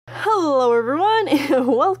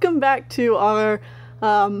Welcome back to our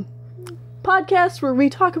podcast where we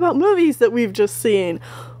talk about movies that we've just seen.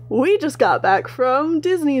 We just got back from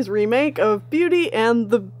Disney's remake of Beauty and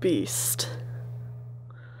the Beast.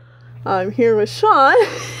 I'm here with Sean.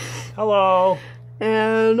 Hello.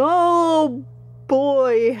 And oh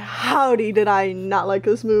boy, howdy did I not like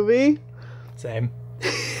this movie. Same.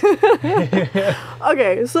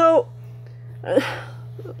 Okay, so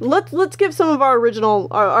let's give some of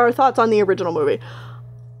our thoughts on the original movie.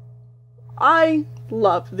 I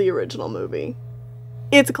love the original movie.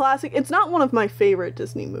 It's a classic. It's not one of my favorite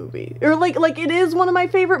Disney movies. Or like it is one of my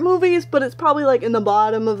favorite movies, but it's probably like in the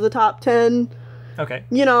bottom of the top 10. Okay.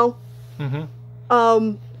 You know?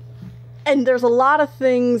 Mm-hmm. And there's a lot of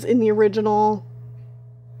things in the original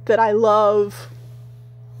that I love,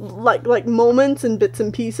 like moments and bits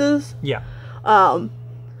and pieces. Yeah.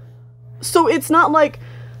 So it's not like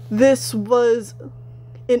this was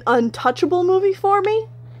an untouchable movie for me,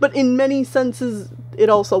 but in many senses it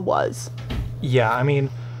also was. Yeah, I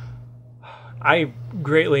mean, I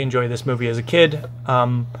greatly enjoyed this movie as a kid.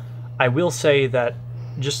 I will say that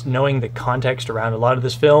just knowing the context around a lot of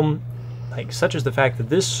this film, like such as the fact that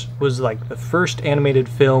this was like the first animated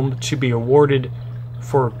film to be awarded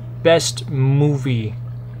for Best Movie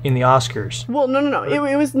in the Oscars. Well, no.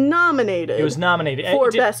 It was nominated. It was nominated.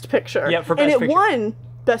 For Best Picture. Yeah, for Best Picture. And it won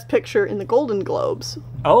Best Picture in the Golden Globes.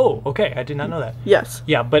 Oh, okay. I did not know that. Yes.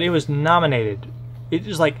 Yeah, but it was nominated. It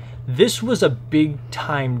was like, this was a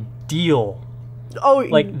big-time deal. Oh,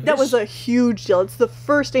 like that was a huge deal. It's the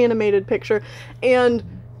first animated picture. And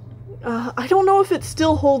I don't know if it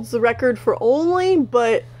still holds the record for only,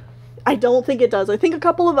 but I don't think it does. I think a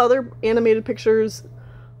couple of other animated pictures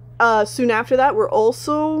soon after that were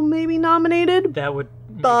also maybe nominated. That would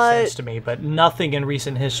make sense to me, but nothing in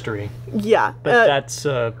recent history. Yeah. But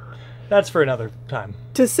that's for another time.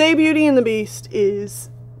 To say Beauty and the Beast is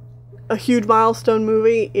a huge milestone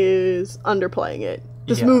movie is underplaying it.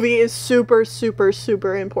 This movie is super, super,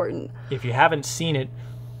 super important. If you haven't seen it,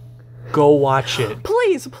 go watch it.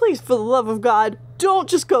 Please, for the love of God, don't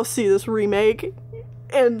just go see this remake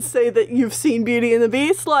and say that you've seen Beauty and the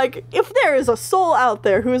Beast. Like, if there is a soul out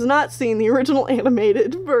there who has not seen the original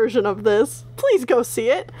animated version of this, please go see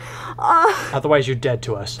it. Otherwise, you're dead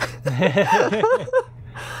to us. I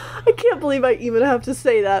can't believe I even have to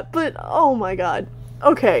say that, but oh my god.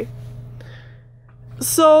 Okay.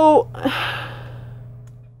 So,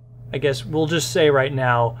 I guess we'll just say right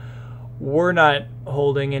now, we're not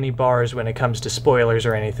holding any bars when it comes to spoilers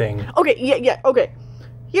or anything. Okay, yeah, okay.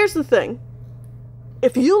 Here's the thing.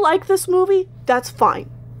 If you like this movie, that's fine.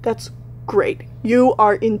 That's great. You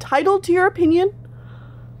are entitled to your opinion.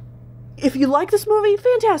 If you like this movie,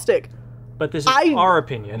 fantastic. But this is our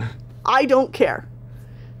opinion. I don't care.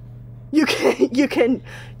 You can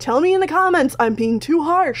tell me in the comments I'm being too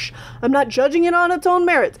harsh. I'm not judging it on its own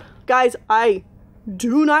merits. Guys, I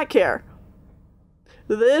do not care.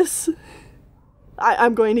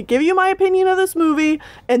 I'm going to give you my opinion of this movie,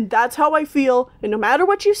 and that's how I feel, and no matter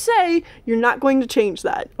what you say, you're not going to change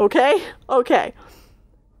that, okay? Okay.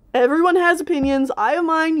 Everyone has opinions. I have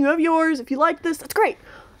mine, you have yours. If you like this, that's great.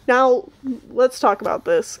 Now, let's talk about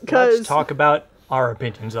this, because let's talk about our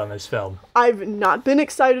opinions on this film. I've not been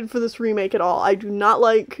excited for this remake at all. I do not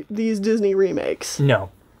like these Disney remakes.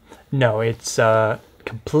 No, it's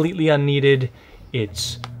completely unneeded.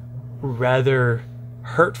 It's rather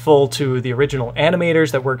hurtful to the original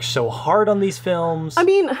animators that worked so hard on these films. I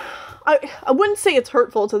mean, I wouldn't say it's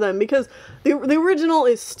hurtful to them because the original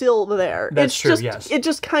is still there. That's true, yes. It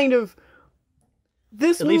just kind of...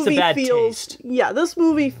 This movie leaves a bad feels... taste. Yeah, this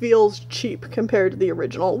movie feels cheap compared to the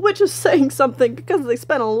original, which is saying something because they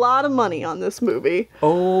spent a lot of money on this movie.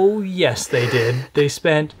 Oh, yes, they did. They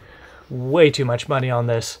spent way too much money on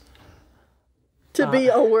this. To be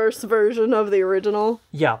a worse version of the original.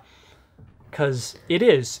 Yeah. Because it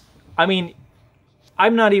is. I mean,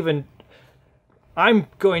 I'm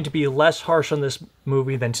going to be less harsh on this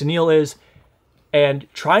movie than Tennelle is, and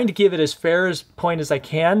trying to give it as fair a point as I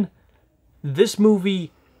can. This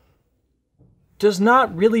movie does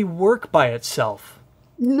not really work by itself.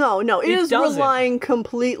 No, it is relying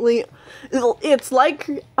completely... It's like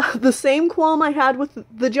the same qualm I had with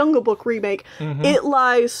the Jungle Book remake. Mm-hmm. It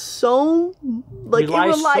relies so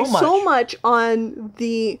much on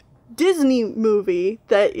the Disney movie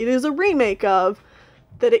that it is a remake of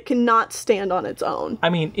that it cannot stand on its own. I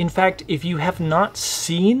mean, in fact, if you have not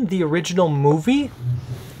seen the original movie,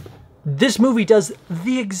 this movie does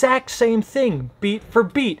the exact same thing, beat for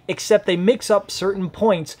beat, except they mix up certain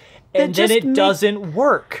points, and then it doesn't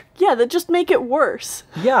work. Yeah, that just make it worse.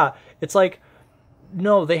 Yeah, it's like,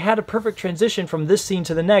 no, they had a perfect transition from this scene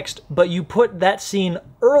to the next, but you put that scene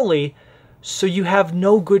early, so you have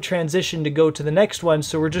no good transition to go to the next one,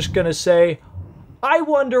 so we're just gonna say, I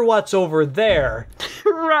wonder what's over there.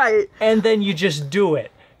 Right. And then you just do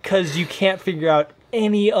it, because you can't figure out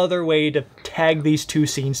any other way to tag these two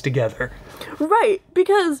scenes together. Right,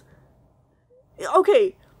 because,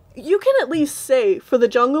 okay, you can at least say, for the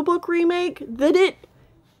Jungle Book remake, that it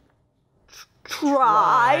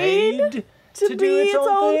tried to be its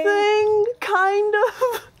own thing, kind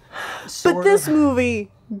of. But this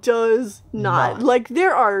movie does not. Like,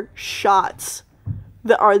 there are shots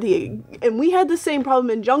that are and we had the same problem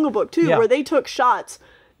in Jungle Book, too, where they took shots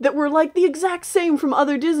that were, like, the exact same from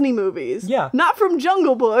other Disney movies. Yeah. Not from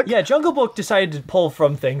Jungle Book. Yeah, Jungle Book decided to pull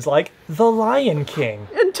from things like The Lion King.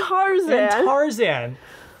 And Tarzan.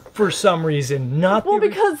 For some reason,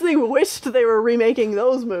 because they wished they were remaking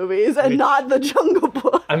those movies and not the Jungle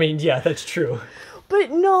Book. I mean, yeah, that's true.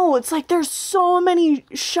 But no, it's like there's so many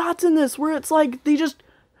shots in this where it's like they just...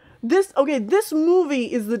 This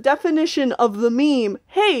movie is the definition of the meme.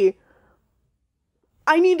 Hey,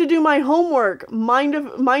 I need to do my homework. Mind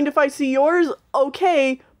if I see yours?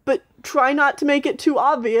 Okay, but try not to make it too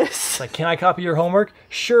obvious. It's like, can I copy your homework?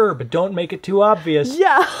 Sure, but don't make it too obvious.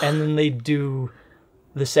 Yeah. And then they do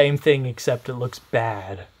the same thing, except it looks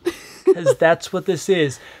bad. Because that's what this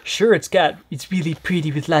is. Sure, it's really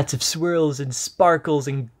pretty with lots of swirls and sparkles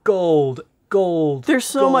and gold. There's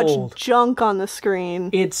so much junk on the screen.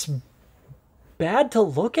 It's bad to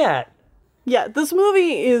look at. Yeah, this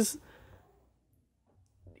movie is...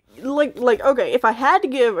 Like, okay, if I had to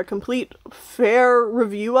give a complete fair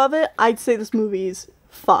review of it, I'd say this movie's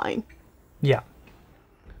fine. Yeah.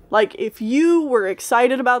 Like, if you were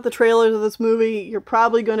excited about the trailers of this movie, you're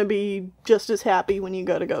probably going to be just as happy when you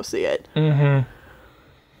go see it. Mm-hmm.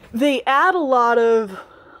 They add a lot of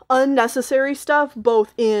unnecessary stuff,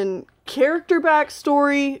 both in character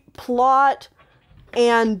backstory, plot,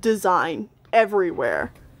 and design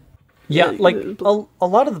everywhere. Yeah, like, a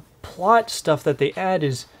lot of the plot stuff that they add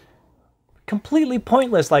is completely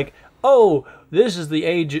pointless. Like, oh, this is the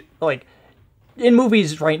age... Like, in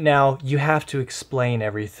movies right now, you have to explain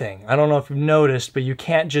everything. I don't know if you've noticed, but you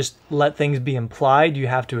can't just let things be implied. You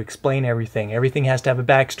have to explain everything. Everything has to have a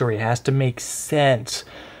backstory. It has to make sense.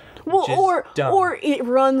 Well, or it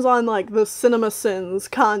runs on, like, the CinemaSins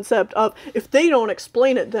concept of, if they don't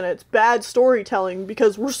explain it, then it's bad storytelling,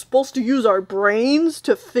 because we're supposed to use our brains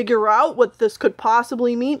to figure out what this could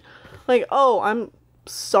possibly mean. Like, oh, I'm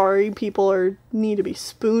sorry, people need to be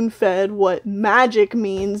spoon-fed what magic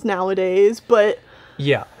means nowadays, but...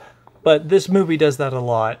 Yeah, but this movie does that a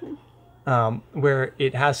lot, where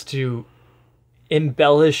it has to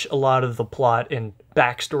embellish a lot of the plot and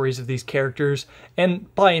backstories of these characters.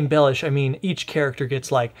 And by embellish, I mean each character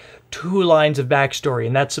gets like 2 lines of backstory,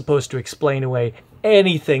 and that's supposed to explain away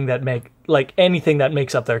anything that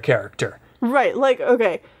makes up their character. Right, like,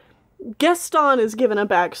 okay, Gaston is given a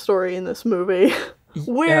backstory in this movie. He's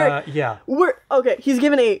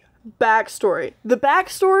given a backstory. The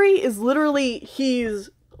backstory is literally he's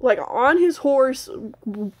like on his horse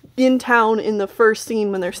in town in the first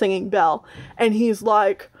scene when they're singing Belle, and he's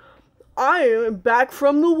like, I am back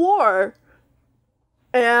from the war,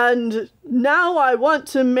 and now I want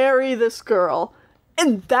to marry this girl.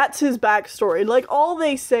 And that's his backstory. Like, all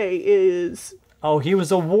they say is... Oh, he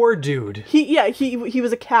was a war dude. He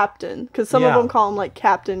was a captain, because some of them call him, like,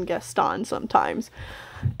 Captain Gaston sometimes.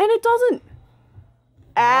 And it doesn't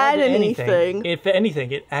add anything. If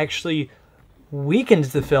anything, it actually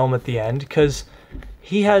weakens the film at the end, because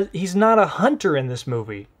he's not a hunter in this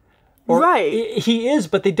movie. Right. He is,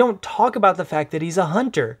 but they don't talk about the fact that he's a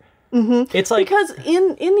hunter. Mm-hmm. It's like... Because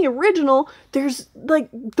in the original, there's, like,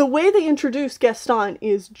 the way they introduce Gaston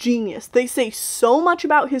is genius. They say so much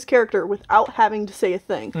about his character without having to say a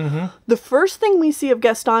thing. Mm-hmm. The first thing we see of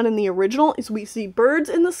Gaston in the original is we see birds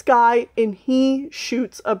in the sky, and he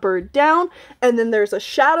shoots a bird down, and then there's a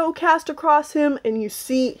shadow cast across him, and you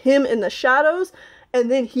see him in the shadows, and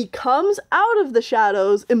then he comes out of the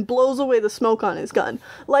shadows and blows away the smoke on his gun.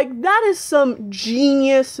 Like, that is some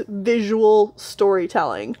genius visual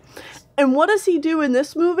storytelling. And what does he do in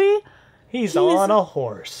this movie? He's on a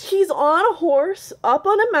horse. He's on a horse, up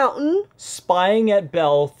on a mountain. Spying at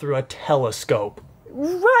Belle through a telescope.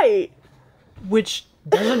 Right. Which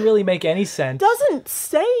doesn't really make any sense. Doesn't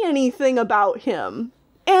say anything about him.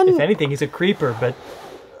 And if anything, he's a creeper, but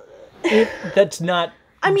that's not...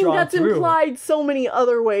 I mean, that's implied so many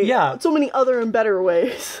other ways. Yeah. So many other and better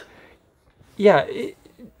ways. Yeah,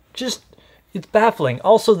 It's baffling.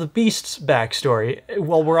 Also, the Beast's backstory.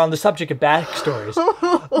 Well, we're on the subject of backstories.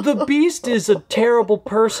 The Beast is a terrible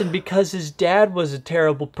person because his dad was a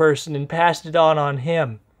terrible person and passed it on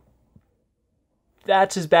him.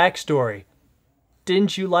 That's his backstory.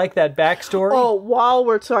 Didn't you like that backstory? Oh, while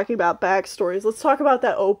we're talking about backstories, let's talk about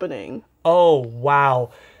that opening. Oh,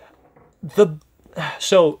 wow.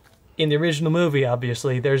 So, in the original movie,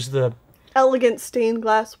 obviously, there's the elegant stained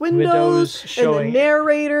glass windows showing, and the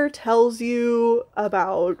narrator tells you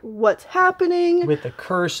about what's happening. With the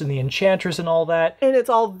curse and the enchantress and all that. And it's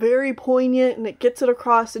all very poignant, and it gets it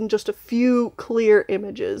across in just a few clear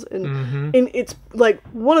images. And, and it's like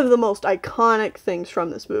one of the most iconic things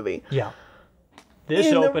from this movie. Yeah.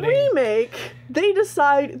 In the remake, they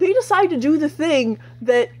decide to do the thing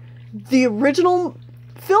that the original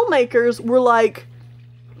filmmakers were like,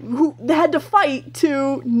 who had to fight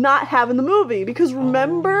to not have in the movie, because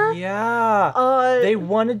remember? They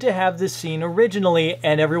wanted to have this scene originally,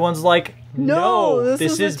 and everyone's like, no,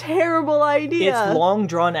 this is a terrible idea. It's long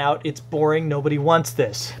drawn out, it's boring, nobody wants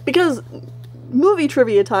this. Because, movie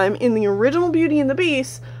trivia time, in the original Beauty and the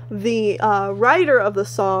Beast, the writer of the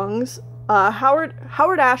songs,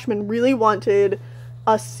 Howard Ashman, really wanted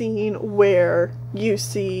a scene where you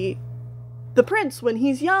see the prince when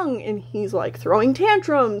he's young and he's like throwing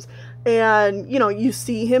tantrums, and you know, you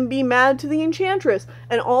see him be mad to the enchantress,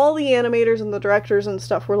 and all the animators and the directors and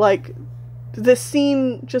stuff were like, this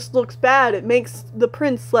scene just looks bad, it makes the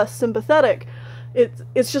prince less sympathetic,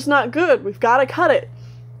 it's just not good, we've got to cut it.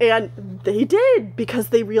 And they did, because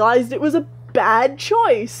they realized it was a bad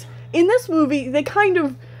choice. In this movie, they kind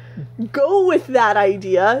of go with that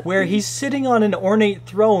idea, where he's sitting on an ornate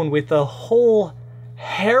throne with a whole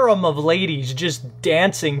harem of ladies just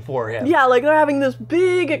dancing for him. Yeah, like they're having this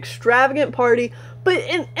big extravagant party, but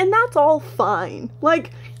and that's all fine.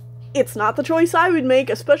 Like, it's not the choice I would make,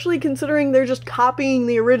 especially considering they're just copying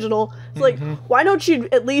the original. It's like, why don't you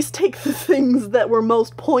at least take the things that were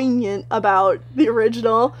most poignant about the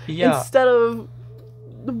original instead of,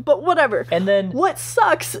 but whatever. And then what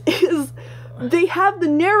sucks is they have the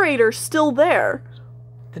narrator still there.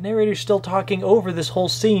 The narrator's still talking over this whole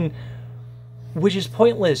scene, which is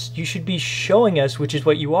pointless. You should be showing us, which is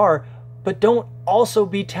what you are, but don't also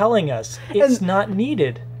be telling us. It's not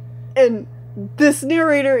needed. And this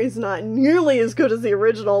narrator is not nearly as good as the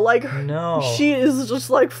original. Like, no. She is just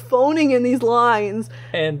like phoning in these lines.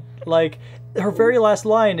 And like, her very last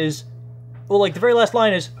line is, well, like the very last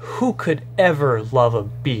line is, who could ever love a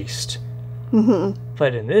beast?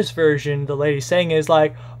 But in this version, the lady saying is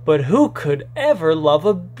like, but who could ever love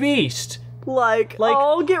a beast? Like,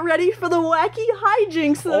 oh, get ready for the wacky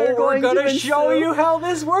hijinks that are going to ensue. We're gonna show you how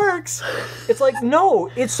this works. It's like, no,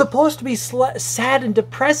 it's supposed to be sad and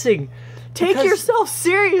depressing. Take yourself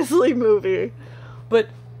seriously, movie. But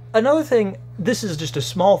another thing, this is just a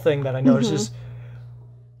small thing that I noticed, is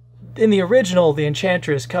in the original, the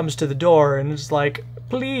enchantress comes to the door and is like,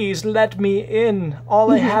 please let me in.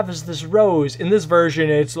 All I have is this rose. In this version,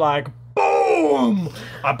 it's like, boom!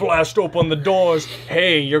 I blast open the doors.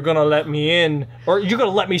 Hey, you're gonna let me in. Or you're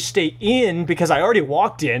gonna let me stay in because I already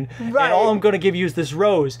walked in. Right. And all I'm gonna give you is this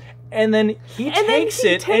rose. And then he takes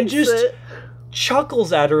it and just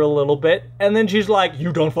chuckles at her a little bit. And then she's like,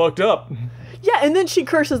 you done fucked up. Yeah, and then she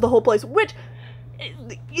curses the whole place, which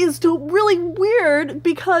is really weird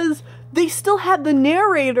because they still have the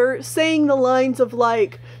narrator saying the lines of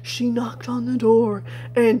like, she knocked on the door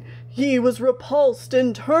and he was repulsed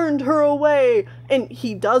and turned her away, and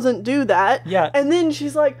he doesn't do that. Yeah. And then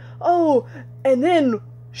she's like, oh, and then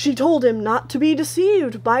she told him not to be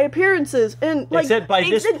deceived by appearances, and like, except by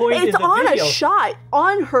this point in the video, it's on a shot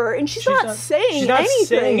on her, and she's not saying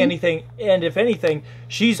anything. And if anything,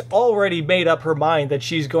 she's already made up her mind that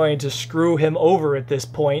she's going to screw him over at this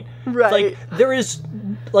point. Right. Like, there is,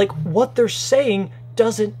 like, what they're saying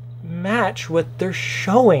doesn't match what they're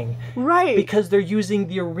showing. Right. Because they're using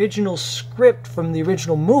the original script from the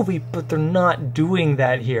original movie, but they're not doing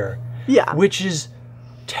that here. Yeah. Which is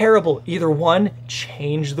terrible. Either one,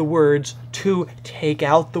 change the words. Two, take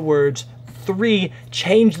out the words. Three,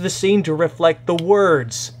 change the scene to reflect the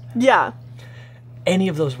words. Yeah. Any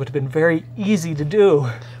of those would have been very easy to do.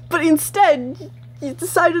 But instead, you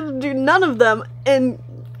decided to do none of them and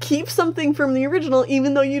keep something from the original,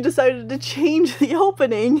 even though you decided to change the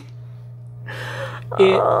opening.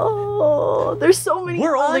 There's so many.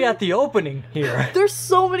 We're only at the opening here. There's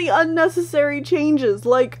so many unnecessary changes.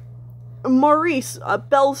 Like Maurice,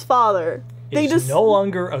 Belle's father. He's no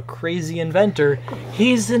longer a crazy inventor.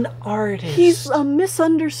 He's an artist. He's a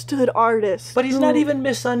misunderstood artist. But he's not even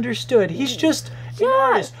misunderstood. He's just an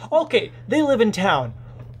artist. Okay, they live in town.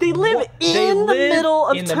 They live in the middle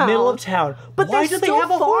of town. In the middle of town. But why they're do still they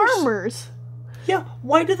have a horse? farmers. Yeah,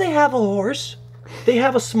 why do they have a horse? They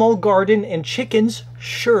have a small garden and chickens,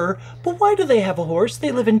 sure, but why do they have a horse?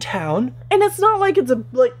 They live in town. And it's not like it's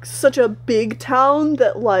such a big town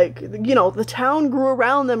that the town grew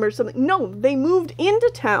around them or something. No, they moved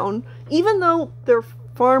into town, even though they're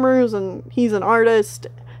farmers and he's an artist.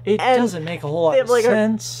 It doesn't make a whole lot of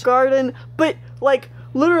sense. A garden, but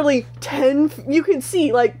literally 10. You can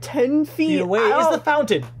see 10 feet away is the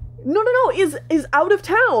fountain. No, is out of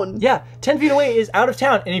town. Yeah, 10 feet away is out of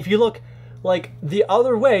town, and if you look the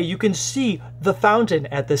other way, you can see the fountain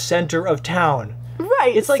at the center of town.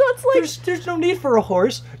 Right. It's there's no need for a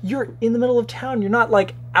horse. You're in the middle of town. You're not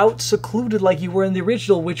out secluded like you were in the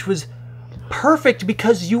original, which was perfect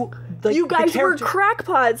because you guys were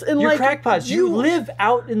crackpots and you're crackpots. You live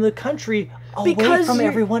out in the country away from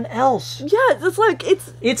everyone else. Yeah,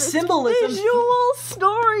 it's symbolism. Visual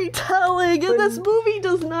storytelling, and this movie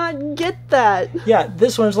does not get that. Yeah,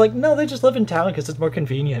 this one's no, they just live in town because it's more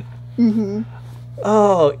convenient. Mm-hmm.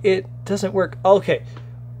 Oh, it doesn't work. Okay,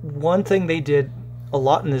 one thing they did a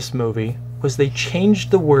lot in this movie was they changed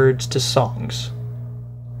the words to songs.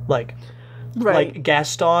 Like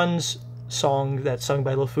Gaston's song that's sung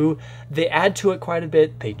by LeFou, they add to it quite a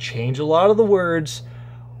bit. They change a lot of the words.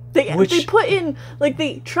 They put in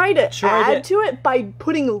they try to add to it by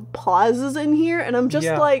putting pauses in here, and I'm just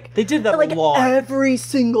they did that a lot. Every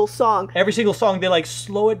single song they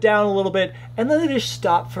slow it down a little bit, and then they just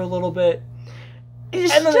stop for a little bit, and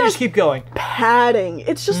then they just keep going. Padding.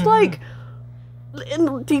 It's just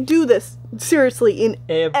and they do this seriously in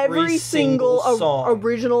every single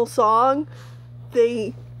original song.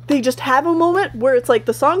 They just have a moment where it's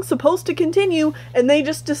the song's supposed to continue, and they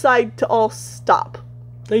just decide to all stop.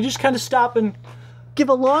 They just kind of stop and give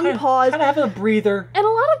a long pause. Kind of have a breather. And a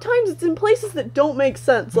lot of times it's in places that don't make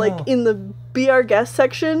sense. In the Be Our Guest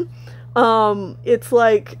section, it's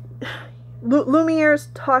Lumiere's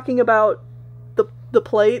talking about the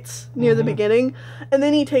plates near the beginning, and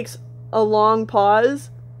then he takes a long pause,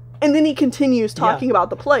 and then he continues talking about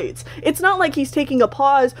the plates. It's not like he's taking a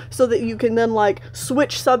pause so that you can then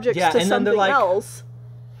switch subjects to something else.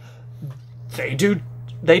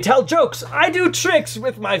 They tell jokes. I do tricks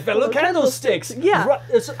with my fellow candlesticks. Yeah.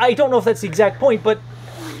 I don't know if that's the exact point, but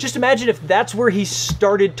just imagine if that's where he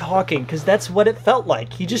started talking, because that's what it felt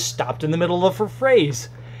like. He just stopped in the middle of a phrase.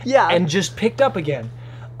 Yeah. And just picked up again.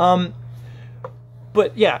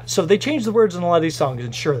 But yeah, so they changed the words in a lot of these songs,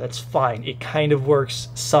 and sure, that's fine. It kind of works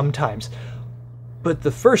sometimes. But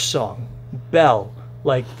the first song, Belle,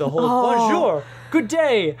 the whole bonjour, good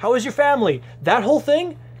day, how is your family? That whole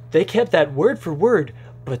thing, they kept that word for word,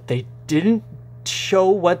 but they didn't show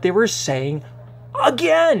what they were saying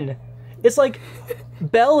again. It's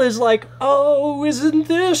Belle is oh, isn't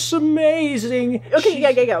this amazing? Okay,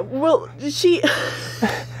 yeah. Well, she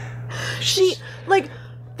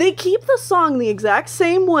they keep the song the exact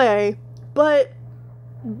same way, but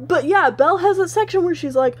yeah, Belle has a section where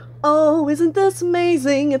she's oh, isn't this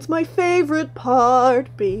amazing? It's my favorite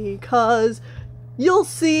part because you'll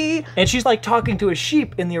see. And she's talking to a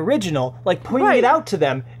sheep in the original, pointing it out to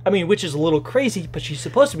them. I mean, which is a little crazy, but she's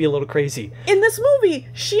supposed to be a little crazy. In this movie,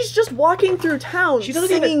 she's just walking through town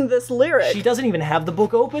singing this lyric. She doesn't even have the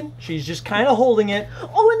book open. She's just kind of holding it.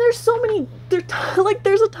 Oh, and there's so many.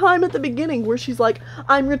 There's a time at the beginning where she's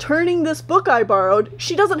I'm returning this book I borrowed.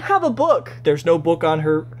 She doesn't have a book. There's no book on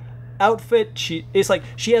her outfit. It's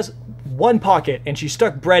she has one pocket, and she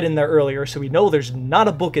stuck bread in there earlier, so we know there's not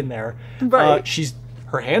a book in there. Right.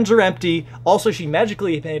 Her hands are empty. Also, she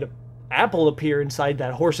magically made an apple appear inside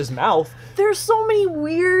that horse's mouth. There's so many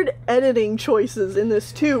weird editing choices in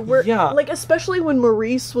this too, where especially when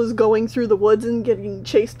Maurice was going through the woods and getting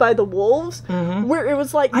chased by the wolves, where it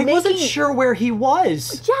was I wasn't sure where he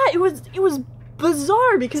was. Yeah, it was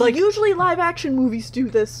bizarre because usually live action movies do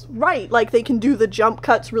this right. They can do the jump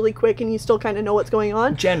cuts really quick and you still kind of know what's going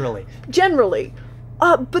on. Generally.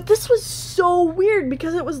 But this was so weird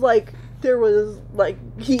because it was there was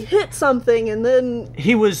he hit something and then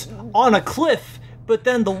he was on a cliff, but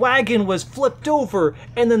then the wagon was flipped over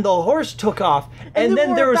and then the horse took off, and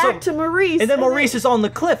then there was back to Maurice, and then Maurice is on the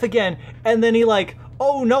cliff again, and then he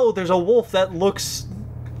oh no, there's a wolf that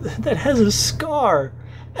has a scar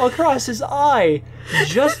across his eye,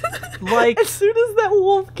 just as soon as that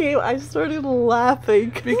wolf came, I started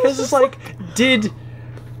laughing because it's did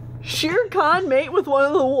Shere Khan mate with one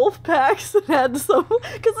of the wolf packs that had some,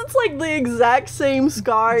 because it's the exact same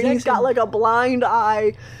scar. He's got a blind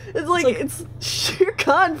eye. It's Shere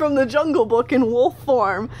Khan from the Jungle Book in wolf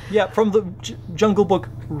form. Yeah, from the Jungle Book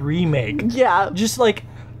remake. Yeah, just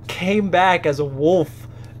came back as a wolf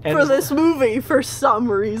for this movie for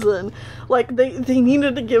some reason. Like, they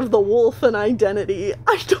needed to give the wolf an identity.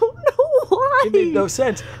 I don't know why. It made no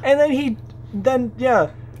sense. And then,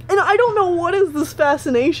 yeah. And I don't know what is this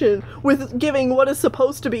fascination with giving what is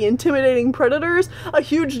supposed to be intimidating predators a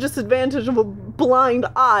huge disadvantage of a blind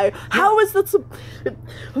eye. How is that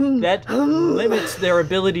that limits their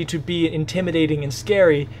ability to be intimidating and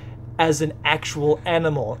scary as an actual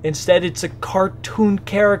animal. Instead, it's a cartoon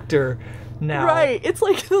character now. Right. It's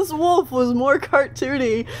like this wolf was more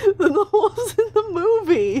cartoony than the wolves in the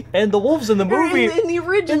movie. And the wolves in the movie... In the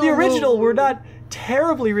original were not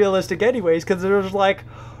terribly realistic anyways, because they're just like...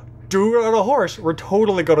 Dude on a horse, we're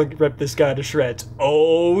totally gonna rip this guy to shreds.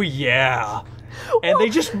 Oh, yeah. And they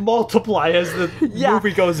just multiply as the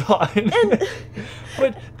movie goes on.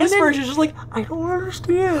 But this version is just like, I don't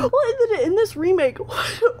understand. Well, and then in this remake,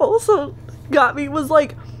 what also got me was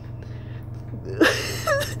like,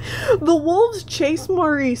 the wolves chase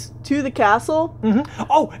Maurice to the castle. Mm-hmm.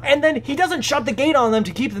 Oh, and then he doesn't shut the gate on them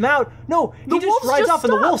to keep them out. No, he just rides off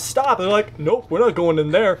and the wolves stop. They're like, nope, we're not going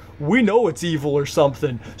in there. We know it's evil or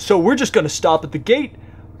something. So we're just going to stop at the gate,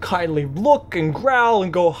 kindly look and growl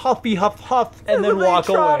and go huffy huff huff and then walk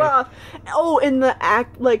away. Off. Oh, and the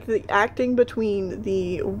acting between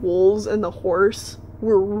the wolves and the horse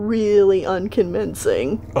were really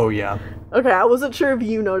unconvincing. Oh, yeah. Okay, I wasn't sure if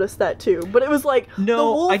you noticed that too, but it was like, no, the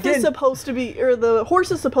wolf is supposed to be, or the horse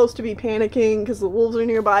is supposed to be panicking because the wolves are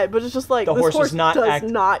nearby, but it's just like, the horse does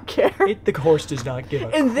not care. The horse does not give a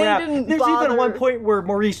crap. And they didn't There's even one point where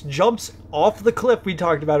Maurice jumps off the cliff we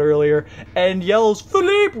talked about earlier and yells,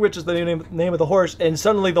 Philippe, which is the name of the horse, and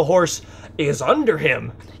suddenly the horse is under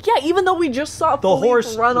him. Yeah, even though we just saw the Philippe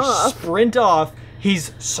horse run off. Sprint off.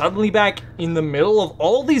 He's suddenly back in the middle of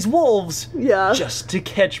all these wolves just to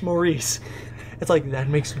catch Maurice. It's like, that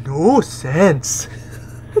makes no sense.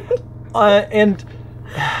 And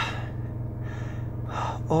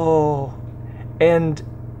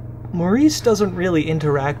Maurice doesn't really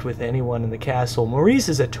interact with anyone in the castle. Maurice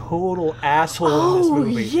is a total asshole in this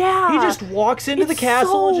movie. Yeah. He just walks into the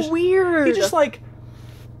castle and just weird. He just like,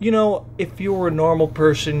 if you were a normal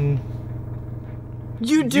person,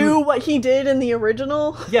 you do what he did in the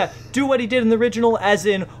original? Yeah, do what he did in the original, as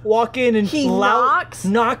in walk in and he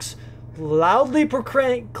knocks, loudly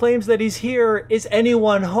proclaims that he's here. Is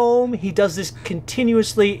anyone home? He does this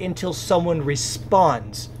continuously until someone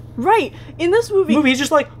responds. Right. In this movie, he's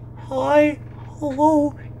just like, hi,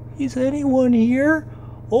 hello, is anyone here?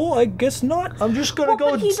 Oh, I guess not. I'm just gonna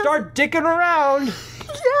go and start dicking around.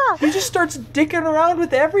 Yeah. He just starts dicking around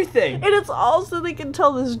with everything. And it's also they can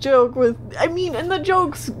tell this joke with, and the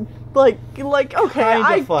joke's like okay,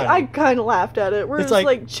 I kind of laughed at it. Where it's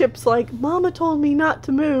like Chip's like, Mama told me not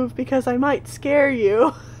to move because I might scare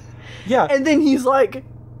you. Yeah. And then he's like,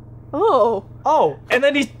 oh. And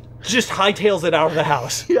then he just hightails it out of the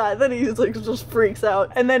house. Yeah, then he's like, just freaks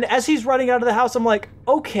out. And then as he's running out of the house, I'm like,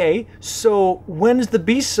 okay, so when is the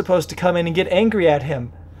beast supposed to come in and get angry at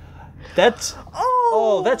him? That's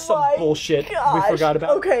some bullshit we forgot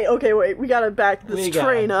about. Okay, wait. We gotta back this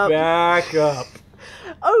train up. Back up.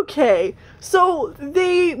 Okay, so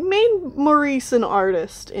they made Maurice an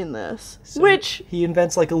artist in this, which... He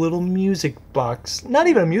invents like a little music box. Not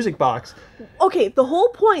even a music box. Okay, the whole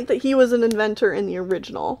point that he was an inventor in the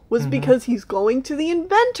original was because he's going to the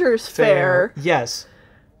Inventors Fair. Yes.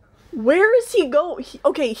 Where is he going?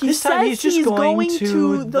 He says he's going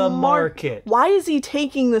to the market. Why is he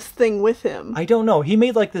taking this thing with him? I don't know. He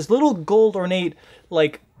made like this little gold ornate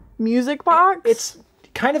music box? It's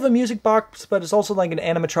kind of a music box, but it's also like an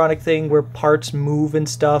animatronic thing where parts move and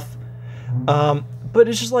stuff. But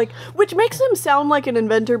it's just like... Which makes him sound like an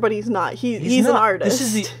inventor, but he's not. He's an artist. This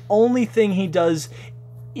is the only thing he does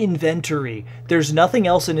inventory. There's nothing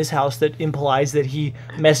else in his house that implies that he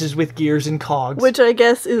messes with gears and cogs. Which I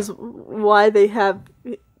guess is why they have...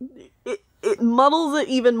 It muddles it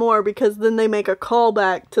even more, because then they make a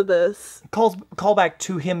callback to this. Callback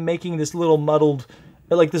to him making this little muddled...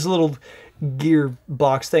 Like this little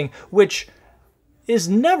gearbox thing, which is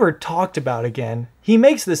never talked about again. He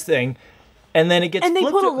makes this thing, and then it gets... And they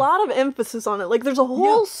put a lot of emphasis on it. Like, there's a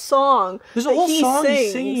whole song. There's a whole song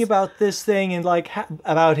he's singing about this thing, and like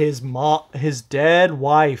about his dead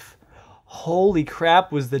wife. Holy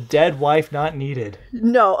crap, was the dead wife not needed?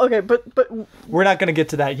 No, okay, but we're not gonna get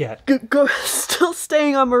to that yet. Still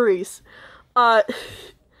staying on Maurice.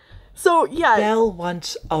 So, yeah. Belle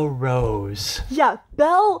wants a rose. Yeah,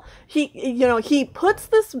 Belle, he puts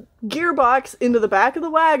this gearbox into the back of the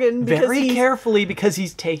wagon very carefully, because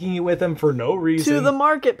he's taking it with him for no reason. To the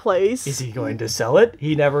marketplace. Is he going to sell it?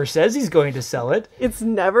 He never says he's going to sell it. It's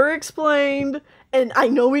never explained. And I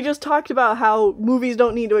know we just talked about how movies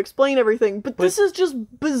don't need to explain everything, but this is just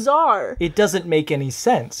bizarre. It doesn't make any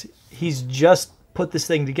sense. He's just put this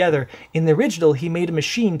thing together. In the original, he made a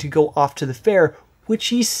machine to go off to the fair, which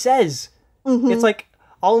he says. It's like,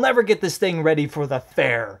 I'll never get this thing ready for the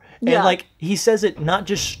fair. And like, he says it not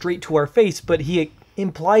just straight to our face, but he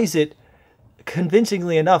implies it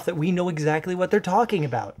convincingly enough that we know exactly what they're talking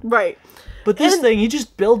about. Right. But this thing, he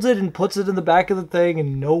just builds it and puts it in the back of the thing,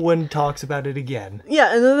 and no one talks about it again.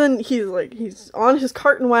 Yeah, and then he's on his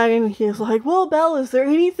cart and wagon, and he's like, well, Belle, is there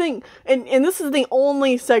anything... And this is the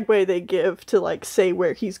only segue they give to, like, say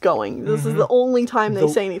where he's going. This is the only time they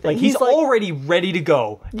say anything. Like, he's already ready to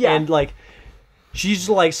go. Yeah. And, like, she's,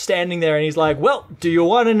 like, standing there, and he's like, well, do you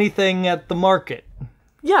want anything at the market?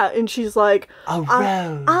 Yeah, and she's like, a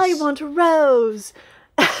rose. I want a rose.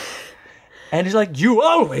 And he's like, you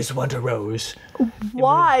always want a rose.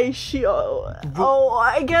 Why she... Oh,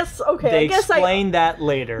 I guess... Okay, they explain that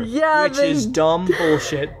later. Yeah, which is dumb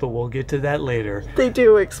bullshit, but we'll get to that later. They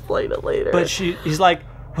do explain it later. But he's like,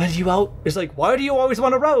 why do you always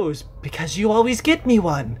want a rose? Because you always get me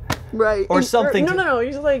one. Right. Or something. No.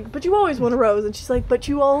 He's like, but you always want a rose. And she's like, but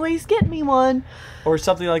you always get me one. Or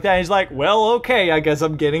something like that. He's like, well, okay, I guess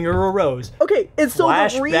I'm getting her a rose. Okay, and so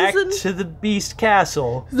the reason... Flashback to the Beast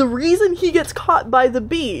Castle. The reason he gets caught by the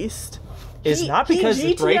Beast... is not because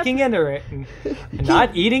he's breaking into it, and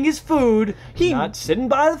not eating his food, not sitting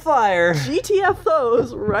by the fire.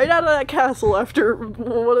 GTFOs right out of that castle after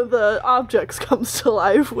one of the objects comes to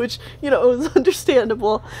life, which, is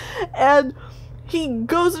understandable. And... he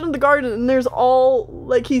goes into the garden and there's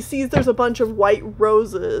he sees there's a bunch of white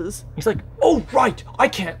roses. He's like, oh, right, I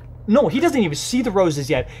can't. No, he doesn't even see the roses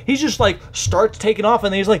yet. He's just like, starts taking off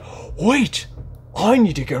and then he's like, wait, I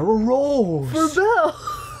need to get a rose. For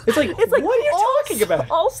Belle. It's like, what are you talking about?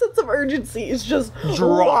 All sense of urgency is just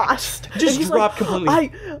lost. Just dropped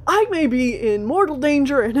completely. I may be in mortal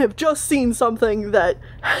danger and have just seen something that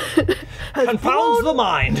confounds the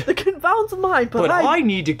mind. That confounds the mind. But I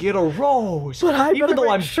need to get a rose. But I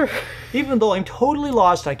even though I'm totally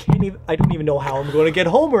lost, I don't even know how I'm going to get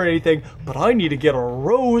home or anything. But I need to get a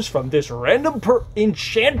rose from this random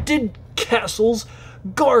enchanted castle's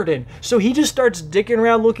garden. So he just starts dicking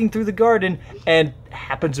around looking through the garden and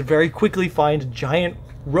happens to very quickly find a giant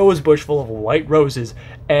rose bush full of white roses,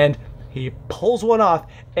 and he pulls one off,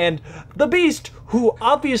 and the Beast, who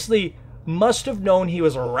obviously must have known he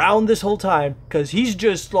was around this whole time, because he's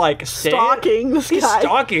just like stalking this guy. He's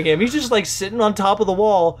stalking him. He's just like sitting on top of the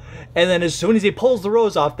wall, and then as soon as he pulls the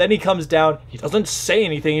rose off, then he comes down. He doesn't say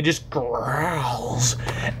anything. He just growls,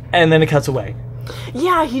 and then it cuts away.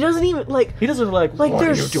 Yeah, he doesn't even like. He doesn't like. What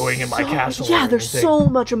are you doing in my castle? Yeah, there's so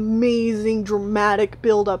much amazing dramatic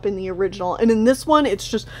build up in the original, and in this one, it's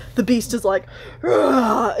just the Beast is like,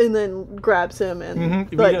 and then grabs him and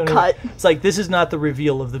cut. It's like this is not the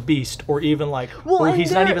reveal of the Beast, or even like,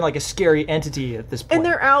 he's not even like a scary entity at this point. And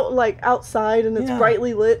they're out outside, and it's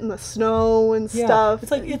brightly lit in the snow and stuff.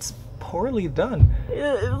 It's like it's poorly done.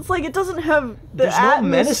 It's like it doesn't have the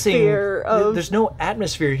atmosphere of... There's no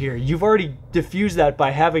atmosphere here. You've already diffused that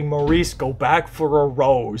by having Maurice go back for a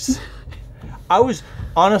rose.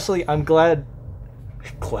 I'm glad.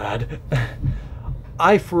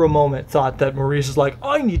 I, for a moment, thought that Maurice is like,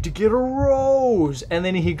 I need to get a rose. And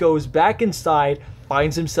then he goes back inside,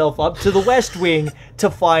 finds himself up to the West Wing to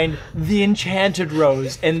find the enchanted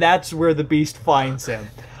rose. And that's where the Beast finds him.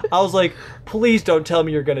 I was like, please don't tell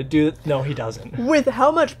me you're going to do it. No, he doesn't. With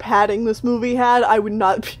how much padding this movie had, I would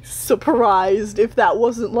not be surprised if that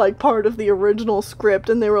wasn't, like, part of the original script,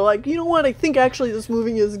 and they were like, you know what, I think actually this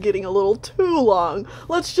movie is getting a little too long.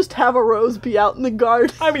 Let's just have a rose be out in the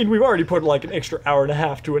garden. I mean, we've already put, like, an extra hour and a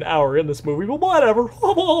half to an hour in this movie, but whatever.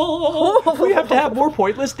 We have to have more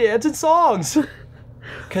pointless dance and songs.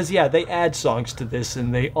 Because, yeah, they add songs to this,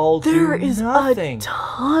 and they all do nothing. There is a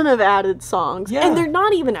ton of added songs. Yeah. And they're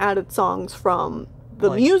not even added songs from the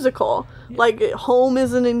musical. Yeah. Like, Home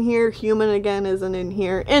isn't in here, Human Again isn't in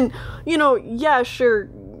here. And, sure,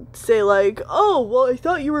 say like, oh, well, I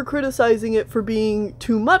thought you were criticizing it for being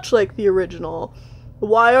too much like the original.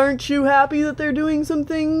 Why aren't you happy that they're doing some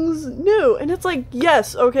things new? And it's like,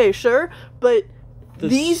 yes, okay, sure, but...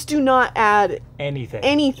 these do not add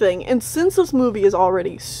anything. And since this movie is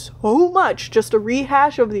already so much just a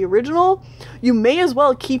rehash of the original, you may as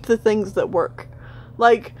well keep the things that work.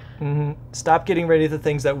 Like... Stop getting rid of the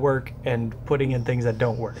things that work and putting in things that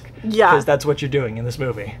don't work. Yeah. Because that's what you're doing in this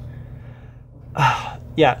movie.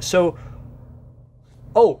 So...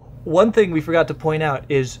 Oh, one thing we forgot to point out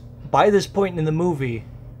is, by this point in the movie,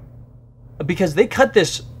 because they cut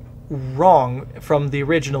this wrong from the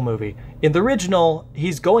original movie. In the original,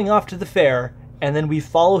 he's going off to the fair, and then we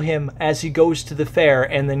follow him as he goes to the fair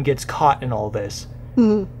and then gets caught in all this.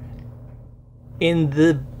 Mm-hmm.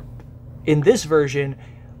 In this version,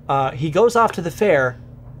 he goes off to the fair,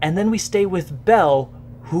 and then we stay with Belle,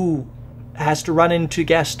 who has to run into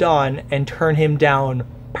Gaston and turn him down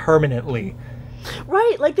permanently.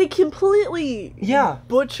 Right, like they completely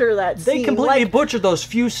butcher that scene. They completely butcher those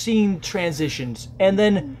few scene transitions. And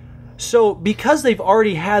then, so because they've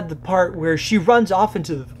already had the part where she runs off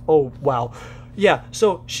into the... Oh, wow. Yeah,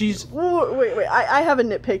 so she's... Wait, I have a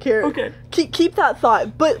nitpick here. Okay. Keep that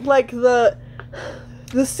thought. But, like, the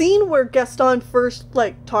scene where Gaston first,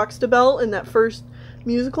 like, talks to Belle in that first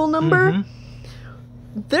musical number,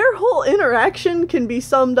 their whole interaction can be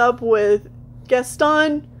summed up with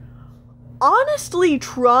Gaston honestly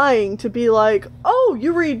trying to be like, oh,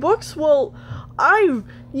 you read books? Well, I've,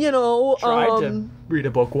 tried to read a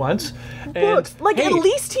book once. Books. And, like, at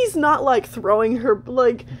least he's not, like, throwing her,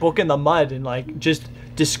 like... book in the mud and, like, just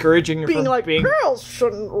discouraging her being from like, being... girls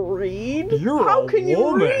shouldn't read. You're How a can you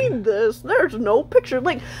woman. read this? There's no picture.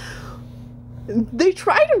 Like, they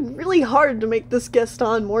tried really hard to make this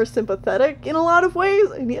Gaston more sympathetic in a lot of ways,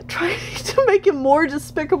 and yet trying to make him more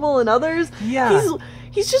despicable in others. Yeah.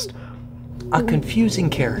 He's just... a confusing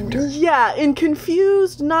character. Yeah, and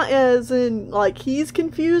confused, not as in, like, he's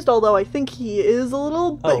confused, although I think he is a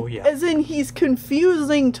little, but as in he's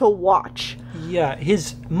confusing to watch. Yeah,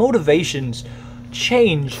 his motivations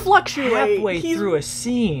change fluctuate halfway through a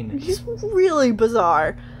scene. He's really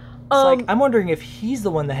bizarre. It's like, I'm wondering if he's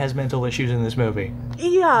the one that has mental issues in this movie.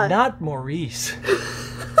 Yeah. Not Maurice.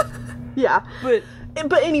 Yeah.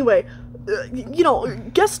 But anyway,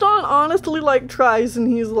 Gaston honestly, like, tries, and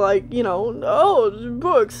he's like, oh,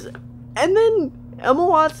 books. And then Emma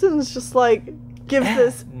Watson's just, like, gives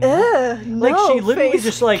this, no like, she literally face.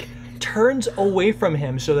 just, like, turns away from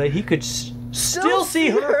him so that he could still see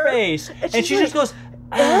her face. And she just goes,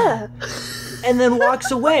 and then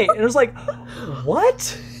walks away. And it was like,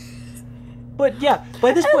 what? But yeah,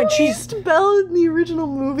 by this point, Belle in the original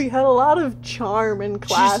movie had a lot of charm and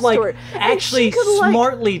class. She's like to her. actually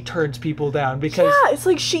smartly turns people down because it's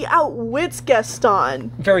like she outwits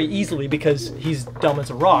Gaston very easily because he's dumb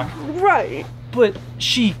as a rock. Right. But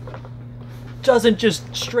she doesn't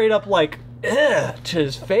just straight up like to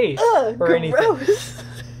his face or gross. anything.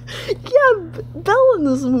 Yeah, Belle in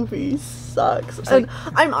this movie sucks. And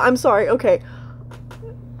I'm sorry. Okay.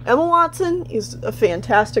 Emma Watson is a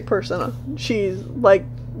fantastic person. She's, like,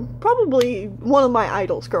 probably one of my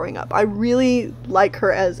idols growing up. I really like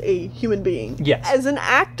her as a human being. Yes. As an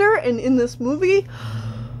actor and in this movie,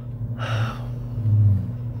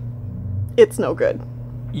 it's no good.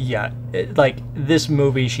 Yeah, like, this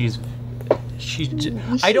movie, she's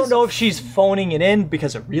I don't know if she's phoning it in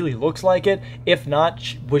because it really looks like it. If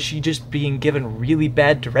not, was she just being given really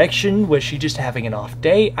bad direction? Was she just having an off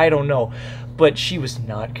day? I don't know. But she was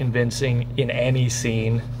not convincing in any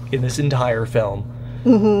scene in this entire film.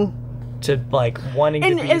 To, like, wanting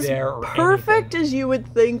to be there or perfect anything. As you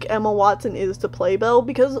would think Emma Watson is to play Belle,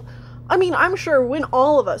 because, I mean, I'm sure when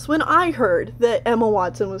I heard that Emma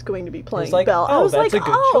Watson was going to be playing Belle, I was like,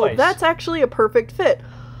 choice. That's actually a perfect fit.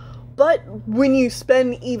 But when you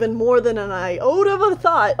spend even more than an iota of a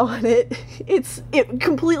thought on it, it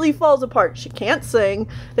completely falls apart. She can't sing.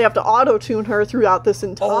 They have to auto-tune her throughout this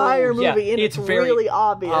entire movie, and it's really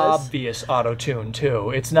obvious. Obvious auto-tune, too.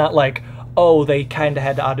 It's not like, oh, they kind of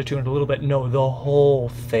had to auto-tune it a little bit. No, the whole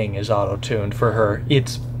thing is auto-tuned for her.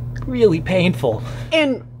 It's really painful.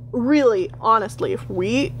 And really, honestly, if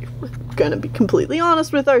we're gonna be completely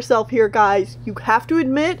honest with ourselves here, guys, you have to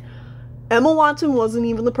admit, Emma Watson wasn't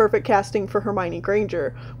even the perfect casting for Hermione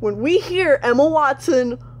Granger. When we hear Emma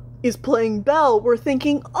Watson is playing Belle, we're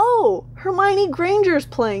thinking, oh, Hermione Granger's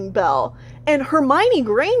playing Belle. And Hermione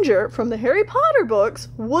Granger from the Harry Potter books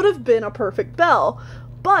would have been a perfect Belle.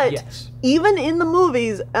 But even in the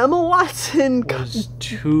movies, Emma Watson was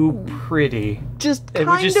too pretty. Just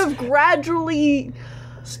kind of gradually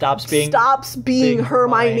stops being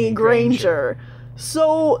Hermione Granger.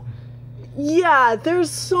 So... yeah, there's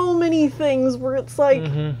so many things where it's like,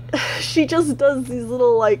 she just does these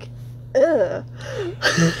little, like, Anyways.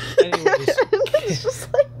 It's just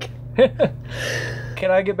like...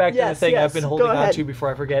 Can I get back to the thing I've been holding on to before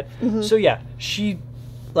I forget? So yeah, she,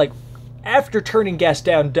 like, after turning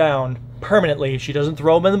Gaston down permanently, she doesn't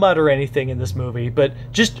throw him in the mud or anything in this movie, but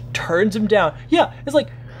just turns him down. Yeah, it's like,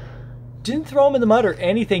 didn't throw him in the mud or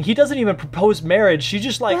anything. He doesn't even propose marriage. She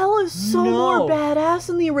just like, Belle is so more badass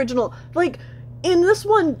in the original. Like, in this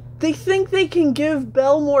one, they think they can give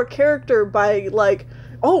Belle more character by, like,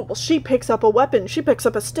 oh, well, she picks up a weapon, she picks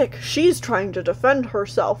up a stick, she's trying to defend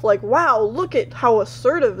herself. Like, wow, look at how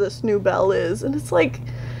assertive this new Belle is. And it's like,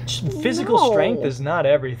 physical strength is not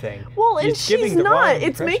everything. Well, and she's not.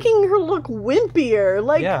 It's making her look wimpier.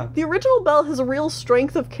 Like, the original Belle has a real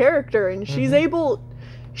strength of character, and she's able...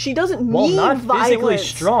 She doesn't need not violence. Physically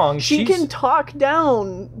strong. She can talk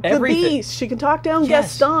down the Beast. She can talk down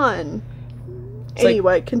Gaston.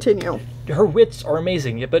 Anyway, continue. Her wits are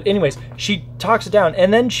amazing. But anyways, she talks it down,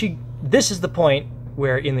 and then this is the point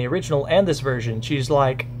where in the original and this version, she's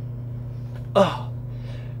like, oh,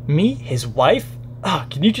 me, his wife? Oh,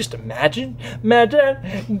 can you just imagine?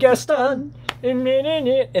 Madame Gaston.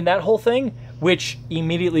 And that whole thing, which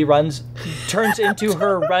immediately turns into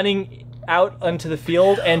her running out onto the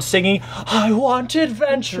field and singing, I want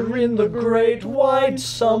adventure in the great wide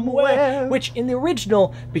somewhere. Which in the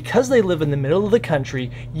original, because they live in the middle of the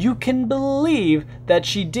country, you can believe that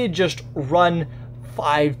she did just run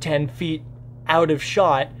 5-10 feet out of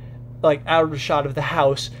shot, like out of shot of the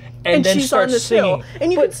house, and then start singing.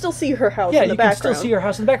 And you can still see her house in the background. Yeah, you can still see her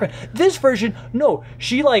house in the background. This version, no,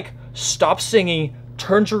 she like stops singing,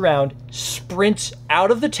 turns around, sprints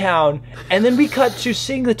out of the town, and then we cut to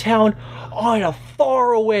seeing the town on a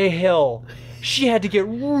faraway hill. She had to get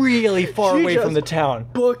really far away from the town.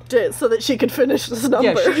 Booked it so that she could finish this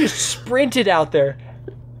number. Yeah, she just sprinted out there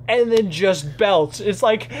and then just belts. It's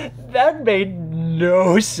like, that made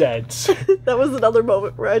no sense. That was another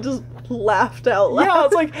moment where I just laughed out loud. Yeah,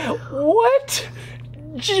 it's like, what?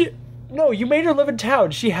 No, you made her live in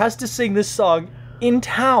town. She has to sing this song in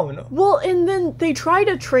town. Well, and then they try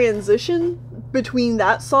to transition between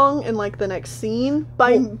that song and like the next scene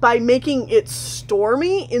by making it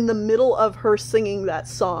stormy in the middle of her singing that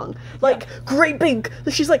song. Like, great big,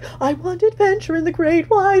 she's like, I want adventure in the great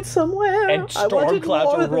wide somewhere. And storm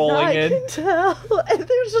clouds are rolling in. And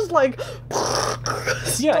there's just like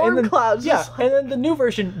storm clouds. Yeah, and then the new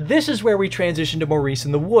version, this is where we transition to Maurice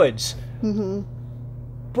in the woods. Mm-hmm.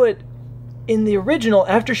 But in the original,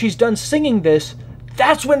 after she's done singing this,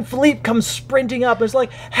 that's when Philippe comes sprinting up and is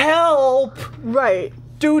like, help! Right.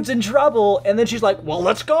 Dude's in trouble. And then she's like, well,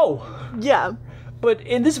 let's go. Yeah. But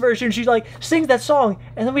in this version, she like sings that song,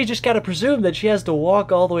 and then we just gotta presume that she has to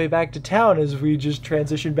walk all the way back to town as we just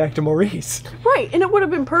transition back to Maurice. Right, and it would have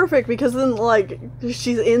been perfect because then like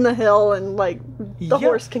she's in the hill and like the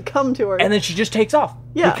horse can come to her. And then she just takes off.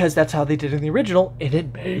 Yeah. Because that's how they did it in the original, and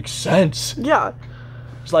it makes sense. Yeah.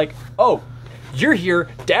 It's like, oh, you're here,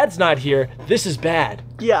 Dad's not here, this is bad.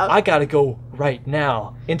 Yeah. I gotta go right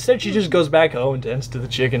now. Instead, she just goes back home and tends to the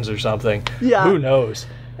chickens or something. Yeah. Who knows?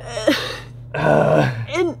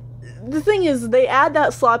 And the thing is, they add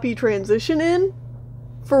that sloppy transition in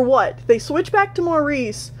for what? They switch back to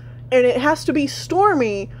Maurice, and it has to be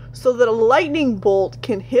stormy so that a lightning bolt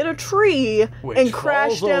can hit a tree and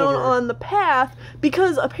crash down on the path,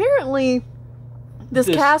 because apparently this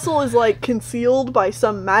castle is like concealed by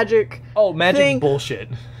some magic thing bullshit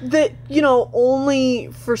that, you know, only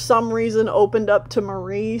for some reason opened up to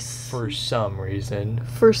Maurice. For some reason.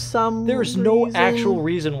 There's no actual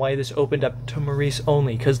reason why this opened up to Maurice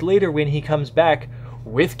only, because later when he comes back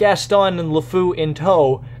with Gaston and LeFou in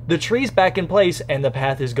tow, the tree's back in place and the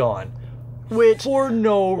path is gone. Which, for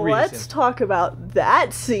no reason. Let's talk about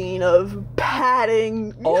that scene of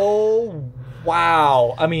padding. Oh,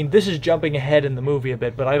 wow. I mean, this is jumping ahead in the movie a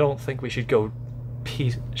bit, but I don't think we should go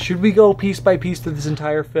Should we go piece by piece through this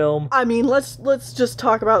entire film? I mean, let's just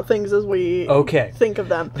talk about things as we think of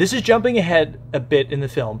them. This is jumping ahead a bit in the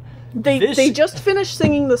film. They just finished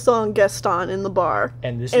singing the song Gaston in the bar.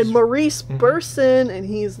 And Maurice bursts in and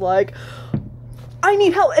he's like, I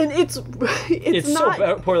need help. And it's not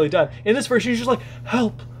so poorly done. In this version, she's just like,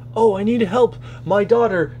 help. Oh, I need help. My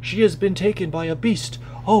daughter, she has been taken by a beast.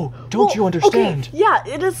 Oh, don't you understand? Okay. Yeah,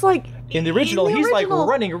 it is like... In the original, he's like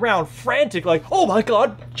running around frantic, like, oh my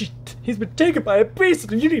god, he's been taken by a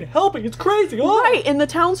beast and you need help, it's crazy. Oh. Right, and the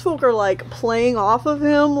townsfolk are like playing off of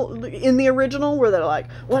him in the original, where they're like,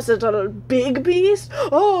 was it a big beast?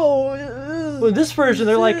 Oh. Well, in this version,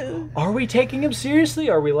 they're like, are we taking him seriously?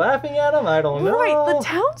 Are we laughing at him? I don't know. Right, the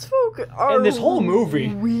townsfolk are in this whole movie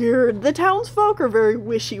weird. The townsfolk are very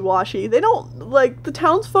wishy-washy. They don't, like, the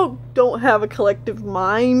townsfolk don't have a collective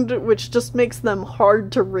mind, which just makes them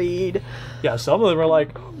hard to read. Yeah, some of them are like,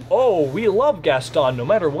 oh, we love Gaston no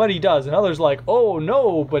matter what he does, and others like, oh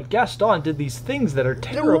no, but Gaston did these things that are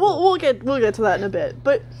terrible. We'll get to that in a bit,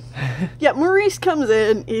 but yeah, Maurice comes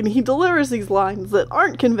in and he delivers these lines that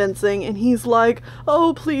aren't convincing, and he's like,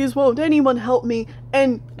 oh, please, won't anyone help me?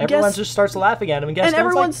 And everyone just starts laughing at him, and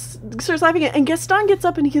Gaston's starts laughing at him, and Gaston gets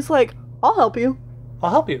up and he's like, I'll help you. I'll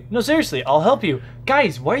help you. No, seriously, I'll help you.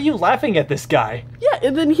 Guys, why are you laughing at this guy? Yeah,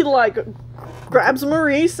 and then he, like, grabs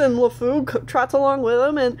Maurice, and LeFou trots along with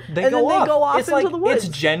him, and then they go off into the woods.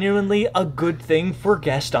 It's genuinely a good thing for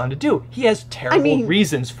Gaston to do. He has terrible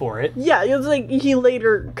reasons for it. Yeah, it's like, he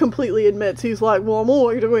later completely admits, he's like, well, I'm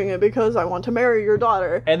only doing it because I want to marry your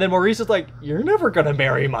daughter. And then Maurice is like, you're never gonna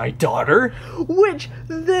marry my daughter. Which,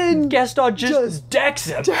 then... Gaston just decks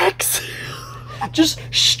him. Just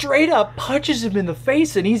straight up punches him in the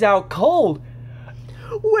face, and he's out cold.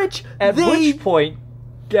 Which point,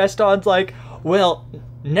 Gaston's like, well,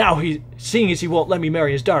 now seeing as he won't let me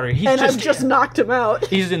marry his daughter, I've just knocked him out.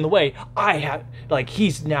 He's in the way.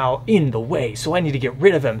 He's now in the way, so I need to get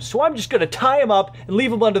rid of him. So I'm just gonna tie him up and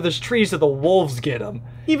leave him under this tree so the wolves get him.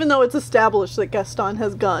 Even though it's established that Gaston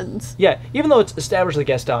has guns. Yeah, even though it's established that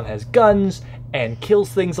Gaston has guns and kills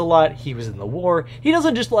things a lot, he was in the war. He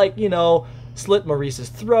doesn't just, like, slit Maurice's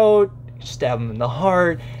throat, stab him in the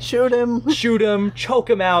heart. Shoot him, choke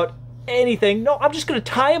him out, anything. No, I'm just gonna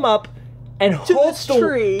tie him up and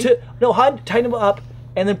tie him up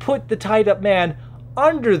and then put the tied up man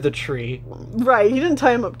under the tree. Right, he didn't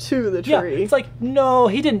tie him up to the tree. Yeah, it's like, no,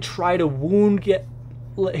 he didn't try to wound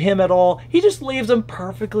him at all. He just leaves him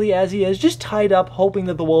perfectly as he is, just tied up, hoping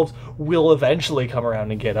that the wolves will eventually come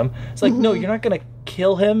around and get him. It's like, no, you're not gonna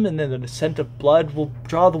kill him and then the scent of blood will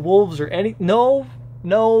draw the wolves or any... No,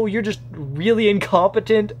 you're just really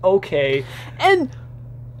incompetent. Okay. And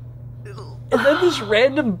then this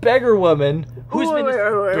random beggar woman who's been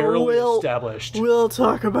barely established. We'll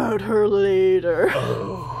talk about her later.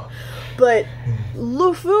 But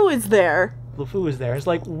LeFou is there. It's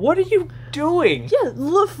like, what are you doing? Yeah,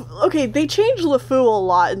 okay, they changed LeFou a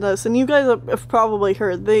lot in this, and you guys have probably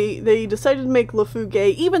heard. They decided to make LeFou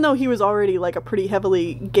gay, even though he was already, like, a pretty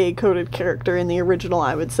heavily gay-coded character in the original,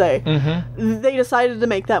 I would say. They decided to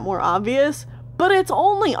make that more obvious, but it's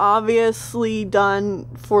only obviously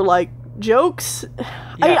done for, like, jokes.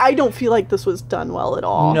 Yeah. I don't feel like this was done well at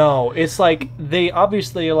all. No, it's like, they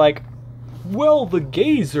obviously are like, well, the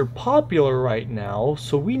gays are popular right now,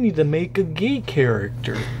 so we need to make a gay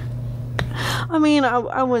character. I mean,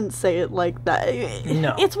 I wouldn't say it like that.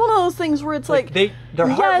 No. It's one of those things where it's like their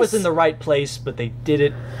heart was in the right place, but they did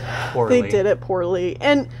it poorly.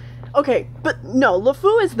 And, okay, but no,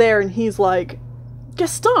 LeFou is there and he's like,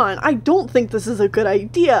 Gaston, I don't think this is a good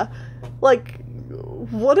idea. Like,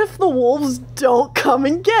 what if the wolves don't come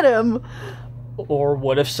and get him? Or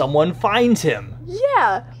what if someone finds him?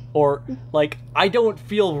 Yeah. Or, like, I don't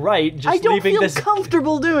feel right just leaving this... I don't feel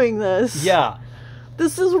comfortable doing this. Yeah.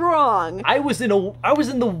 This is wrong. I was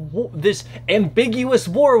in this ambiguous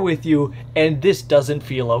war with you, and this doesn't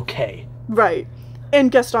feel okay. Right.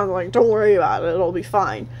 And Gaston's like, don't worry about it, it'll be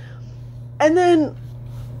fine. And then...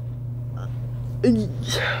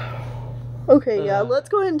 Okay, yeah, let's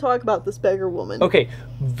go ahead and talk about this beggar woman. Okay,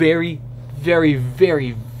 very, very,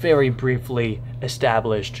 very, very briefly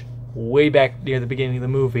established, way back near the beginning of the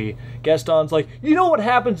movie, Gaston's like, you know what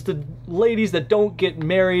happens to ladies that don't get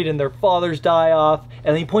married and their fathers die off?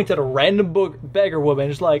 And then he points at a random beggar woman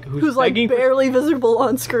who's like barely visible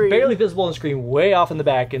on screen. Barely visible on screen, way off in the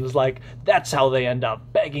back, and is like, that's how they end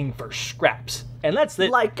up begging for scraps. And that's it.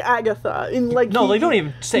 Like Agatha. They don't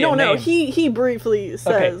even say her name. No, he briefly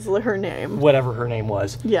says her name. Whatever her name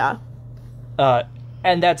was. Yeah.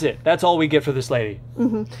 And that's it. That's all we get for this lady.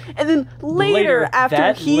 And then later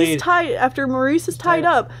after Maurice is tied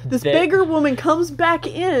up, this beggar woman comes back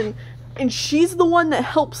in, and she's the one that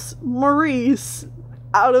helps Maurice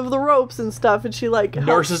out of the ropes and stuff, and she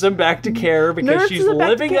nurses him back to care because she's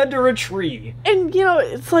living under a tree. And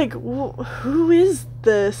it's like, who is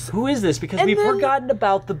this? Who is this? Because we've forgotten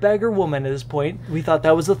about the beggar woman at this point. We thought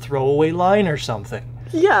that was a throwaway line or something.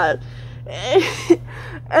 Yeah.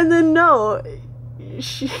 And then no,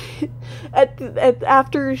 she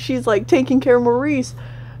after she's taking care of Maurice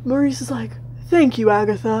is like, thank you,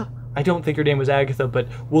 Agatha. I don't think her name was Agatha, but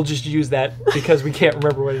we'll just use that because we can't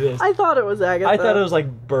remember what it is. I thought it was Agatha. I thought it was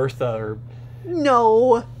like Bertha or...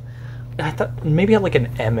 No. I thought maybe had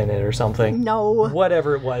an M in it or something. No.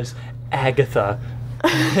 Whatever it was. Agatha.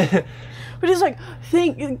 But it's like,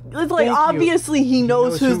 thank obviously he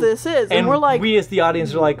knows who this is. And we're like... we as the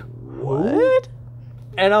audience are like, what?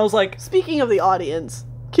 And I was like... Speaking of the audience...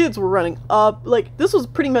 Kids were running up, this was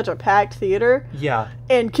pretty much a packed theater. Yeah.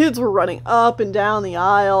 And kids were running up and down the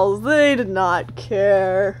aisles. They did not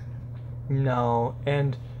care. No,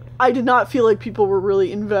 and... I did not feel like people were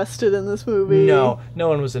really invested in this movie. No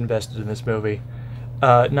one was invested in this movie.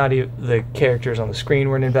 Not even the characters on the screen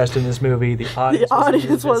weren't invested in this movie. The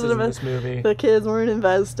audience wasn't invested in this movie. The kids weren't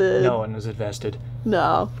invested. No one was invested.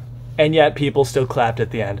 No. And yet people still clapped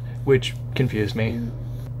at the end. which confused me.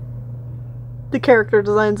 The character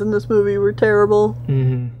designs in this movie were terrible.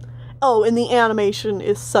 Mm-hmm. Oh, and the animation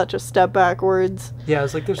is such a step backwards. Yeah,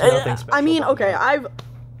 it's like there's nothing special. I mean, okay, I've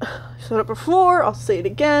said it before, I'll say it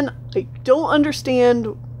again. I don't understand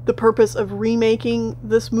the purpose of remaking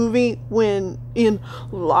this movie when in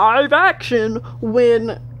live action,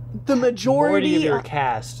 when the majority of your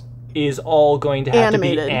cast is all going to have to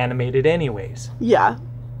be animated anyways. Yeah.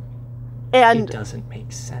 And it doesn't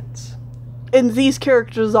make sense. And these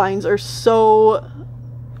character designs are so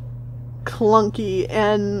clunky,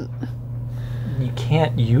 and you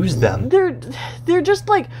can't use them. They're just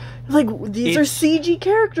like these are CG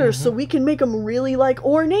characters, so we can make them really like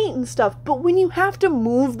ornate and stuff. But when you have to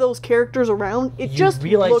move those characters around, it just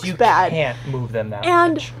looks bad. You can't move them that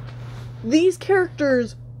and much. These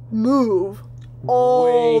characters move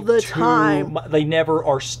all the time. They never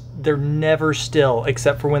are. They're never still,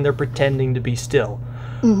 except for when they're pretending to be still.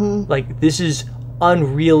 Mm-hmm. Like, this is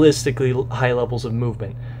unrealistically high levels of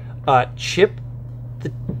movement. Chip,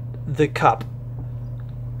 the cup,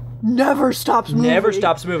 never stops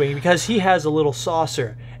moving because he has a little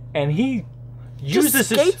saucer, and he uses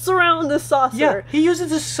skates around the saucer. Yeah, he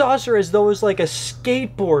uses this saucer as though it's like a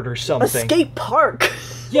skateboard or something. A skate park.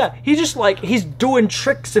 Yeah, he just he's doing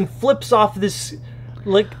tricks and flips off this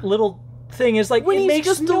little thing. Is like, when it makes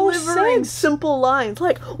just no delivering sense. Simple lines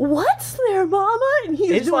like, "What's there, Mama?" And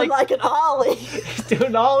he's doing like an ollie. He's doing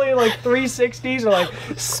an ollie, like 360s, or like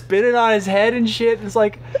spinning on his head and shit. And it's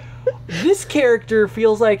like, this character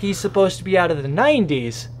feels like he's supposed to be out of the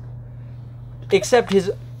 90s, except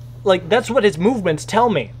that's what his movements tell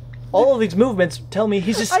me. All of these movements tell me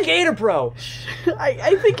he's a skater pro.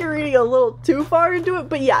 I think you're reading a little too far into it,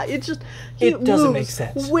 but yeah, it doesn't make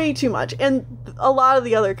sense. Way too much, and a lot of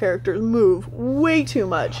the other characters move way too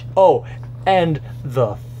much. Oh, and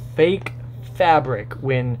the fake fabric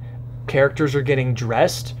when characters are getting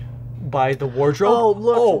dressed by the wardrobe. Oh,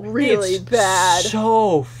 looks really bad.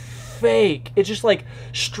 So fake. It's just like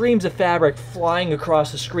streams of fabric flying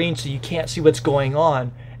across the screen so you can't see what's going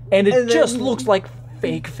on, and it just looks like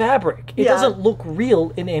fake fabric. It doesn't look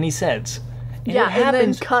real in any sense. And and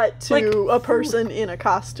then cut to a person in a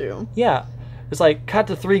costume. Yeah. It's like, cut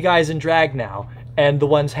to 3 guys in drag now, and the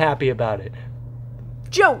one's happy about it.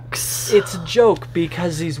 Jokes! It's a joke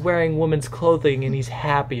because he's wearing women's clothing and he's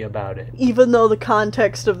happy about it. Even though the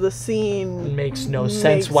context of the scene makes no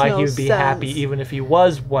sense why he would be happy even if he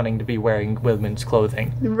was wanting to be wearing women's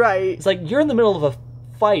clothing. Right. It's like, you're in the middle of a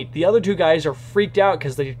fight. The other 2 guys are freaked out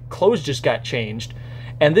because their clothes just got changed.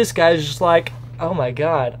 And this guy's just like, oh my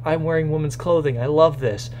god, I'm wearing women's clothing. I love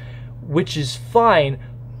this. Which is fine,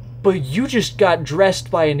 but you just got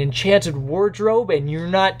dressed by an enchanted wardrobe and you're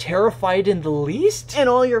not terrified in the least? And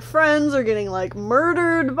all your friends are getting,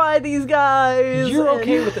 murdered by these guys. You're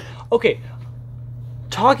okay with it. Okay,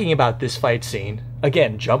 talking about this fight scene,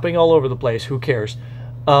 again, jumping all over the place, who cares?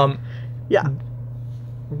 Yeah.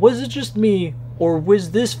 Was it just me, or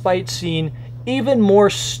was this fight scene even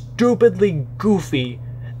more stupidly goofy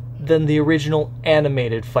than the original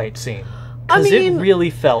animated fight scene? Because it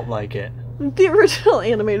really felt like it. The original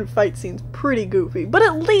animated fight scene's pretty goofy, but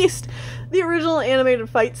at least the original animated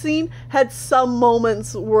fight scene had some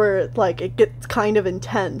moments where it gets kind of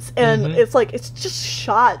intense, and it's just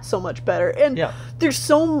shot so much better, and there's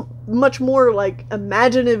so much more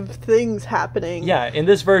imaginative things happening. Yeah, in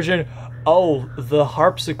this version, the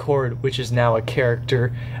harpsichord, which is now a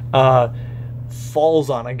character, falls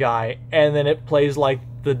on a guy, and then it plays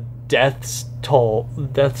the death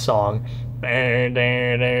song. It's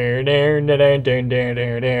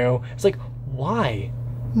like, why?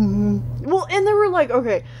 Mm-hmm. Well, and there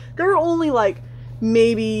were there were only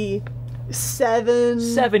maybe seven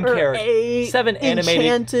or eight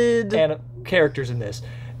animated characters in this,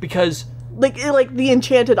 because the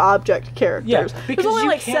enchanted object characters. Yeah, because there's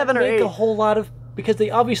only you can't 7 or make 8. a whole lot of, because they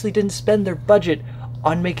obviously didn't spend their budget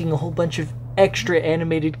on making a whole bunch of extra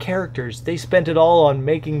animated characters. They spent it all on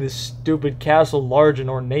making this stupid castle large and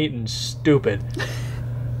ornate and stupid.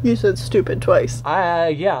 You said stupid twice.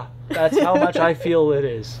 Yeah, that's how much I feel it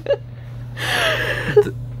is.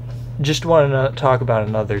 Just wanted to talk about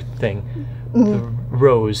another thing. The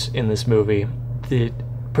rose in this movie. The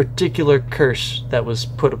particular curse that was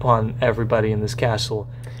put upon everybody in this castle.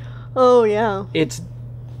 Oh, yeah. It's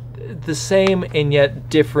the same and yet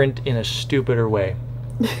different in a stupider way.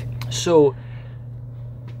 So,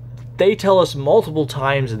 they tell us multiple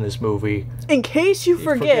times in this movie... In case you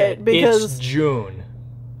forget, because... It's June.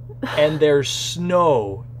 And there's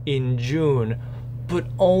snow in June, but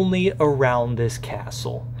only around this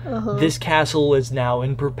castle. Uh-huh. This castle is now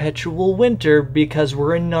in perpetual winter because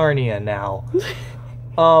we're in Narnia now.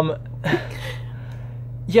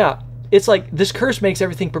 Yeah, it's like this curse makes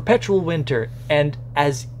everything perpetual winter, and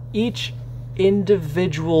as each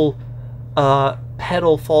individual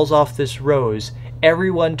petal falls off this rose,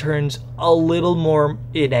 everyone turns a little more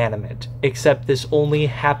inanimate, except this only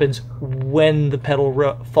happens when the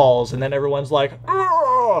petal falls, and then everyone's like,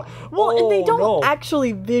 oh, well, and they don't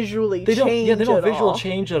actually visually change. Yeah, they don't visual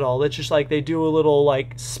change at all. It's just like they do a little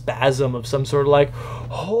like spasm of some sort of like,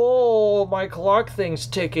 oh, my clock thing's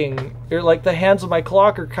ticking. Or like the hands of my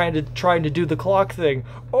clock are kind of trying to do the clock thing.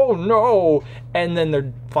 Oh no! And then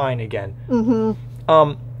they're fine again.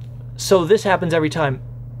 Mm-hmm. So this happens every time.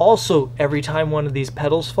 Also, every time one of these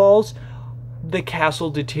petals falls, the castle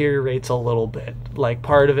deteriorates a little bit. Like,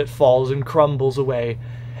 part of it falls and crumbles away.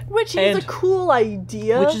 Which is a cool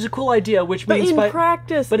idea. Which is a cool idea, which means... But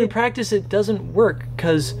in practice, it doesn't work,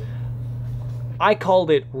 because I called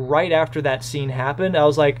it right after that scene happened. I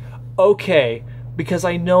was like, okay, because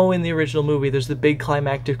I know in the original movie there's the big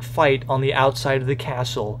climactic fight on the outside of the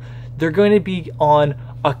castle. They're going to be on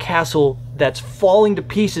a castle that's falling to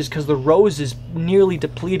pieces because the rose is nearly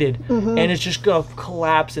depleted, and it's just gonna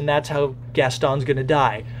collapse, and that's how Gaston's gonna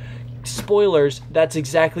die. Spoilers, that's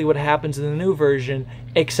exactly what happens in the new version,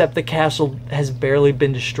 except the castle has barely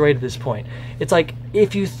been destroyed at this point. It's like,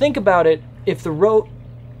 if you think about it, if the rose,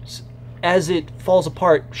 as it falls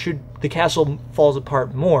apart, the castle falls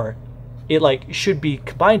apart more, it like should be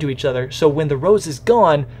combined to each other, so when the rose is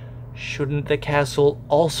gone, shouldn't the castle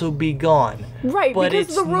also be gone? Right, but because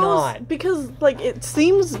it's the rose, not. Because like it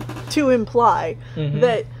seems to imply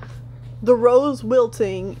that the rose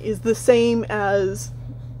wilting is the same as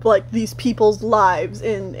like these people's lives,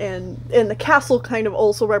 and the castle kind of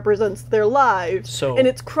also represents their lives, and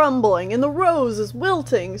it's crumbling, and the rose is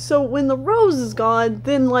wilting. So when the rose is gone,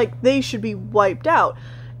 then like they should be wiped out.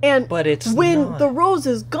 But it's when not. the rose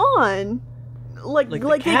is gone, like the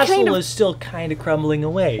they castle kind of, is still kind of crumbling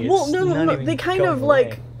away. Well, no. They kind of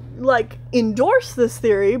like endorse this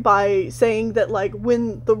theory by saying that like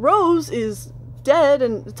when the rose is dead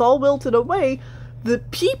and it's all wilted away, the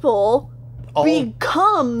people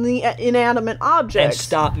become the inanimate objects and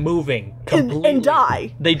stop moving completely and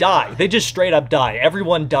die. They die. They just straight up die.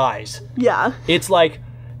 Everyone dies. Yeah. It's like,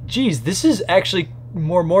 geez, this is actually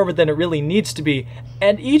more morbid than it really needs to be,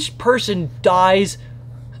 and each person dies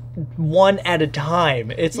one at a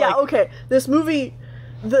time. It's like, okay. This movie,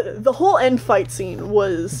 the whole end fight scene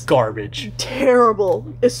was garbage,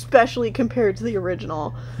 terrible, especially compared to the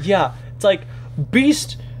original. Yeah, it's like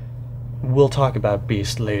Beast. We'll talk about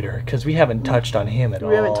Beast later because we haven't touched on him at all.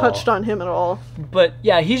 We haven't touched on him at all. But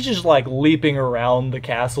yeah, he's just like leaping around the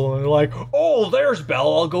castle and like, oh, there's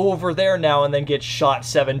Belle. I'll go over there now, and then get shot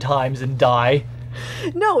 7 times and die.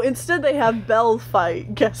 No, instead they have Belle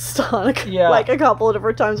fight Gaston like a couple of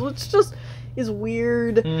different times, which just is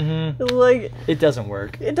weird. Like, it doesn't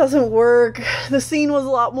work. It doesn't work. The scene was a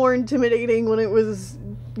lot more intimidating when it was,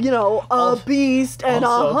 you know, a beast and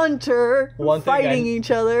a hunter fighting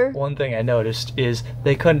each other. One thing I noticed is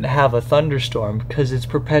they couldn't have a thunderstorm because it's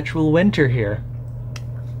perpetual winter here.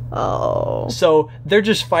 Oh. So they're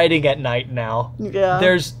just fighting at night now. Yeah.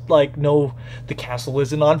 There's like the castle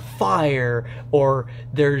isn't on fire, or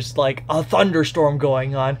there's like a thunderstorm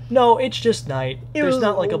going on. No, it's just night. There's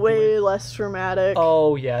not like a way less dramatic.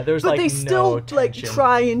 Oh yeah, there's but like they still no tension. Like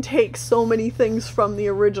try and take so many things from the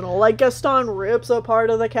original. Like Gaston rips a part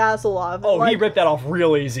of the castle off. Oh, like, he ripped that off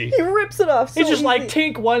real easy. He rips it off. So it's just easy. like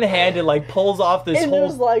take one hand and like pulls off this and whole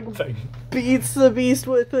just, like, thing. Beats the beast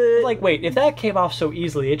with it. Like, wait, if that came off so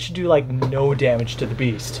easily, it should do like no damage to the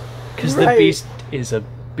beast, because the beast is a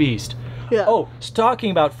beast. Yeah. Oh, so talking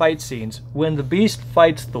about fight scenes, when the beast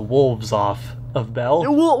fights the wolves off of Belle.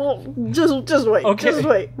 Well, just wait. Okay. Just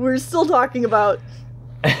wait. We're still talking about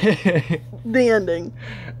the ending.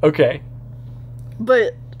 Okay.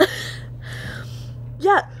 But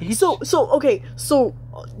yeah. So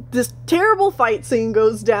this terrible fight scene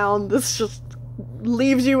goes down. This just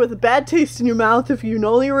leaves you with a bad taste in your mouth if you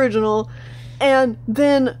know the original, and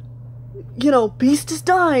then, you know, Beast is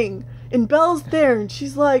dying, and Belle's there, and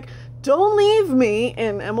she's like, don't leave me,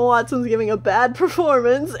 and Emma Watson's giving a bad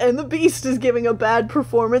performance, and the Beast is giving a bad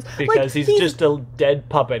performance. Because like, he's just a dead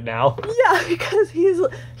puppet now. Yeah, because he's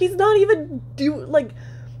not even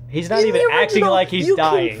he's not even acting like he's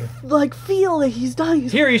dying. Can, like, feel that he's dying.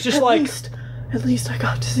 Here he's just at least I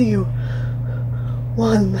got to see you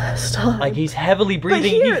one last time. Like, he's heavily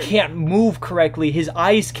breathing, he can't move correctly, his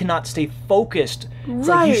eyes cannot stay focused. It's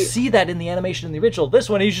like, you see that in the animation in the original. This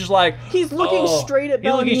one, he's just like... He's looking straight at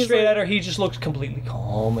Belle. He's looking straight at her, he just looks completely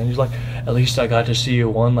calm, and he's like, at least I got to see you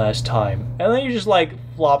one last time. And then he just, like,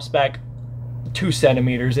 flops back 2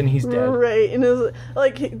 centimeters and he's dead. Right, and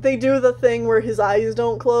they do the thing where his eyes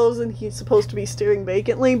don't close and he's supposed to be staring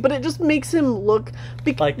vacantly, but it just makes him look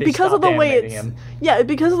like because of the way it's him. Yeah,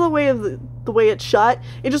 because of the way the way it's shot,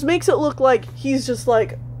 it just makes it look like he's just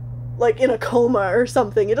like in a coma or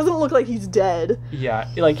something. It doesn't look like he's dead. Yeah,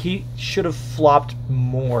 like he should have flopped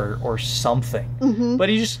more or something. Mm-hmm. But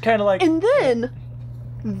he just kind of like... And then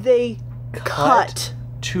they cut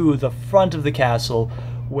to the front of the castle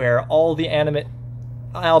where all the animate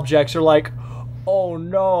objects are like, oh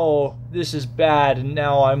no, this is bad, and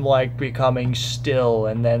now I'm like becoming still,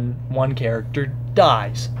 and then one character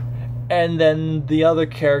dies. And then the other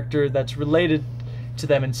character that's related to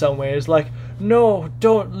them in some way is like, no,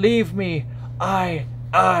 don't leave me, I,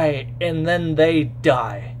 and then they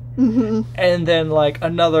die. Mm-hmm. And then like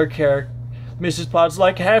another character, Mrs. Potts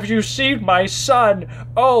like, have you seen my son?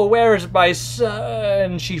 Oh, where's my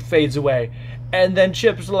son? And she fades away. And then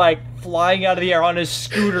Chip's like flying out of the air on his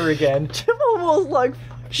scooter again. Chip almost like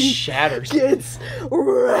shatters. Gets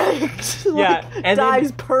wrecked. Yeah, and dies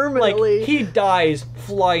then, permanently. Like, he dies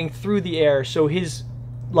flying through the air, so his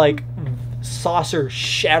like saucer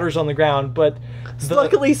shatters on the ground, but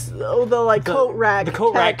luckily the coat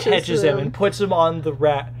rack catches him and puts him on the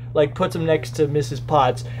rack, like puts him next to Mrs.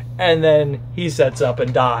 Potts, and then he sets up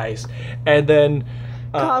and dies. And then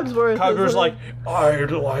Cogsworth's like,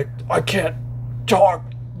 I can't talk.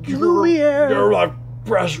 You're my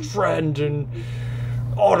best friend and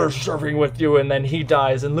honor serving with you. And then he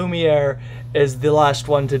dies, and Lumiere is the last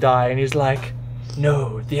one to die, and he's like,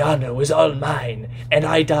 no, the honor was all mine, and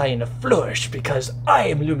I die in a flourish because I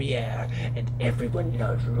am Lumiere, and everyone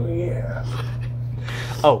loves Lumiere.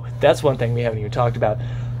 Oh, that's one thing we haven't even talked about.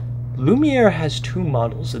 Lumiere has 2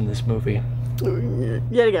 models in this movie.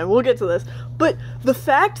 Yet again, we'll get to this. But the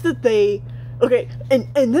fact that they... Okay,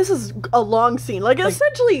 and this is a long scene. Like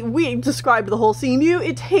essentially, we described the whole scene to you.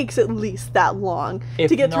 It takes at least that long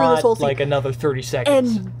to get through this whole scene. Like another 30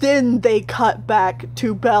 seconds. And then they cut back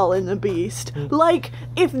to Belle and the Beast. Like,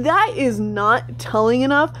 if that is not telling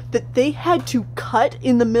enough that they had to cut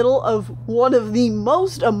in the middle of one of the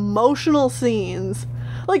most emotional scenes.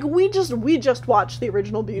 Like, we just watched the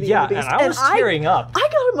original Beauty and the Beast. Yeah, and I was tearing up. I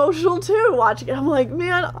got emotional, too, watching it. I'm like,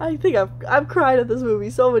 man, I think I've cried at this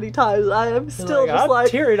movie so many times. I am still I'm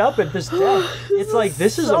tearing up at this death. It's like,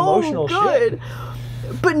 this is so emotional shit.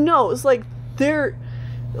 But no, it's like, the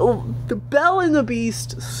Belle and the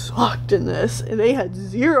Beast sucked in this, and they had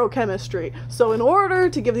 0 chemistry. So in order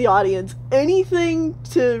to give the audience anything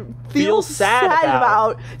to feel sad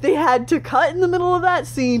about, they had to cut in the middle of that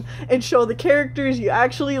scene and show the characters you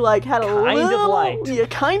actually had you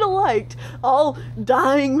kind of liked, all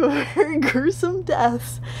dying very gruesome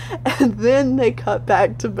deaths. And then they cut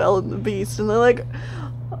back to Belle and the Beast, and they're like,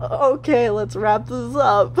 okay, let's wrap this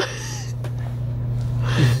up.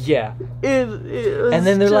 Yeah. And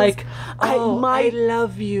then they're like, oh, I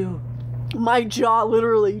love you. My jaw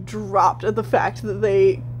literally dropped at the fact that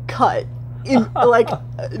they cut in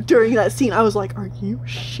during that scene. I was like, are you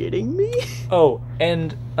shitting me? Oh,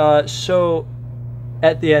 and so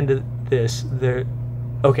at the end of this,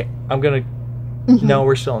 okay, I'm gonna no,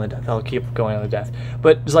 we're still on the death. I'll keep going on the death.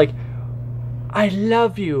 But it's like, I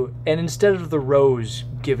love you, and instead of the rose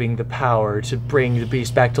giving the power to bring the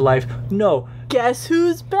Beast back to life, no. Guess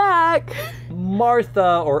who's back?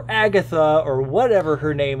 Martha or Agatha or whatever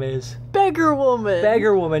her name is. Beggar Woman.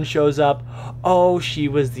 Beggar Woman shows up. Oh, she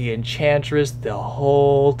was the Enchantress the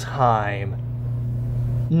whole time.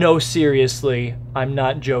 No, seriously, I'm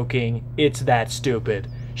not joking. It's that stupid.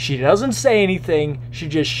 She doesn't say anything. She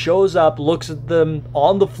just shows up, looks at them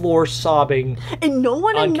on the floor sobbing. And no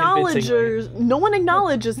one acknowledges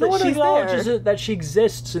that she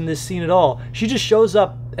exists in this scene at all. She just shows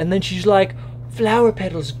up, and then she's like, flower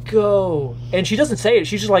petals, go. And she doesn't say it.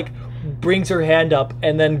 She just brings her hand up,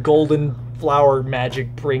 and then golden flower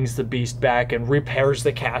magic brings the Beast back and repairs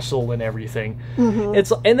the castle and everything.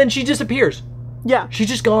 And then she disappears. Yeah. She's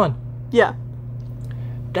just gone. Yeah.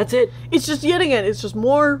 That's it. It's just, yet again, it's just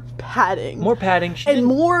more padding. More padding. And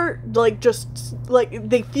more,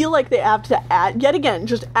 they feel like they have to add, yet again,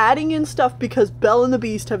 just adding in stuff because Belle and the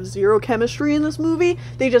Beast have 0 chemistry in this movie.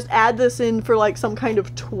 They just add this in for, some kind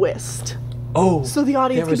of twist. Oh, so the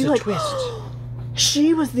audience can be like, twist.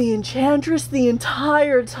 She was the Enchantress the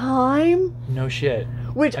entire time? No shit.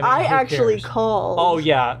 Which I actually called. Oh,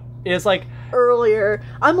 yeah. It's earlier.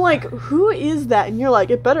 I'm like, who is that? And you're like,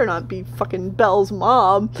 it better not be fucking Belle's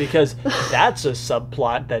mom. Because that's a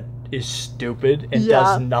subplot that is stupid and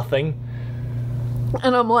does nothing.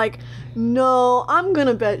 And I'm like, no, I'm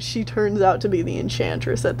gonna bet she turns out to be the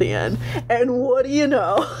Enchantress at the end. And what do you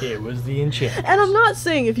know? It was the Enchantress. And I'm not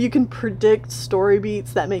saying if you can predict story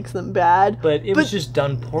beats, that makes them bad. But it was just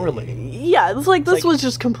done poorly. Yeah, it's like, this was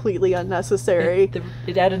just completely unnecessary.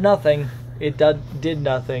 It added nothing. It did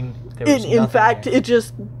nothing. In fact, it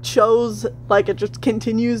just shows, like, it just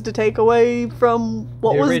continues to take away from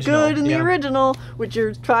what was good in the original, which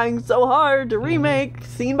you're trying so hard to remake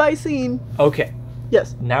scene by scene. Okay.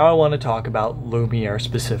 Yes. Now I want to talk about Lumiere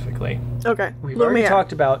specifically. Okay. We've already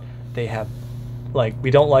talked about they have, like, we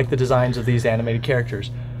don't like the designs of these animated characters,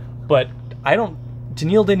 but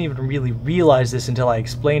Tennelle didn't even really realize this until I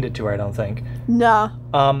explained it to her, I don't think. Nah.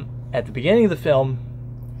 At the beginning of the film,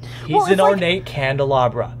 he's an ornate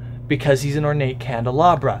candelabra. Because he's an ornate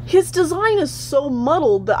candelabra. His design is so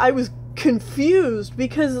muddled that I was confused,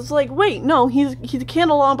 because it's like, wait, no, he's a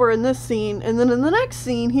candelabra in this scene, and then in the next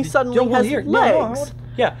scene he suddenly has legs.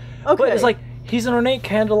 Yeah. Okay. But it's like, he's an ornate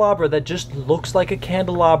candelabra that just looks like a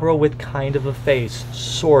candelabra with kind of a face,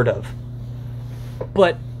 sort of.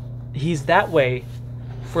 But he's that way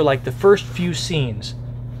for like the first few scenes.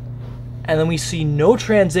 And then we see no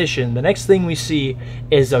transition. The next thing we see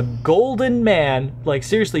is a golden man, like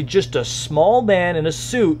seriously just a small man in a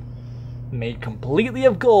suit made completely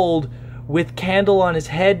of gold with candle on his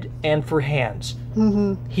head and for hands.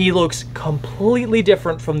 Mm-hmm. He looks completely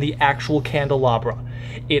different from the actual candelabra.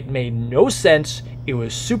 It made no sense. It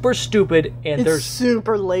was super stupid, and it's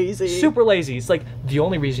super lazy. Super lazy. It's like, the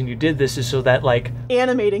only reason you did this is so that, like,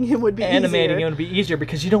 animating him would be easier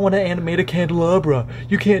because you don't want to animate a candelabra.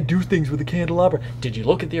 You can't do things with a candelabra. Did you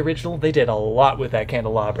look at the original? They did a lot with that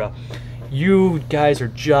candelabra. You guys are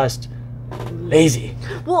just lazy.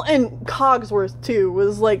 Well, and Cogsworth too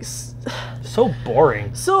was like so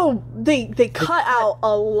boring. So they cut out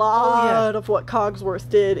a lot of what Cogsworth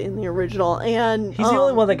did in the original, and he's the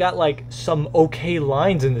only one that got like some okay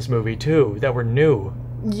lines in this movie too that were new.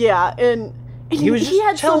 Yeah, and he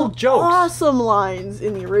had some jokes. Awesome lines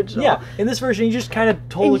in the original. Yeah, in this version he just kind of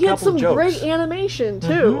told a couple of jokes. He had some great animation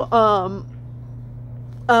too.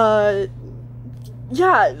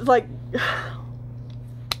 Yeah, like.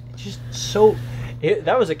 Just so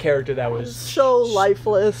that was a character that was so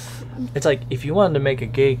lifeless. It's like, if you wanted to make a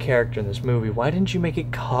gay character in this movie, why didn't you make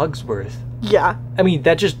it Cogsworth? Yeah, I mean,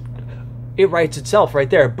 that just, it writes itself right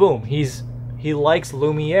there. Boom, he likes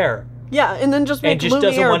Lumiere. Yeah, and then just make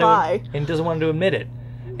Lumiere bi. And doesn't want to admit it.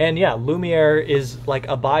 And yeah, Lumiere is like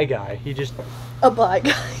a bi guy. He just a bi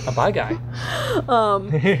guy. A bi guy.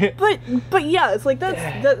 But yeah, it's like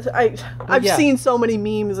that's I've seen so many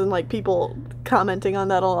memes and like people commenting on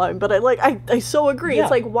that online, but I so agree. Yeah.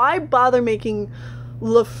 It's like, why bother making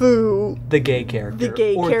LeFou the gay character,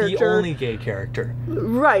 the only gay character,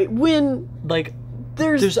 right? When like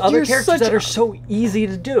there's other characters that are so easy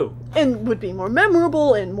to do and would be more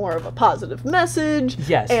memorable and more of a positive message.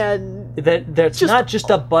 Yes, and that's not just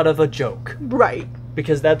a butt of a joke, right?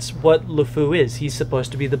 Because that's what LeFou is. He's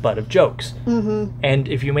supposed to be the butt of jokes. Mm-hmm. And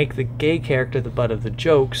if you make the gay character the butt of the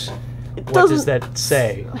jokes, what does that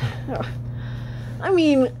say? I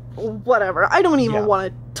mean, whatever. I don't even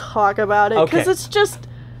want to talk about it because it's just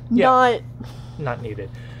not needed.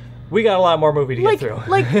 We got a lot more movie to get through.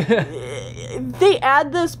 Like, they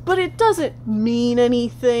add this, but it doesn't mean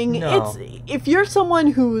anything. No. If you're someone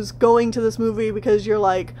who's going to this movie because you're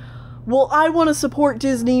like, well, I want to support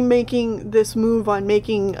Disney making this move on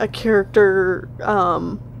making a character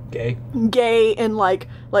gay, and like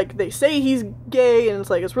they say he's gay, and it's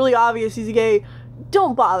like it's really obvious he's gay.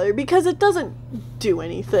 Don't bother, because it doesn't do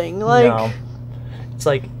anything. Like, no. It's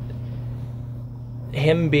like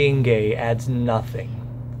him being gay adds nothing.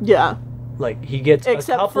 Yeah. Like, he gets a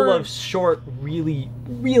couple of short, really,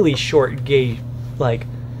 really short gay like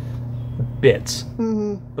bits,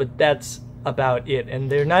 but that's about it, and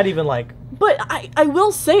they're not even like. But I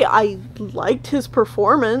will say I liked his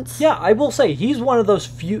performance. Yeah, I will say he was one of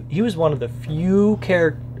the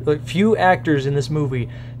few actors in this movie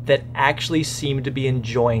that actually seemed to be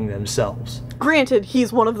enjoying themselves. Granted,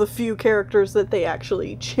 he's one of the few characters that they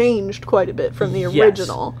actually changed quite a bit from the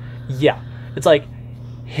original. Yeah, it's like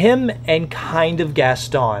him and kind of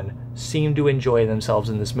Gaston seem to enjoy themselves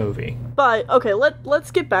in this movie. But okay, let's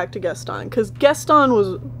get back to Gaston, because Gaston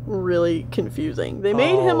was really confusing. They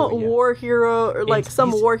made him a war hero, or like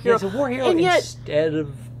some war hero. He's a war hero, and yet instead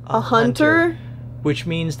of a hunter. Which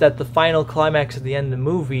means that the final climax at the end of the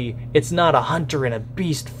movie, it's not a hunter and a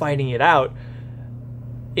beast fighting it out.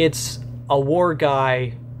 It's a war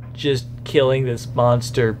guy just killing this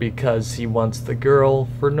monster because he wants the girl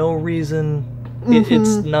for no reason.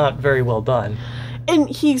 It's not very well done. And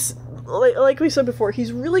he's like we said before,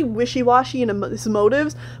 he's really wishy-washy in his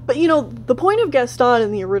motives, but, you know, the point of Gaston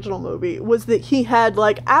in the original movie was that he had,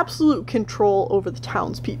 like, absolute control over the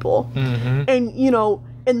townspeople. Mm-hmm. And, you know,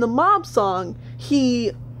 in the mob song,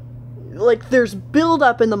 there's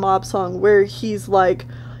build-up in the mob song where he's like,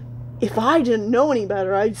 if I didn't know any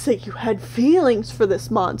better, I'd say you had feelings for this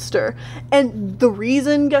monster. And the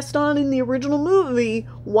reason Gaston in the original movie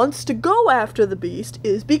wants to go after the beast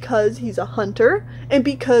is because he's a hunter and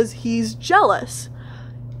because he's jealous.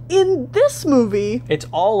 In this movie... It's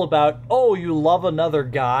all about, oh, you love another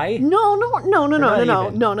guy? No.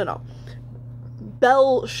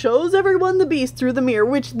 Belle shows everyone the beast through the mirror,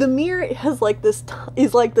 which the mirror has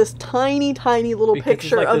is this tiny, tiny little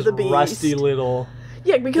picture of the beast. Rusty little...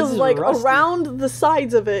 Yeah, because, like, around the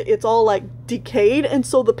sides of it, it's all, like, decayed, and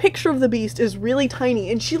so the picture of the beast is really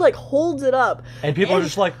tiny, and she, like, holds it up. And people are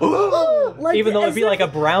just like, oh! Like, even though it'd be like a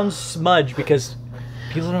brown smudge, because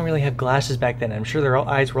people don't really have glasses back then. I'm sure their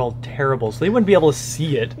eyes were all terrible, so they wouldn't be able to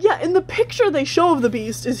see it. Yeah, and the picture they show of the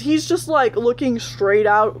beast is he's just, like, looking straight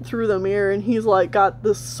out through the mirror, and he's, like, got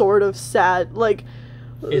this sort of sad, like...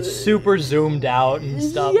 It's super zoomed out and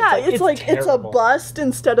stuff. Yeah, it's a bust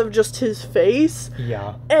instead of just his face.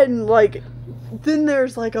 Yeah. And, like, then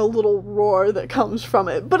there's, like, a little roar that comes from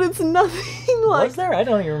it. But it's nothing like... Was there? I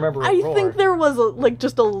don't even remember I think there was,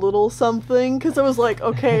 just a little something. Because it was like,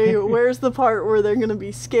 okay, where's the part where they're going to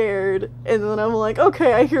be scared? And then I'm like,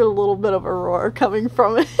 okay, I hear a little bit of a roar coming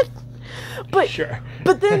from it. But, sure.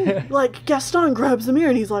 But then, like, Gaston grabs the mirror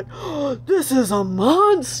and he's like, oh, this is a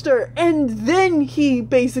monster! And then he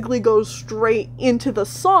basically goes straight into the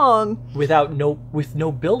song. With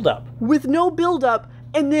no build-up. With no build-up.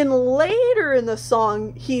 And then later in the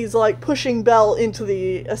song, he's, like, pushing Belle into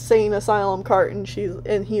the insane asylum cart and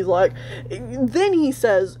he's like... Then he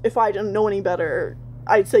says, if I didn't know any better,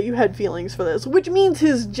 I'd say you had feelings for this. Which means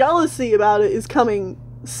his jealousy about it is coming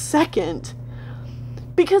second.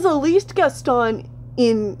 Because at least Gaston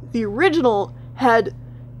in the original had,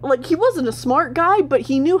 like, he wasn't a smart guy, but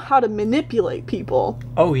he knew how to manipulate people.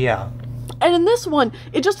 Oh, yeah. And in this one,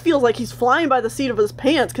 it just feels like he's flying by the seat of his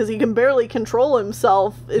pants because he can barely control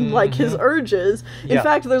himself in, like, his urges. In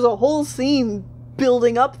fact, there's a whole scene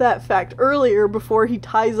building up that fact earlier before he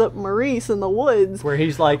ties up Maurice in the woods. Where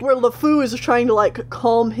he's like... Where LeFou is trying to, like,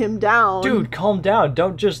 calm him down. Dude, calm down.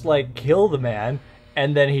 Don't just, like, kill the man.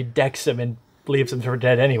 And then he decks him and leaves him for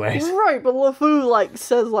dead anyways. Right, but LeFou, like,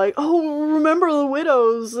 says, like, oh, remember the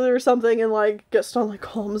widows or something, and, like, Gaston, like,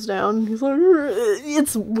 calms down. He's like,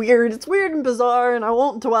 it's weird. It's weird and bizarre, and I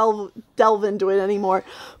won't delve into it anymore.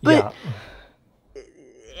 But,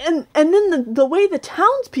 and then the way the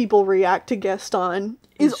townspeople react to Gaston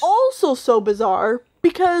is also so bizarre,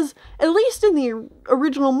 because, at least in the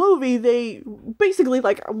original movie, they basically,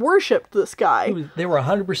 like, worshipped this guy. They were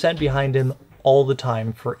 100% behind him all the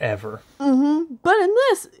time, forever. Mm-hmm. But in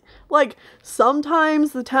this, like,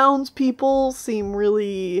 sometimes the townspeople seem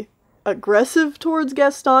really aggressive towards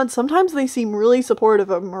Gaston. Sometimes they seem really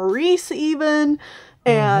supportive of Maurice, even.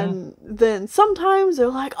 And then sometimes they're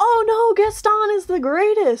like, oh no, Gaston is the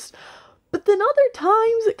greatest. But then other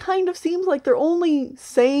times it kind of seems like they're only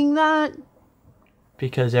saying that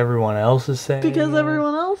because everyone else is saying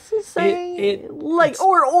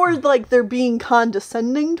or like they're being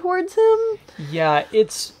condescending towards him. Yeah,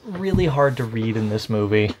 it's really hard to read in this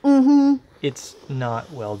movie. Mm-hmm. It's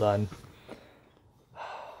not well done.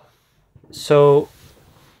 So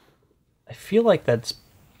I feel like that's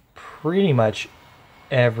pretty much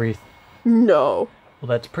everything. No. Well,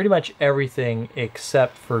 that's pretty much everything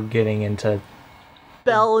except for getting into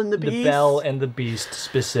Belle and the Beast. The Belle and the Beast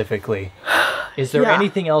specifically. Is there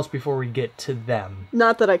anything else before we get to them?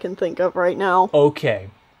 Not that I can think of right now. Okay.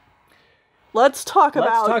 Let's talk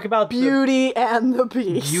about Beauty and the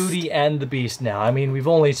Beast. Beauty and the Beast now. I mean, we've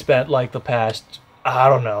only spent like the past, I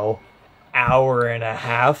don't know, hour and a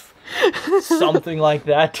half. Something like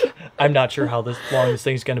that. I'm not sure how long this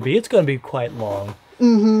thing's going to be. It's going to be quite long.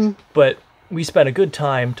 Mm-hmm. But we spent a good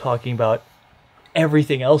time talking about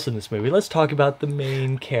everything else in this movie. Let's talk about the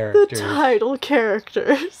main characters. The title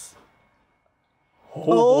characters.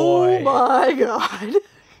 Oh boy. My god.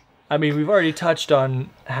 I mean, we've already touched on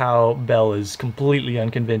how Belle is completely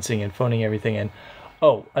unconvincing and phoning everything in.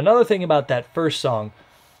 Oh, another thing about that first song.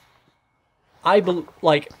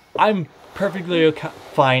 I'm perfectly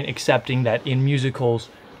fine accepting that in musicals,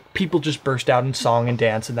 people just burst out in song and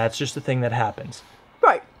dance, and that's just the thing that happens.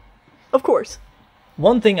 Right. Of course.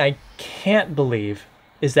 One thing I can't believe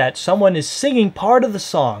is that someone is singing part of the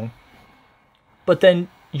song, but then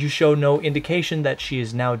you show no indication that she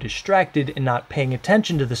is now distracted and not paying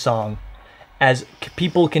attention to the song, as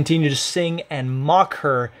people continue to sing and mock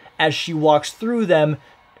her as she walks through them,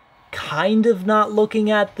 kind of not looking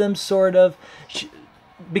at them, sort of.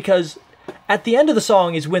 Because at the end of the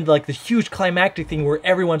song is when, like, the huge climactic thing where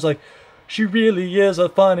everyone's like, she really is a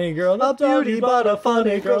funny girl, a beauty but a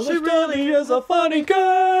funny girl, she really is a funny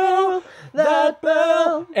girl, that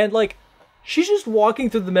Belle. And, like, she's just walking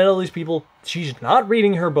through the middle of these people. She's not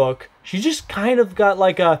reading her book. She just kind of got,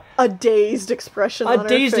 like, a dazed expression on her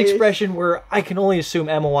face. A dazed expression where I can only assume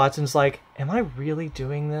Emma Watson's like, am I really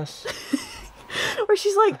doing this? Or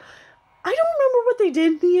she's like, I don't remember what they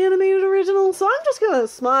did in the animated original, so I'm just gonna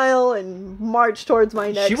smile and march towards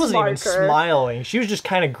my next marker. She wasn't even smiling. She was just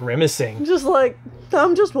kind of grimacing. Just like,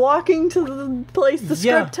 I'm just walking to the place the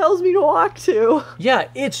script tells me to walk to. Yeah,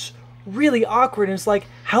 it's really awkward, and it's like,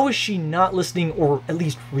 how is she not listening or at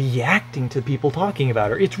least reacting to people talking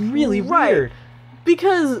about her? It's really weird.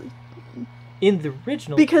 Because in the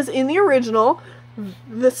original,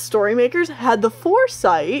 the story makers had the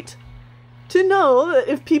foresight to know that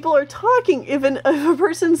if people are talking, if a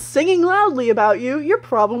person's singing loudly about you, you're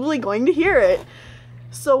probably going to hear it.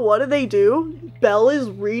 So what do? Belle is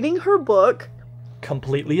reading her book.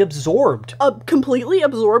 Completely absorbed. Completely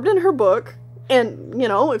absorbed in her book. And, you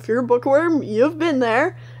know, if you're a bookworm, you've been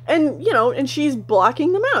there. And, you know, and she's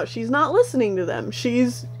blocking them out. She's not listening to them.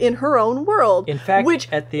 She's in her own world. In fact,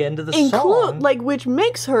 at the end of the song... which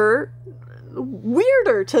makes her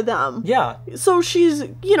weirder to them. Yeah. So she's,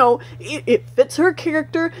 you know, it fits her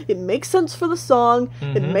character, it makes sense for the song,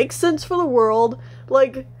 it makes sense for the world,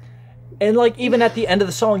 like... And, like, even at the end of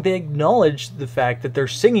the song, they acknowledge the fact that they're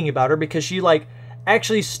singing about her because she, like,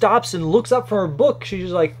 actually stops and looks up from her book. She's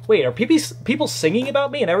just like, wait, are people singing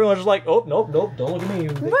about me? And everyone's just like, oh, nope, don't look at me.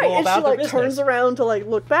 Right, and she, like, turns around to, like,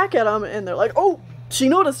 look back at them, and they're like, oh, she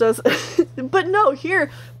noticed us. But no,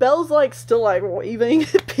 here, Belle's, like, still, like, waving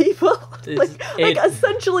at people. like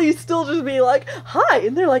essentially still just be like, hi.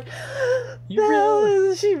 And they're like,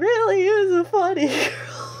 Belle, she really is a funny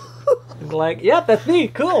girl. Like, yep, that's me.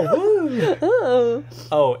 Cool. Woo.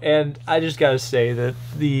 Oh, and I just gotta say that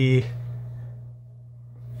the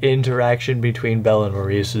interaction between Belle and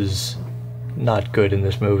Maurice is not good in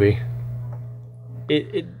this movie.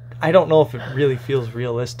 I don't know if it really feels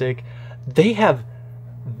realistic. They have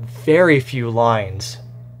very few lines.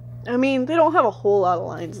 I mean, they don't have a whole lot of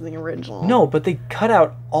lines in the original. No, but they cut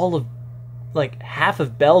out all of, like, half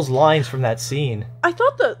of Belle's lines from that scene. I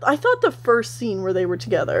thought the first scene where they were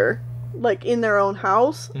together, like, in their own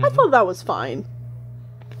house, I thought that was fine.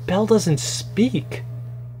 Belle doesn't speak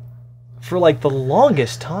for, like, the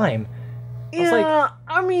longest time.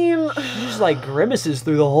 I mean... She just, like, grimaces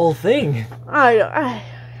through the whole thing. I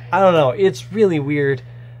don't know. It's really weird.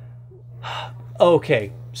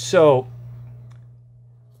 Okay, so...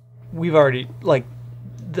 We've already, like,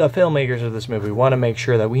 the filmmakers of this movie want to make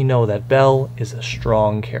sure that we know that Belle is a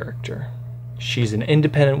strong character. She's an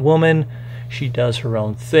independent woman. She does her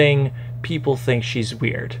own thing. People think she's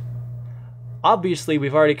weird. Obviously,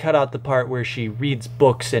 we've already cut out the part where she reads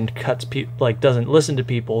books and doesn't listen to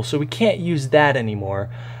people, so we can't use that anymore.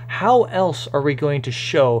 How else are we going to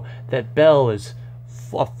show that Belle is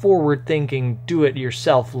a forward-thinking,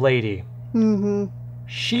 do-it-yourself lady?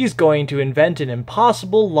 She's going to invent an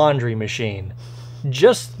impossible laundry machine.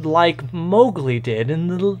 Just like Mowgli did in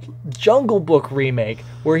the Jungle Book remake,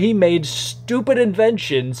 where he made stupid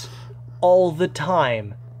inventions all the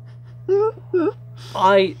time.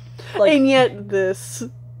 And yet this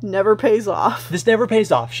never pays off. This never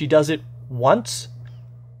pays off. She does it once.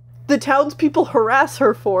 The townspeople harass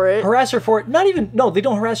her for it. No, they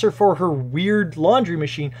don't harass her for her weird laundry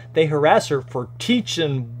machine. They harass her for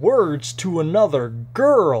teaching words to another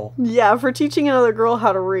girl. Yeah, for teaching another girl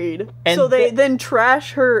how to read. And so they then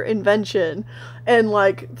trash her invention and,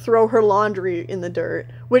 like, throw her laundry in the dirt,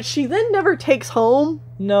 which she then never takes home.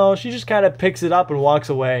 No, she just kind of picks it up and walks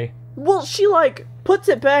away. Well, she, like, puts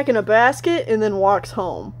it back in a basket and then walks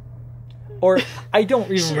home. Or, I don't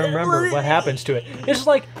even remember what happens to it. It's just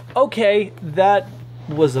like, okay, that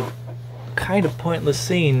was a kind of pointless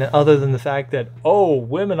scene, other than the fact that, oh,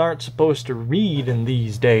 women aren't supposed to read in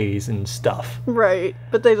these days and stuff. Right,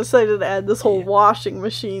 but they decided to add this whole washing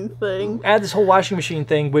machine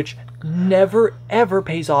thing. Which never, ever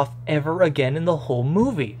pays off ever again in the whole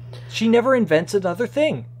movie. She never invents another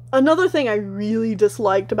thing. Another thing I really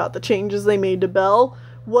disliked about the changes they made to Belle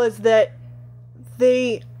was that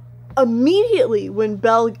they... Immediately, when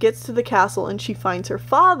Belle gets to the castle and she finds her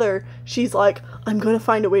father, she's like, I'm gonna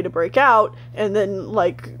find a way to break out. And then,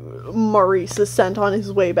 like, Maurice is sent on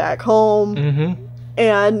his way back home.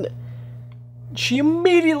 And she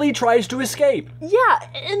immediately tries to escape. Yeah,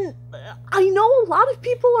 and I know a lot of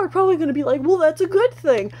people are probably gonna be like, well, that's a good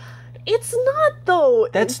thing. It's not, though.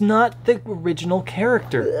 That's not the original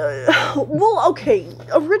character. Well, okay.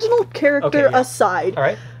 Original character aside. All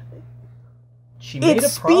right. She made a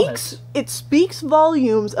promise. It speaks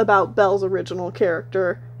volumes about Belle's original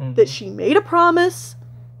character that she made a promise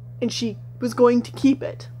and she was going to keep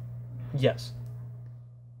it. Yes.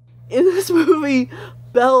 In this movie,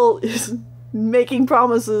 Belle is making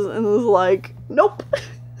promises and is like, nope.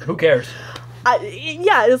 Who cares?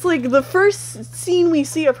 Yeah, it's like the first scene we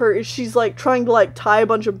see of her is she's like trying to like tie a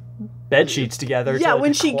bunch of bed sheets together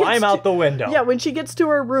when she climb out the window. Yeah, when she gets to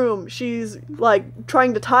her room, she's like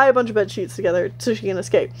trying to tie a bunch of bed sheets together so she can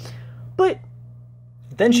escape. But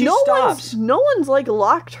then she stops. No one's like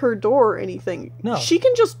locked her door or anything. No. She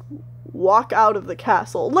can just walk out of the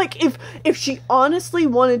castle. Like if she honestly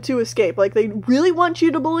wanted to escape, like they really want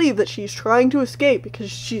you to believe that she's trying to escape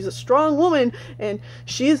because she's a strong woman and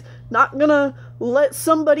she's not gonna let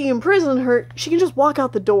somebody imprison her, she can just walk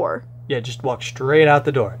out the door. Yeah, just walk straight out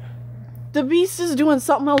the door. The Beast is doing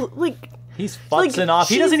something else, like... He's futzing off.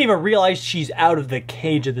 He doesn't even realize she's out of the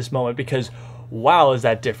cage at this moment because, wow, is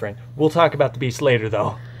that different. We'll talk about the Beast later,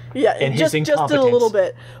 though. Yeah, just in a little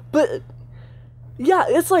bit. But, yeah,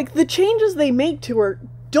 it's like the changes they make to her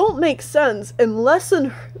don't make sense and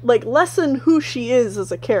lessen who she is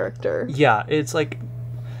as a character. Yeah, it's like...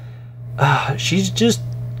 she's just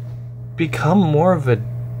become more of a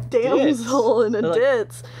damsel in a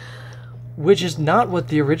ditz. Which is not what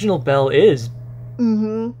the original Belle is.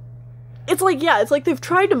 Mm-hmm. It's like they've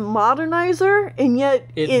tried to modernize her, and yet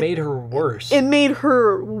it made her worse. It made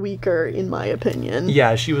her weaker, in my opinion.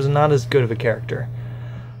 Yeah, she was not as good of a character.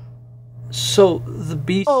 So, the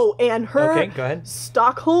Beast... Oh, and her... Okay, go ahead.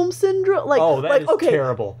 Stockholm Syndrome? That is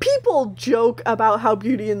terrible. People joke about how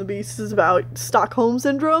Beauty and the Beast is about Stockholm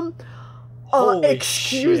Syndrome.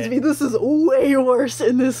 Excuse me, this is way worse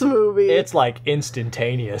in this movie. It's like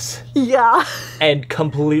instantaneous. Yeah. And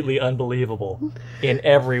completely unbelievable in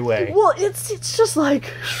every way. Well, it's just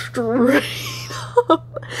like straight up.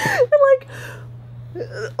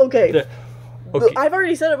 And okay. I've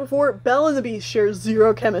already said it before, Belle and the Beast share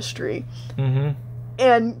zero chemistry. Mm-hmm.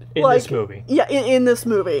 And in this movie. Yeah, in this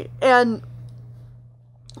movie. And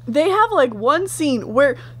they have like one scene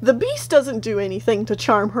where the Beast doesn't do anything to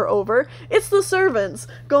charm her over. It's the servants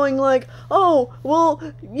going like, "Oh, well,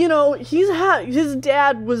 you know, his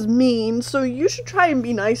dad was mean, so you should try and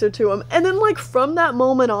be nicer to him." And then like from that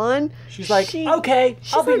moment on, she's like, "Okay,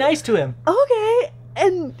 I'll be nice to him." Okay,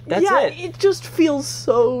 and that's it just feels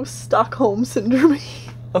so Stockholm Syndrome.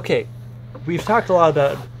 Okay, we've talked a lot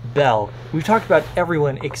about Belle. We've talked about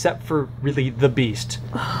everyone except for really the Beast,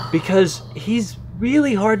 because he's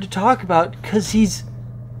really hard to talk about because he's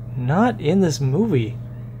not in this movie.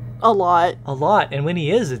 A lot. And when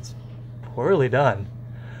he is, it's poorly done.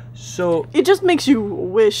 So it just makes you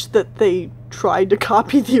wish that they tried to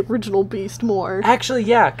copy the original Beast more. Actually,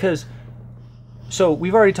 yeah, because so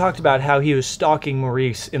we've already talked about how he was stalking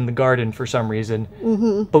Maurice in the garden for some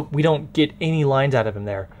reason, but we don't get any lines out of him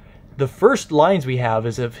there. The first lines we have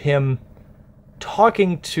is of him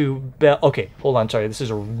talking to Belle. Okay, hold on, sorry, this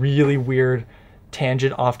is a really weird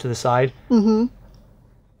tangent off to the side.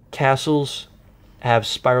 Castles have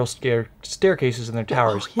spiral staircases in their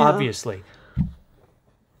towers, obviously.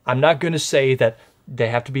 I'm not going to say that they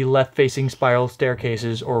have to be left-facing spiral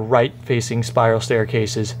staircases or right-facing spiral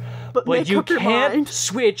staircases, but you can't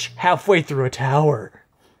switch halfway through a tower.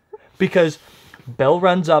 Because Belle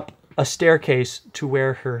runs up a staircase to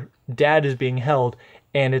where her dad is being held,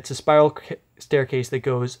 and it's a spiral staircase that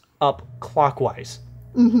goes up clockwise.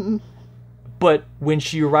 But when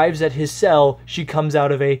she arrives at his cell, she comes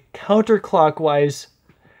out of a counterclockwise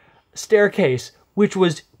staircase, which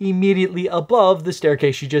was immediately above the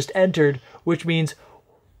staircase she just entered, which means,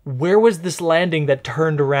 where was this landing that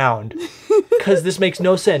turned around? Because this makes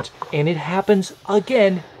no sense. And it happens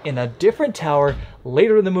again in a different tower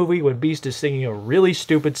later in the movie when Beast is singing a really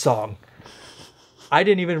stupid song. I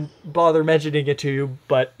didn't even bother mentioning it to you,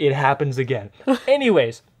 but it happens again.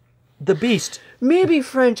 Anyways, the Beast... Maybe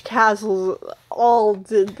French castles all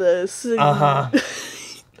did this.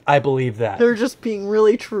 I believe that. They're just being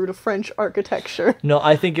really true to French architecture. No,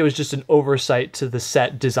 I think it was just an oversight to the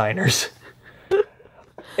set designers.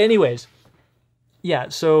 Anyways, yeah,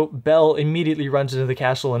 so Belle immediately runs into the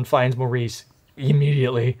castle and finds Maurice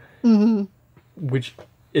immediately, which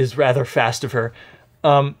is rather fast of her.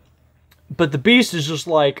 But the Beast is just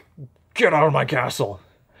like, "Get out of my castle."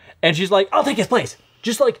 And she's like, "I'll take his place."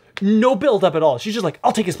 Just like no build up at all. She's just like,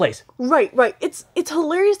 "I'll take his place." Right. It's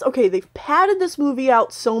hilarious. Okay, they've padded this movie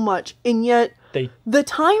out so much, and yet the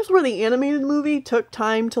times where the animated movie took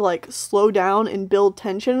time to like slow down and build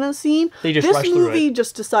tension in a scene, this movie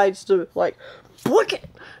just decides to like book it.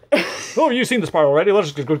 Oh, you've seen this part already.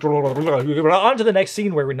 Let's just go on to the next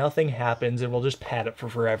scene where nothing happens, and we'll just pad it for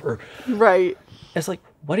forever. Right. It's like,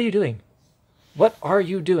 what are you doing? What are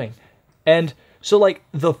you doing? And so, like,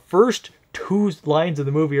 the first 2 lines of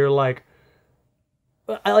the movie are like,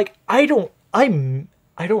 I don't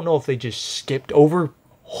know if they just skipped over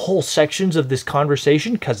whole sections of this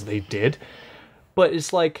conversation, because they did. But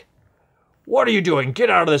it's like, what are you doing? Get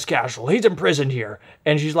out of this castle. He's imprisoned here.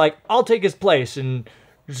 And she's like, I'll take his place. And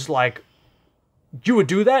just like, you would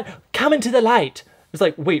do that? Come into the light. It's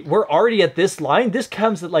like, wait, we're already at this line? This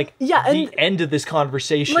comes at like the end of this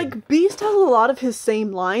conversation. Like, Beast has a lot of his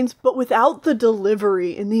same lines, but without the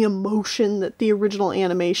delivery and the emotion that the original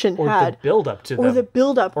animation had. Or the build-up to them. Or the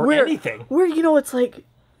build-up. Or anything. Where, you know, it's like,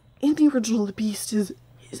 in the original, the Beast is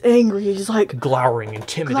angry. He's like... glowering,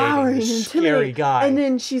 intimidating, scary guy. And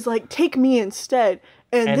then she's like, take me instead.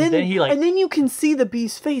 And then he like... And then you can see the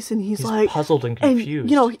Beast's face, and he's like... puzzled and confused. And,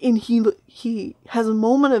 you know, and he has a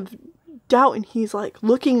moment of doubt, and he's like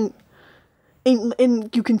looking... And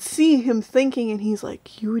you can see him thinking, and he's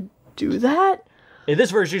like, you would do that? In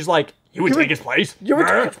this version, he's like, you would take his place? You would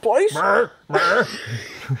take his place?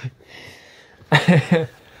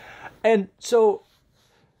 And so,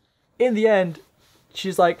 in the end,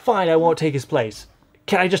 she's like, fine, I won't take his place.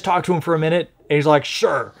 Can I just talk to him for a minute? And he's like,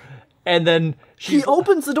 sure. And then he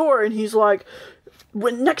opens the door, and he's like,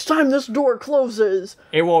 when next time this door closes,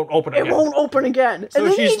 it won't open again. It won't open again. So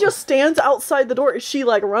and then he just stands outside the door. She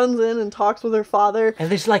like runs in and talks with her father. And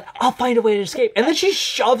then she's like, I'll find a way to escape. And then she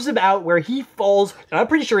shoves him out where he falls. And I'm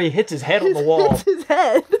pretty sure he hits his head on the wall. Hits his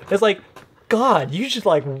head. It's like, God, you should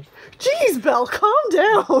like... Jeez, Belle, calm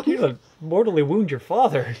down. You should mortally wound your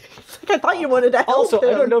father. It's like, I thought you wanted to help also, him.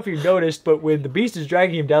 I don't know if you noticed, but when the Beast is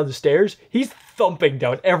dragging him down the stairs, he's thumping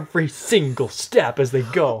down every single step as they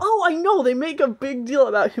go. Oh, I know. They make a big deal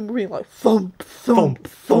about him being like, thump, thump,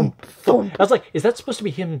 thump, thump. I was like, is that supposed to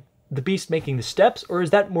be him, the Beast, making the steps? Or is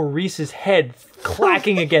that Maurice's head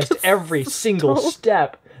clacking against every single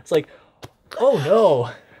step? It's like, oh no.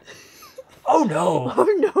 Oh no.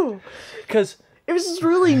 Oh no. Because... it was just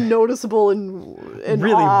really noticeable and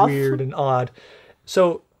really off. Weird and odd.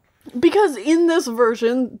 So... because in this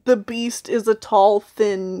version, the Beast is a tall,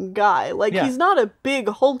 thin guy. Like, he's not a big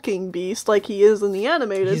hulking beast like he is in the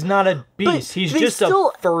animated. He's not a beast. He's just a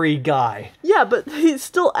furry guy. Yeah, but they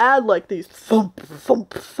still add, like, these thump,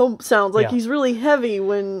 thump, thump sounds. Like, he's really heavy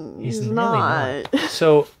when he's not. Really not.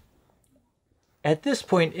 So, at this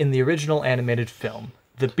point in the original animated film,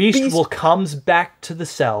 the Beast will comes back to the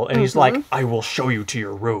cell, and he's like, I will show you to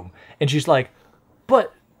your room. And she's like,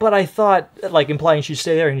 but I thought, like, implying she'd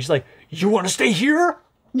stay there, and she's like, you want to stay here?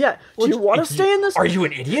 Yeah. Do you want to stay in this? Are you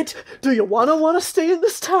an idiot? Do you want to stay in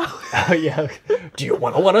this tower? Oh, yeah. Do you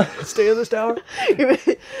want to stay in this tower?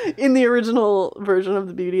 In the original version of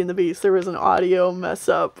The Beauty and the Beast, there was an audio mess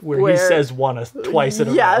up where he says wanna twice in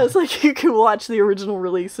a row. Yeah, it's like you can watch the original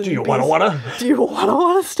release. Do you wanna? Do you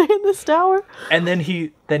wanna stay in this tower? And then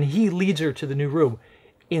he leads her to the new room.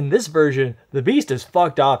 In this version, the Beast is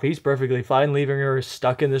fucked off. He's perfectly fine leaving her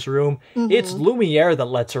stuck in this room. It's Lumiere that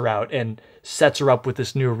lets her out and sets her up with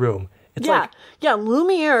this new room. It's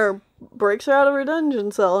Lumiere breaks her out of her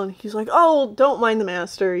dungeon cell, and he's like, oh, don't mind the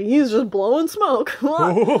master. He's just blowing smoke.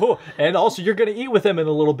 And also, you're going to eat with him in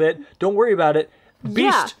a little bit. Don't worry about it.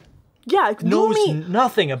 Beast knows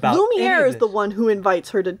nothing about Lumiere is the one who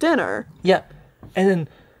invites her to dinner. Yeah. And then...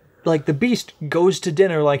 like, the Beast goes to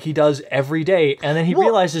dinner like he does every day, and then he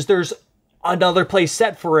realizes there's another place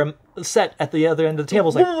set for him, set at the other end of the table.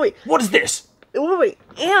 It's like, wait. What is this? Wait.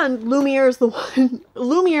 And Lumiere is the one,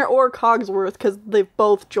 Lumiere or Cogsworth, because they've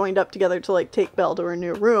both joined up together to, like, take Belle to her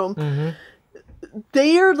new room.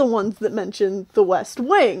 They are the ones that mention the West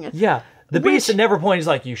Wing. Yeah. The Beast at never point is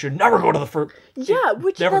like, you should never go to the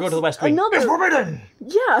never go to the West Wing. It's forbidden!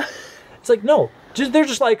 Yeah. It's like, no. They're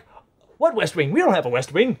just like, what West Wing? We don't have a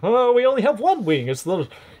West Wing. We only have one wing. It's the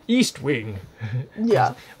East Wing.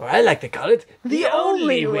 Yeah. Or I like to call it the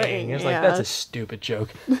only wing. It's like, that's a stupid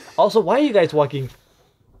joke. Also, why are you guys walking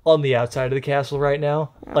on the outside of the castle right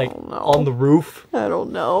now? Like, on the roof? I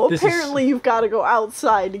don't know. Apparently you've got to go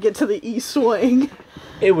outside to get to the East Wing.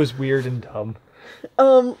 It was weird and dumb.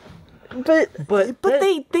 But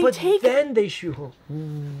then they shoot...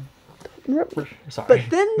 Sorry. But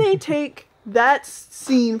then they take... that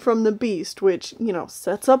scene from the Beast, which, you know,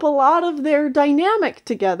 sets up a lot of their dynamic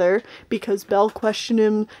together, because Belle questioned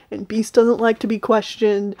him, and Beast doesn't like to be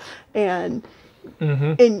questioned, and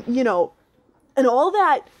you know, and all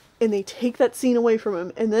that and they take that scene away from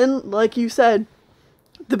him. And then, like you said,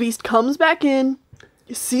 the Beast comes back in,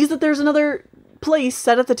 sees that there's another place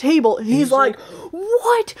set at the table, and he's like,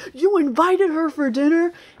 what? You invited her for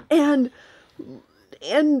dinner? And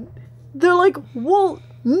they're like, well,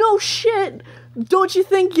 no shit. Don't you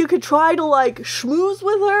think you could try to, like, schmooze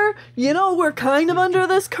with her? You know, we're kind of under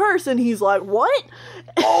this curse. And he's like, what?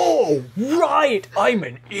 Oh, right! I'm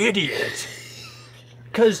an idiot!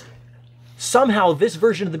 Because somehow this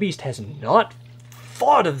version of the Beast has not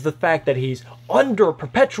thought of the fact that he's under a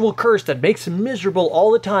perpetual curse that makes him miserable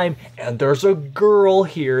all the time, and there's a girl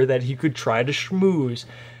here that he could try to schmooze.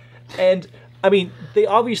 And, I mean, they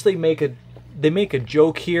obviously make a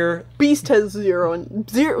joke here. Beast has zero.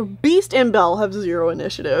 Beast and Belle have zero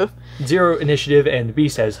initiative. Zero initiative, and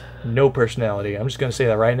Beast has no personality. I'm just going to say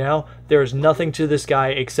that right now. There is nothing to this guy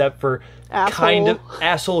except for kind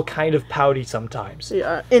of pouty sometimes.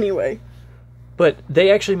 Yeah, anyway. But they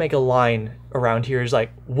actually make a line around here is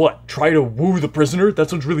like, what, try to woo the prisoner? That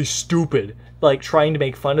sounds really stupid. Like, trying to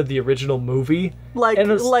make fun of the original movie.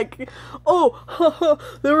 The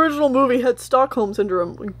original movie had Stockholm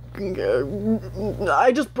Syndrome.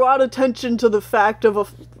 I just brought attention to the fact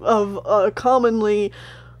of a common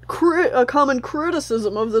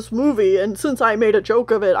criticism of this movie, and since I made a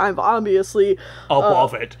joke of it, I'm obviously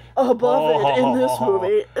above it in this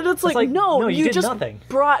movie. And it's like, no, you just nothing.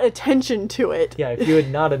 Brought attention to it. Yeah, if you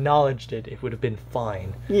had not acknowledged it, it would have been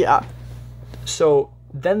fine. Yeah. So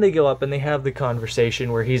then they go up and they have the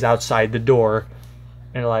conversation where he's outside the door,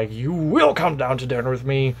 and like, you will come down to dinner with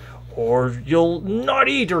me, or you'll not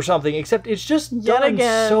eat or something. Except it's just done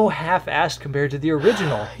so half-assed compared to the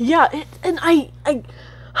original. Yeah, and I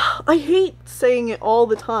hate saying it all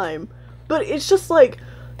the time, but it's just like,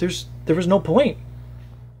 there was no point.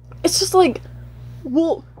 It's just like,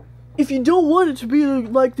 well, if you don't want it to be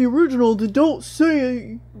like the original, then don't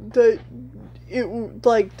say that it,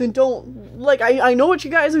 like, then don't, like, I know what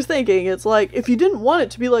you guys are thinking. It's like, if you didn't want it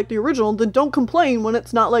to be like the original, then don't complain when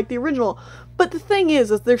it's not like the original. But the thing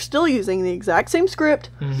is they're still using the exact same script,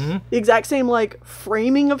 the exact same, like,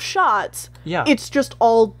 framing of shots. Yeah. It's just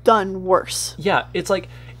all done worse. Yeah, it's like,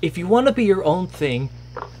 if you want to be your own thing,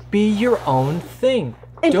 be your own thing.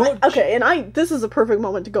 And this is a perfect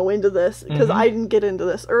moment to go into this, because I didn't get into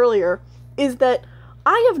this earlier, is that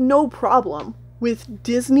I have no problem with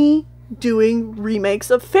Disney doing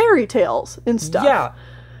remakes of fairy tales and stuff. Yeah.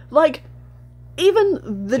 Like,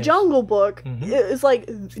 even The Jungle Book is like,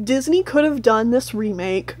 Disney could have done this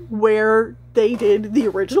remake where they did the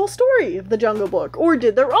original story of The Jungle Book, or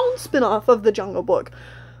did their own spin-off of The Jungle Book.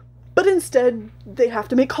 But instead, they have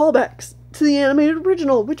to make callbacks to the animated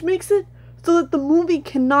original, which makes it so that the movie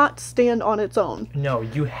cannot stand on its own. No,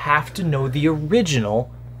 you have to know the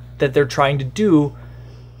original that they're trying to do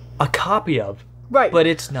a copy of. Right. But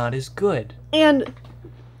it's not as good. And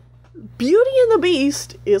Beauty and the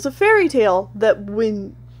Beast is a fairy tale that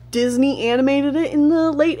when Disney animated it in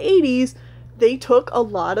the late 80s, they took a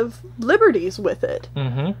lot of liberties with it.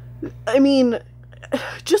 I mean,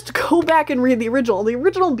 just go back and read the original. The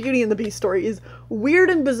original Beauty and the Beast story is weird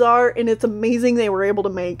and bizarre, and it's amazing they were able to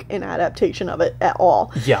make an adaptation of it at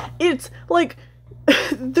all. Yeah. It's like,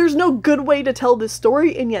 there's no good way to tell this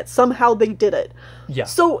story, and yet somehow they did it. Yeah.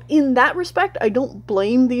 So in that respect, I don't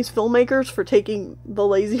blame these filmmakers for taking the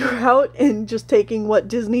lazy route and just taking what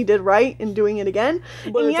Disney did right and doing it again.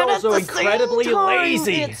 But and it's also incredibly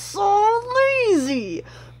lazy. It's so lazy.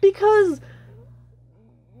 Because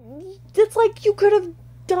it's like, you could have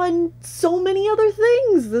done so many other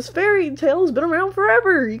things. This fairy tale has been around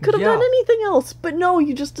forever. You could have done anything else. But no,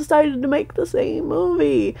 you just decided to make the same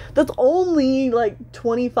movie that's only like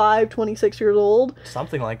 25, 26 years old.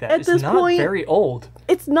 Something like that. At this point, very old.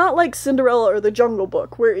 It's not like Cinderella or The Jungle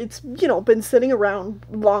Book, where it's, you know, been sitting around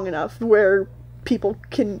long enough where people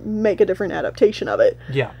can make a different adaptation of it.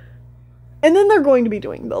 Yeah. And then they're going to be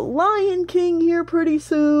doing The Lion King here pretty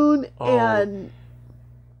soon, and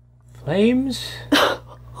flames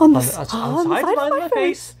on the side of my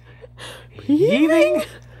face, heaving,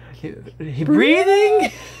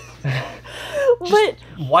 breathing. But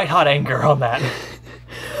white hot anger on that.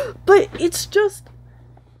 But it's just,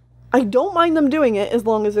 I don't mind them doing it as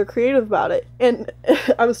long as they're creative about it. And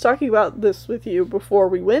I was talking about this with you before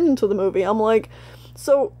we went into the movie. I'm like,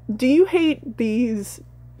 so do you hate these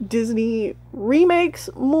Disney remakes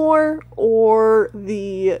more, or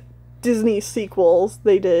the Disney sequels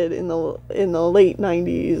they did in the late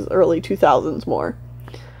 90s, early 2000s more?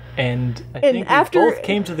 And I think we both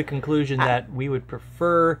came to the conclusion that we would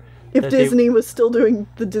prefer if Disney was still doing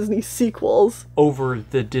the Disney sequels over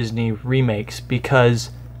the Disney remakes, because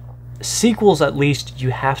sequels, at least you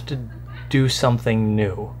have to do something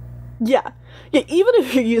new. Yeah. Yeah, even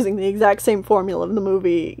if you're using the exact same formula in the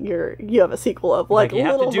movie, you have a sequel of like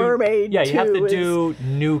Little Mermaid. Yeah, you have to do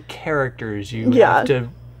new characters. You have to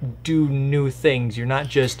do new things. You're not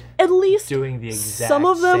just at least doing the exact some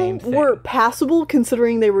of them same thing. were passable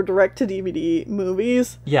considering they were direct-to-DVD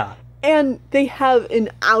movies. Yeah. And they have an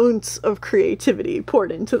ounce of creativity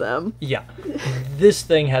poured into them. Yeah. This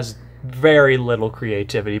thing has very little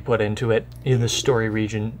creativity put into it, in the story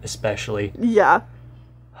region especially. Yeah.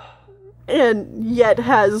 And yet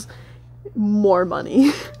has more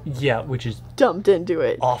money. Yeah, which is dumped into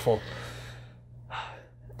it. Awful.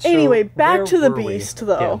 So anyway, back to the Beast,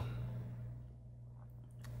 though. Yeah.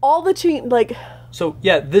 All the So,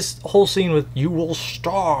 yeah, this whole scene with "you will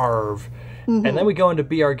starve," and then we go into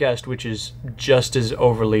 "Be Our Guest," which is just as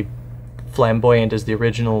overly flamboyant as the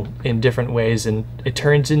original in different ways, and it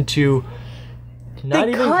turns into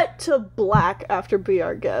They cut to black after "Be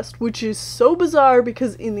Our Guest," which is so bizarre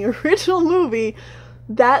because in the original movie,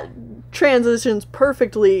 that transitions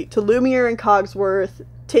perfectly to Lumiere and Cogsworth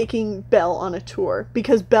taking Belle on a tour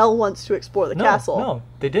because Belle wants to explore the castle. No,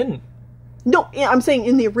 they didn't. No, I'm saying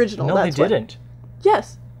in the original. No, they didn't.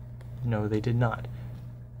 Yes. No, they did not.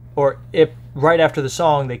 Or if right after the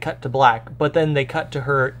song they cut to black, but then they cut to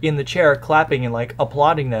her in the chair clapping and like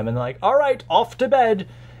applauding them and like, all right, off to bed.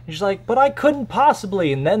 And she's like, but I couldn't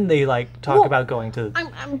possibly. And then they like talk about going to.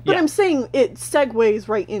 I'm saying it segues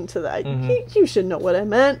right into that. You should know what I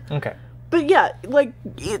meant. Okay. But yeah, like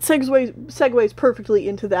it segues perfectly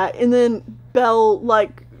into that, and then Belle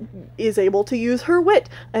like is able to use her wit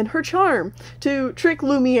and her charm to trick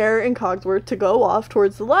Lumiere and Cogsworth to go off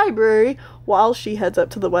towards the library while she heads up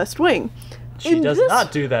to the West Wing. She does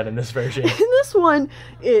not do that in this version. In this one,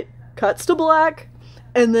 it cuts to black,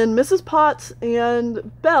 and then Mrs. Potts and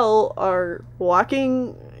Belle are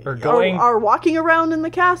walking around in the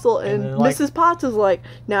castle, and Mrs. Potts is like,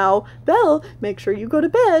 "Now, Belle, make sure you go to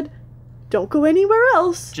bed. Don't go anywhere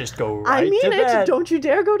else. Just go right to bed. I mean it. Don't you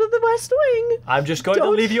dare go to the West Wing. I'm just going to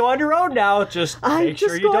leave you on your own now. Just make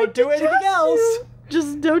sure you don't do anything else.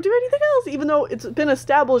 Just don't do anything else. Even though it's been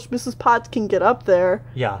established Mrs. Potts can get up there.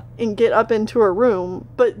 Yeah. And get up into her room.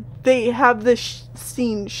 But they have this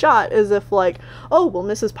scene shot as if like, oh, well,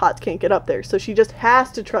 Mrs. Potts can't get up there. So she just has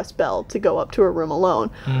to trust Belle to go up to her room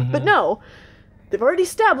alone. But no. They've already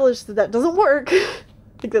established that doesn't work.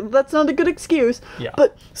 That's not a good excuse. Yeah.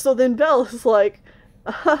 But so then Belle is like,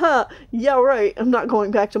 haha, yeah, right, I'm not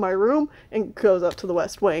going back to my room, and goes up to the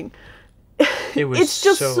West Wing. It's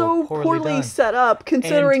just so poorly set up,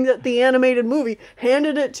 considering that the animated movie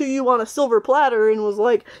handed it to you on a silver platter and was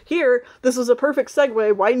like, here, this is a perfect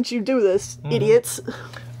segue, why didn't you do this, idiots?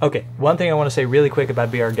 Okay, one thing I want to say really quick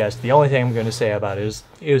about Be Our Guest, the only thing I'm going to say about it is,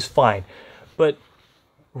 it was fine. But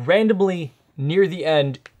randomly, near the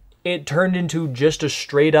end, it turned into just a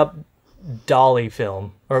straight-up dolly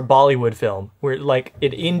film, or Bollywood film, where, like,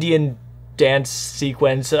 an Indian dance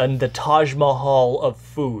sequence and the Taj Mahal of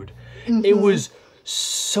food. It was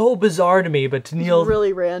so bizarre to me, but to Neil...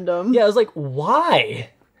 really random. Yeah, I was like,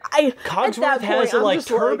 why? Cogsworth has a,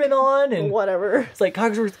 turban on, and... whatever. It's like,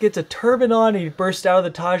 Cogsworth gets a turban on, and he bursts out of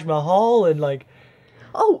the Taj Mahal, and, like...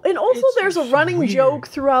 Oh, and also there's a running joke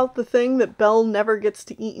throughout the thing that Belle never gets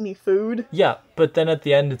to eat any food. Yeah, but then at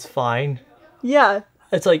the end it's fine. Yeah.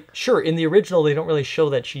 It's like, sure, in the original they don't really show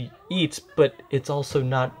that she eats, but it's also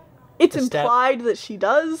not... It's implied that she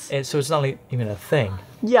does. And so it's not even a thing.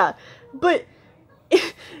 Yeah, but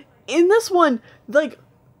in this one, like,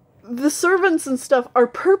 the servants and stuff are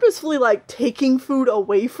purposefully, like, taking food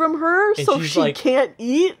away from her so she can't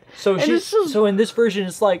eat. So so in this version,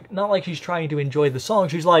 it's like, not like she's trying to enjoy the song.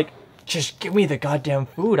 She's like, just give me the goddamn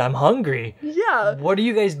food. I'm hungry. Yeah. What are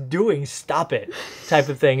you guys doing? Stop it. Type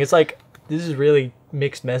of thing. It's like, this is really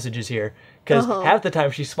mixed messages here. Because half the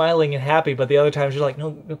time she's smiling and happy, but the other time she's like,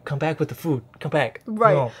 no, come back with the food. Come back.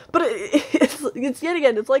 Right. No. But it's yet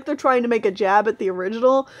again, it's like they're trying to make a jab at the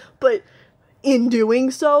original, but in doing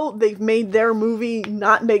so, they've made their movie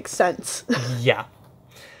not make sense. Yeah.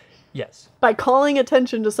 Yes. By calling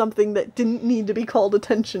attention to something that didn't need to be called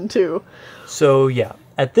attention to. So, yeah.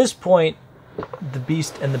 At this point, the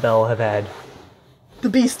Beast and the Belle have had... The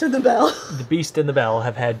Beast and the Belle. The Beast and the Belle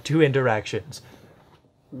have had 2 interactions.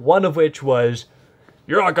 One of which was,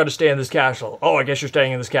 you're not going to stay in this castle. Oh, I guess you're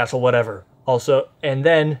staying in this castle, whatever. Also, and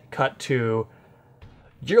then cut to,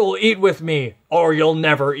 you'll eat with me or you'll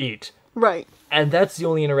never eat. Right. And that's the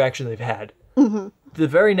only interaction they've had. The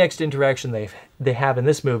very next interaction they have in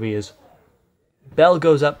this movie is Belle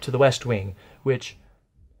goes up to the West Wing, which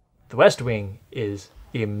the West Wing is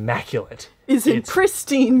immaculate. Is in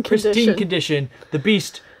pristine condition. Pristine condition. The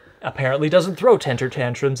Beast apparently doesn't throw temper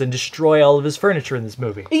tantrums and destroy all of his furniture in this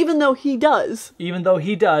movie. Even though he does.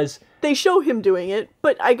 They show him doing it,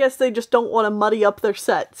 but I guess they just don't want to muddy up their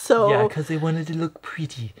set, so... Yeah, because they wanted to look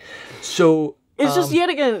pretty. So... It's just, yet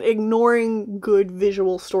again, ignoring good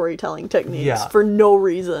visual storytelling techniques for no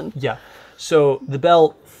reason. Yeah. So, the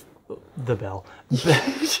bell...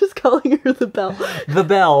 Just calling her the bell. The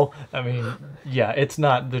bell. I mean, yeah, it's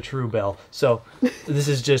not the true bell. So, this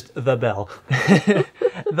is just the bell.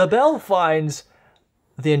 The bell finds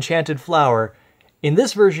the enchanted flower. In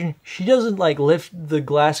this version, she doesn't, like, lift the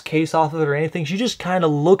glass case off of it or anything. She just kind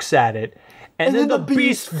of looks at it. And then the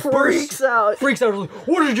beast freaks out. Freaks out. Like,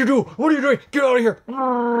 what did you do? What are you doing? Get out of here.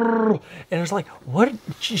 And it's like, what?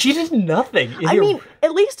 She did nothing. I mean,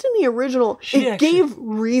 at least in the original, it gave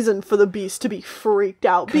reason for the beast to be freaked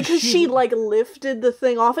out. Because she, like, lifted the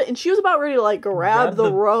thing off it. And she was about ready to, like, grab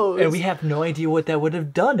the rose. And we have no idea what that would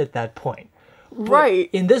have done at that point. Right.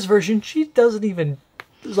 But in this version, she doesn't even...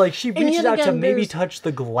 Like, she reaches out to maybe touch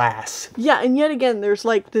the glass. Yeah, and yet again, there's,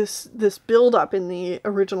 like, this build-up in the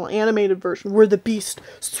original animated version where the beast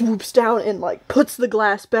swoops down and, like, puts the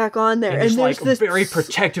glass back on there. And there's like, this... very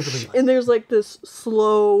protectively. And there's, like, this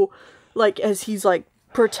slow, like, as he's, like,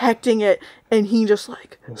 protecting it, and he just,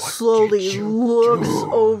 like, slowly looks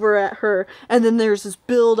over at her. And then there's this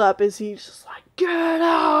build-up as he's just like, get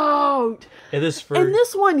out! And this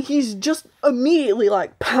one, he's just immediately,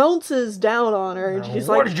 like, pounces down on her, and she's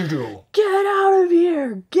like, what did you do? Get out of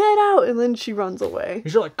here! Get out! And then she runs away.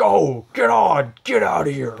 He's like, go! Get on! Get out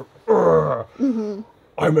of here! I'm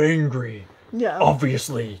angry. Yeah.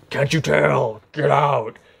 Obviously. Can't you tell? Get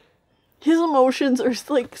out! His emotions are,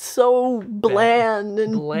 like, so bland.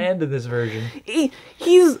 Bland in this version.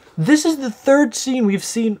 He's... This is the fourth scene we've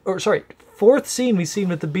seen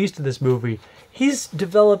with the Beast in this movie. He's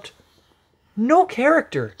developed no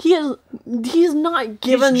character. He's not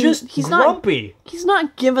given... He's grumpy. He's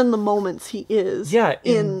not given the moments he is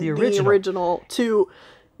in the original to,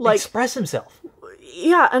 like... express himself.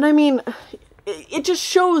 Yeah, and I mean, it just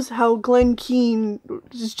shows how Glenn Keane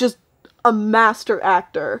is just a master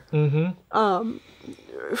actor.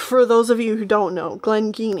 For those of you who don't know,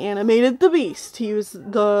 Glenn Keane animated The Beast. He was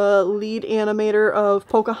the lead animator of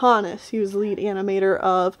Pocahontas. He was the lead animator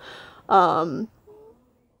of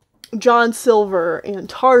John Silver and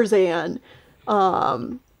Tarzan.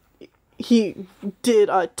 He did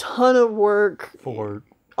a ton of work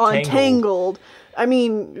on Tangled. I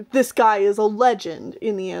mean, this guy is a legend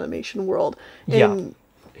in the animation world. And,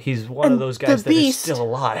 he's one of those guys that is still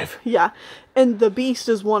alive. Yeah, and The Beast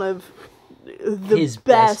is one of the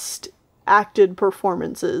best acted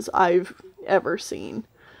performances I've ever seen.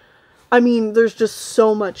 I mean, there's just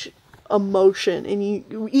so much emotion, and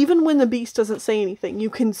even when the Beast doesn't say anything, you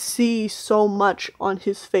can see so much on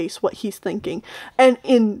his face what he's thinking. And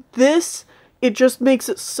in this, it just makes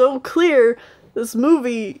it so clear this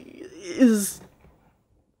movie is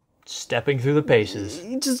stepping through the paces.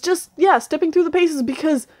 Stepping through the paces,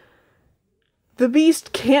 because the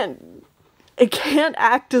Beast can't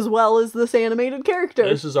act as well as this animated character.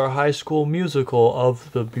 This is our high school musical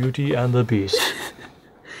of The Beauty and the Beast.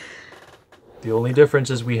 The only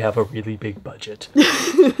difference is we have a really big budget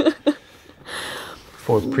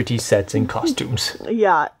for pretty sets and costumes.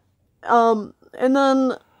 Yeah. And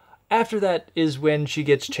then after that is when she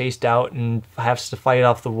gets chased out and has to fight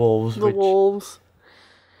off the wolves. Wolves.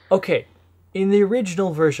 Okay, in the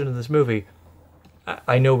original version of this movie,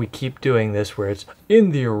 I know we keep doing this where it's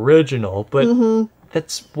in the original, but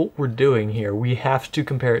that's what we're doing here. We have to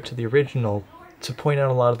compare it to the original to point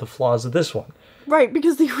out a lot of the flaws of this one. Right,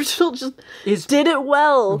 because the original just did it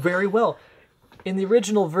well. Very well. In the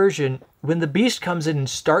original version, when the Beast comes in and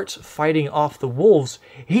starts fighting off the wolves,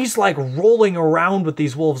 he's like rolling around with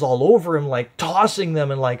these wolves all over him, like tossing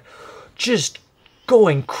them and like just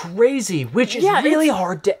going crazy, which is really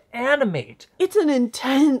hard to animate. It's an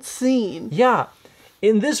intense scene. Yeah.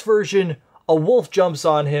 In this version, a wolf jumps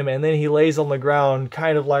on him and then he lays on the ground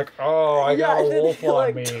kind of like, oh, I got a wolf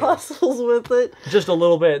on me. Tussles with it. Just a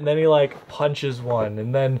little bit, and then he like punches one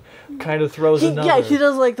and then kind of throws another. Yeah, he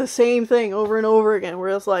does like the same thing over and over again, where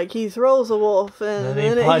it's like he throws a wolf and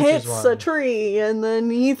then it hits a tree, and then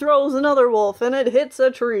he throws another wolf and it hits a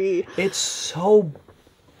tree. It's so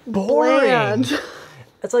boring. Bland.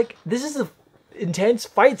 It's like, this is an intense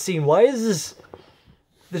fight scene. Why is this...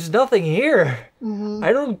 There's nothing here.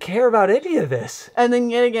 I don't care about any of this. And then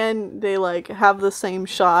yet again, they like have the same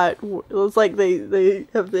shot. It's like they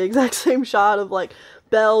have the exact same shot of like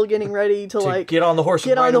Belle getting ready to like get on the horse,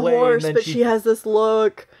 but she has this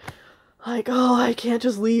look like, oh, I can't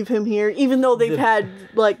just leave him here, even though they've had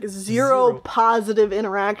like zero positive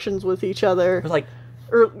interactions with each other. Like,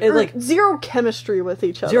 or like zero chemistry with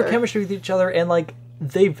each other. Zero chemistry with each other, and like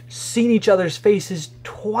they've seen each other's faces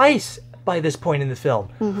twice by this point in the film.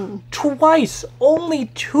 Mm-hmm. Twice! Only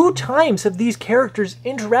 2 times have these characters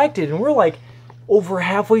interacted, and we're like over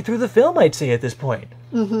halfway through the film, I'd say, at this point.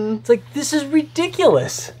 Mm-hmm. It's like, this is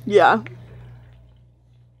ridiculous. Yeah.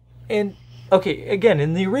 And, okay, again,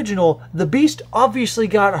 in the original, the Beast obviously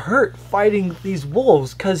got hurt fighting these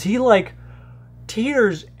wolves, because he, like,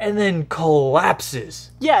 teeters and then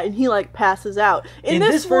collapses. Yeah, and he, like, passes out. In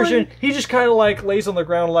this version, he just kind of, like, lays on the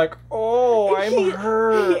ground like, oh, I'm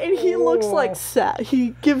hurt. And he looks, like, sad.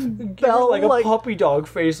 He gives Belle, like, a puppy dog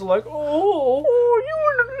face, like, oh, you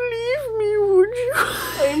wouldn't leave me, would you?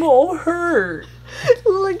 I'm all hurt.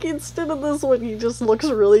 Like, instead of this one, he just looks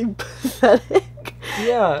really pathetic.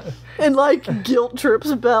 Yeah. And, like, guilt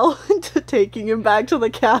trips Belle into taking him back to the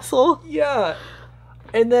castle. Yeah.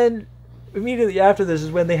 And then immediately after this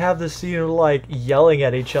is when they have this scene of, like, yelling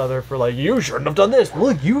at each other for, like, you shouldn't have done this.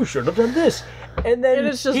 Look, you shouldn't have done this. And then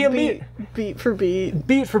it's just beat for beat.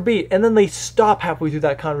 Beat for beat. And then they stop halfway through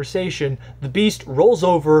that conversation. The Beast rolls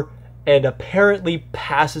over and apparently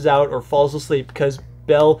passes out or falls asleep because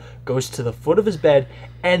Belle goes to the foot of his bed,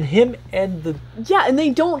 and him and the... Yeah, and they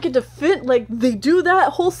don't get to fit... Like, they do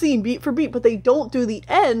that whole scene beat for beat, but they don't do the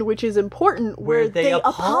end, which is important, where they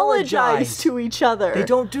apologize to each other. They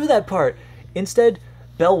don't do that part. Instead,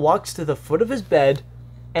 Belle walks to the foot of his bed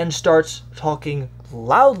and starts talking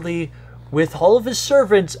loudly with all of his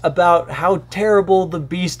servants about how terrible the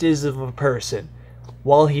Beast is of a person,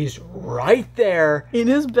 while he's right there in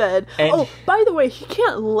his bed. Oh, by the way, he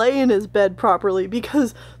can't lay in his bed properly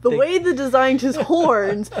because the way they designed his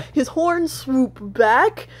horns swoop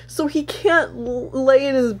back, so he can't lay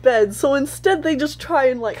in his bed. So instead they just try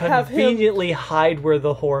and like have him conveniently hide where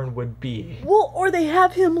the horn would be. Well, or they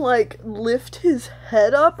have him like lift his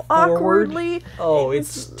head up awkwardly. Oh,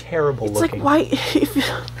 it's terrible looking. It's like,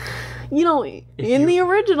 why... You know, in the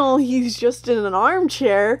original, he's just in an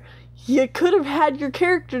armchair. You could have had your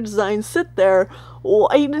character design sit there.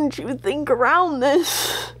 Why didn't you think around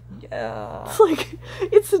this? Yeah. It's like,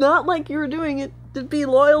 it's not like you were doing it to be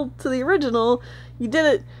loyal to the original. You did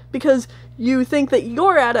it because you think that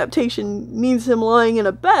your adaptation needs him lying in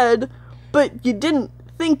a bed, but you didn't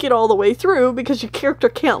think it all the way through because your character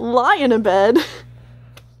can't lie in a bed.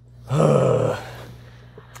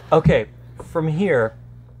 Okay, from here,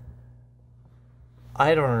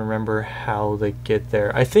 I don't remember how they get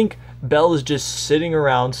there. I think Belle is just sitting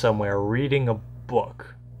around somewhere reading a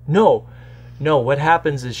book. No, what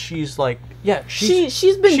happens is she's like, yeah,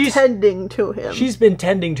 she's been tending to him. She's been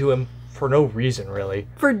tending to him for no reason, really.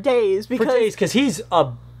 For days, because he's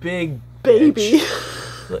a big baby.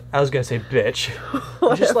 Bitch. I was gonna say bitch.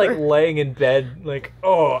 Just like laying in bed, like,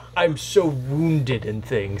 oh, I'm so wounded and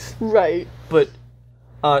things. Right. But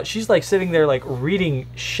she's like sitting there like reading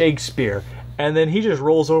Shakespeare, and then he just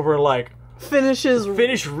rolls over and like finishes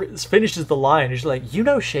the line. He's like, you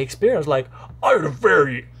know Shakespeare? I was like, I had a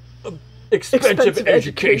very expensive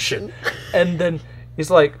education. And then he's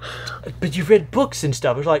like, but you've read books and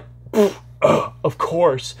stuff. I was like, of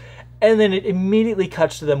course. And then it immediately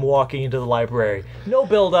cuts to them walking into the library. No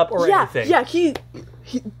build up or anything. Yeah,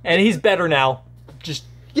 and he's better now.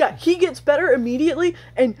 Yeah, he gets better immediately,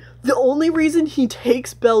 and the only reason he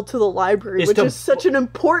takes Belle to the library, which is such an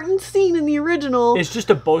important scene in the original... It's just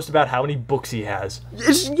to boast about how many books he has.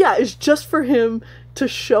 It's just for him to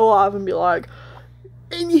show off and be like...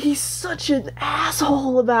 And he's such an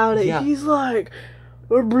asshole about it. Yeah. He's like...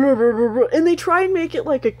 Blah, blah, blah, blah. And they try and make it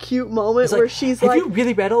like a cute moment where she's like... Have you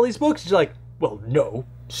really read all these books? She's like, well, no.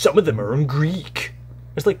 Some of them are in Greek.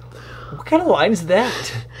 It's like... What kind of line is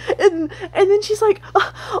that? And then she's like,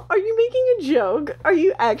 are you making a joke? Are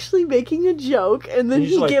you actually making a joke? And then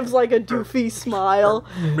he gives like a doofy smile.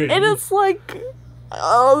 And it's like,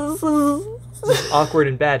 oh, this is awkward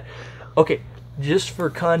and bad. Okay, just for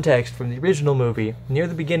context from the original movie, near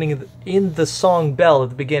the beginning, in the song Belle at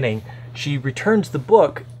the beginning, she returns the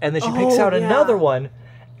book, and then she picks out another one.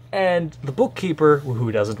 And the bookkeeper,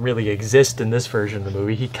 who doesn't really exist in this version of the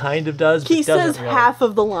movie, he kind of does, but he says really. Half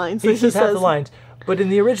of the lines. He says half the lines. But in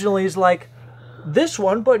the original, he's like, this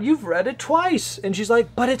one, but you've read it twice. And she's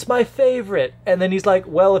like, but it's my favorite. And then he's like,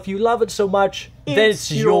 well, if you love it so much, then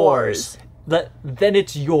it's yours. Then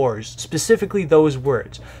it's yours. Specifically those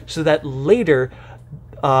words. So that later,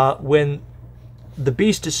 when the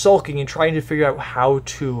Beast is sulking and trying to figure out how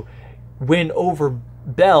to win over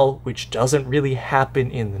Belle, which doesn't really happen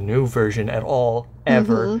in the new version at all,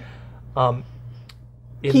 ever.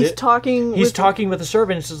 He's talking with the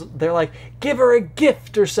servants. They're like, give her a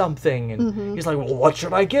gift or something. And he's like, well, what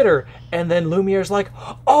should I get her? And then Lumiere's like,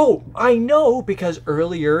 oh, I know, because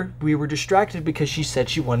earlier we were distracted because she said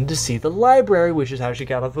she wanted to see the library, which is how she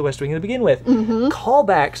got off the West Wing to begin with.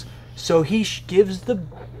 Callbacks. So he gives the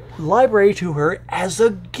library to her as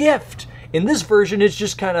a gift. In this version, it's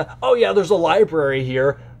just kind of, oh yeah, there's a library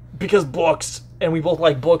here because books. And we both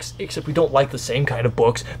like books, except we don't like the same kind of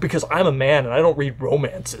books because I'm a man and I don't read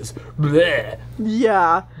romances. Bleh.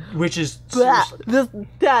 Yeah. Which is...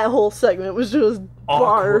 That whole segment was just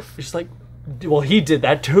barf. It's like, well, he did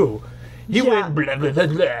that too. He went blah, blah, blah,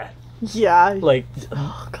 blah. Yeah. Like...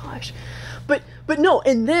 Oh, gosh. But no,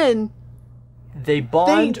 and then... They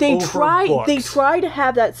bond over books. They try to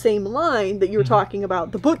have that same line that you were talking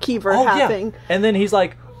about, the bookkeeper having. Yeah. And then he's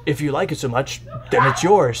like, if you like it so much, then it's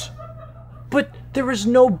yours. But there was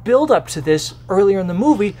no build-up to this earlier in the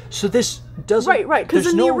movie, so this doesn't... Right, because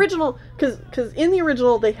in the original... Because in the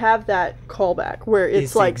original, they have that callback, where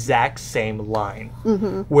it's like... the exact same line,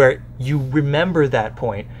 where you remember that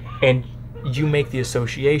point, and you make the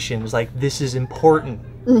associations, like, this is important.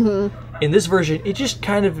 In this version, it just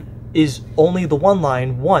kind of is only the one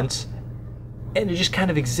line once, and it just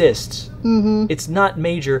kind of exists. It's not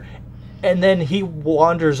major, and then he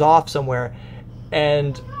wanders off somewhere,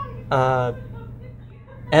 and...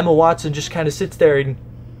 Emma Watson just kind of sits there and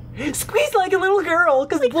squeezed like a little girl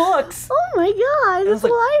because books. Oh my god, it's a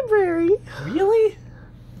library. Really?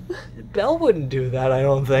 Belle wouldn't do that, I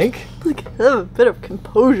don't think. Like, have a bit of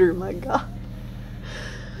composure, my god.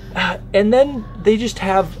 And then they just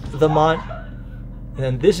have and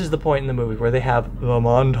then this is the point in the movie where they have the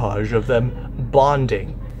montage of them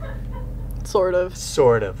bonding. Sort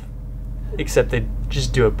of. Except they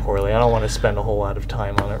just do it poorly. I don't want to spend a whole lot of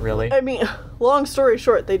time on it, really. I mean, long story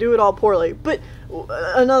short, they do it all poorly. But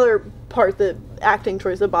another part, the acting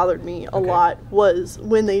choice that bothered me a lot was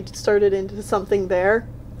when they started into Something There.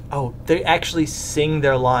 Oh, they actually sing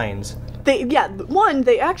their lines. They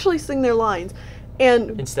actually sing their lines.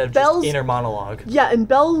 And instead of just inner monologue. Yeah, and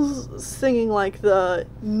Belle's singing like the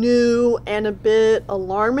new and a bit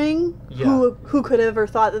alarming. Yeah. Who could ever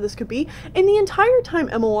thought that this could be? And the entire time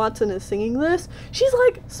Emma Watson is singing this, she's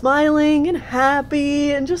like smiling and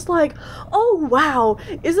happy and just like, oh wow,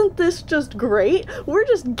 isn't this just great? We're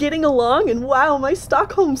just getting along, and wow, my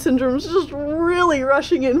Stockholm syndrome is just really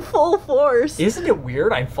rushing in full force. Isn't it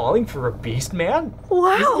weird? I'm falling for a beast man.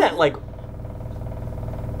 Wow. Isn't that like...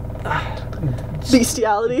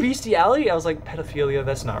 Bestiality? I was like, pedophilia,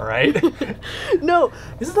 that's not right. No.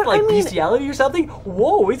 Isn't that like bestiality or something?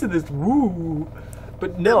 Whoa, isn't this woo?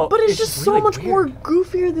 But no. But it's just so really much weird. more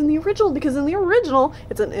goofier than the original, because in the original,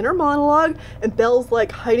 it's an inner monologue, and Belle's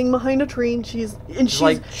like hiding behind a tree, and she's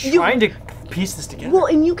like trying to piece this together. Well,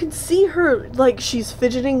 and you can see her, like, she's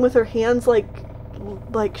fidgeting with her hands, like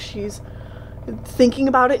she's thinking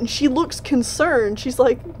about it, and she looks concerned. She's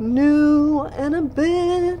like, new and a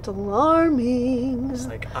bit alarming. It's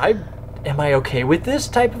like, am I okay with this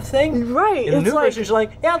type of thing? Right. In the new version, she's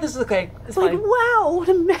like, yeah, this is okay. It's like, fine. Wow, what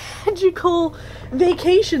a magical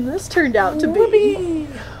vacation this turned out to be.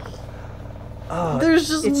 There's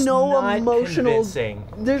just no emotional. Convincing.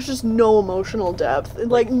 There's just no emotional depth.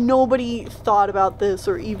 Like, nobody thought about this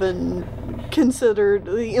or even considered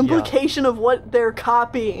the implication of what they're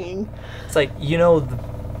copying. It's like, the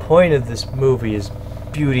point of this movie is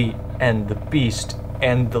Beauty and the Beast,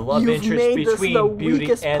 and the love interest between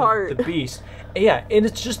Beauty and the Beast. Yeah, and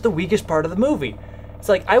it's just the weakest part of the movie. It's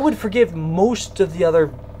like, I would forgive most of the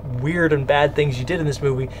other weird and bad things you did in this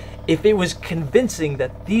movie if it was convincing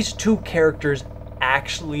that these two characters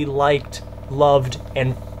actually liked, loved,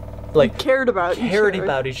 and like cared about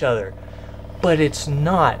each other. But it's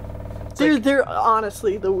not. They're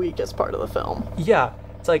honestly the weakest part of the film. Yeah.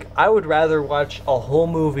 It's like, I would rather watch a whole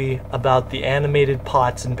movie about the animated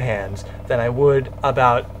pots and pans than I would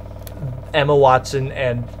about Emma Watson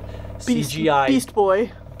and CGI.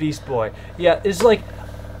 Beast Boy. Yeah, it's like,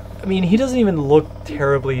 I mean, he doesn't even look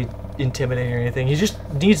terribly intimidating or anything. He just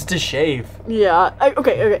needs to shave. Yeah.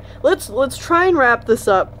 Okay. Let's try and wrap this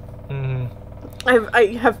up.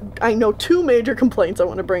 I know two major complaints I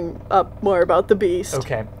want to bring up more about the Beast.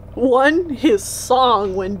 Okay. One, his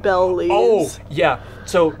song when Belle leaves. Oh, yeah.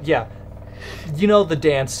 So, yeah. The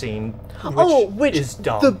dance scene, which is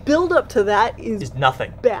dumb. The build-up to that is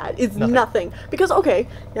nothing. Bad. It's nothing. Because, okay,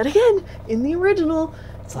 yet again, in the original...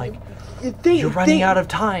 It's like, you're running out of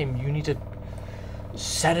time. You need to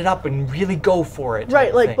set it up and really go for it.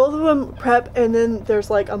 Right, like, both of them prep, and then there's,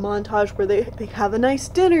 like, a montage where they have a nice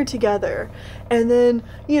dinner together. And then,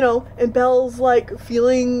 and Belle's, like,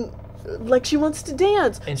 feeling like she wants to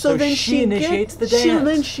dance. And so then she initiates the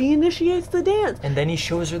dance. She initiates the dance. And then he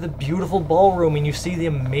shows her the beautiful ballroom, and you see the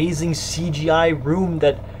amazing CGI room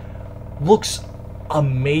that looks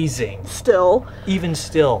amazing. Still. Even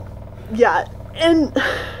still. Yeah, and...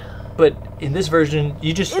 But in this version,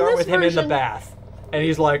 you just start with him in the bath. And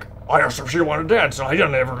he's like, I asked her if she wanted to dance, and I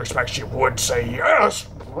didn't ever expect she would say yes.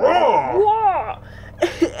 Whoa.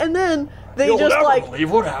 And then they You'll just never believe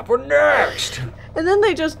what happened next. And then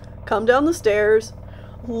they just come down the stairs,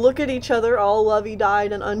 look at each other all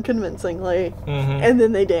lovey-deyed and unconvincingly, and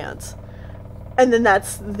then they dance. And then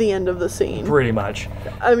that's the end of the scene. Pretty much.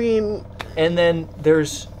 I mean... And then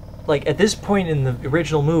there's, like, at this point in the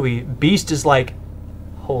original movie, Beast is like,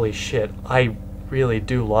 holy shit, I really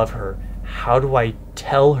do love her. How do I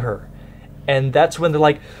tell her? And that's when they're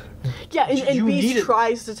like... Yeah, and Beast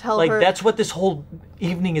tries to tell her... Like, that's what this whole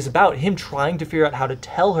evening is about. Him trying to figure out how to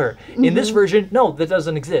tell her. In this version, no, that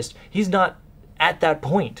doesn't exist. He's not at that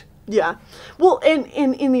point. Yeah. Well, and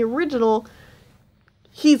in the original,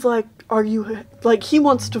 he's like, are you... Like, he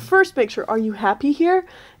wants to first make sure, are you happy here?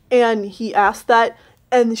 And he asks that,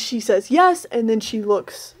 and she says yes, and then she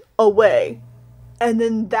looks away. And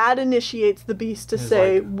then that initiates the Beast to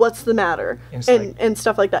say, like, what's the matter? And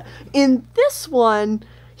stuff like that. In this one,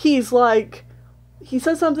 he's like, he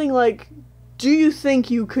says something like, do you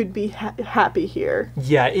think you could be happy here?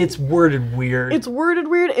 Yeah, it's worded weird.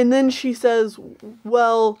 And then she says,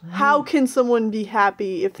 well, how can someone be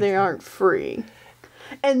happy if they aren't free?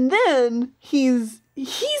 And then he's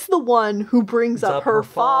the one who brings up her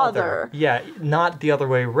father. Yeah, not the other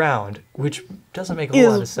way around, which doesn't make a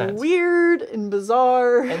whole lot of sense. It's weird and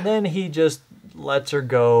bizarre. And then he just lets her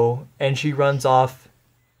go, and she runs off.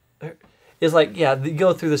 It's like, yeah, they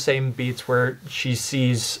go through the same beats where she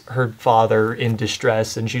sees her father in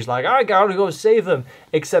distress, and she's like, I gotta go save them.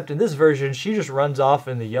 Except in this version, she just runs off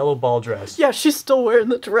in the yellow ball dress. Yeah, she's still wearing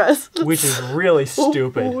the dress. Which is really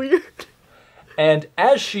stupid. Weird. And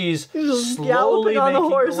as she's slowly on making the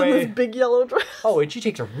horse her way, in this big yellow dress. Oh, and she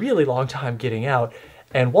takes a really long time getting out.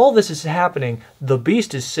 And while this is happening, the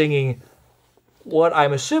Beast is singing what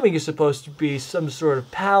I'm assuming is supposed to be some sort of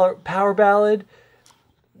power ballad,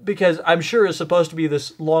 because I'm sure it's supposed to be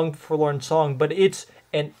this long forlorn song, but it's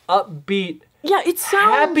an upbeat, yeah, it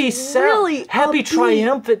sounds really happy,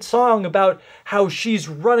 triumphant song about how she's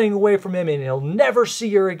running away from him and he'll never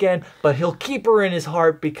see her again, but he'll keep her in his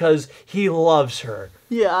heart because he loves her.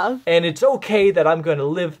 Yeah. And it's okay that I'm going to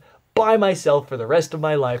live by myself for the rest of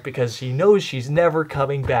my life because he knows she's never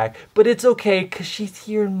coming back. But it's okay because she's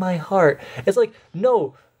here in my heart. It's like,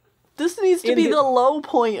 no. This needs to be the low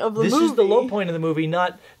point of the movie. This is the low point of the movie,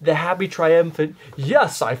 not the happy, triumphant,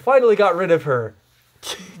 yes, I finally got rid of her.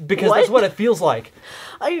 Because that's what it feels like.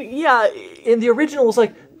 Yeah. In the original, it's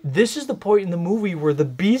like, this is the point in the movie where the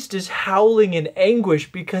Beast is howling in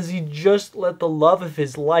anguish because he just let the love of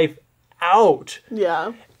his life out.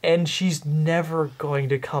 Yeah. And she's never going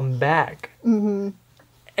to come back. Mm-hmm.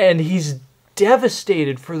 And he's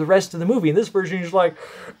devastated for the rest of the movie. In this version, he's like,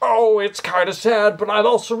 oh, it's kind of sad, but I'm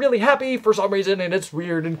also really happy for some reason, and it's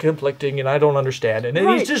weird and conflicting, and I don't understand. And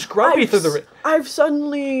then he's just grumpy through the... I've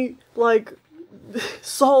suddenly, like...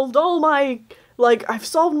 solved I've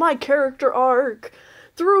solved my character arc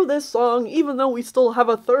through this song, even though we still have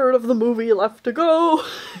a third of the movie left to go.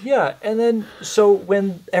 Yeah, and then, so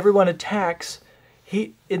when everyone attacks,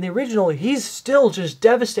 in the original, he's still just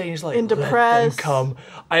devastated. He's like, and depressed. Let them come.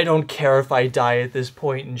 I don't care if I die at this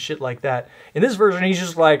point and shit like that. In this version, he's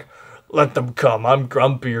just like, let them come. I'm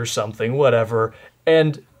grumpy or something, whatever.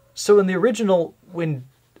 And so in the original, when,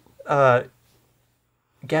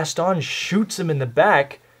 Gaston shoots him in the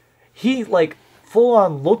back, he, like,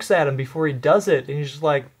 full-on looks at him before he does it, and he's just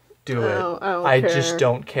like, do it. I just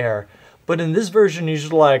don't care. But in this version, he's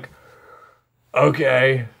just like,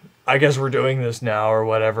 okay, I guess we're doing this now, or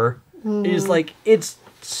whatever. He's like, it's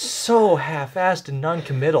so half-assed and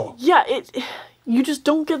non-committal. Yeah, you just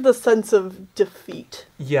don't get the sense of defeat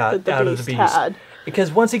that the out Beast of the Beast. had.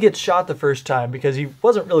 Because once he gets shot the first time, because he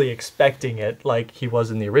wasn't really expecting it like he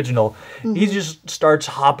was in the original, he just starts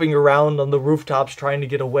hopping around on the rooftops trying to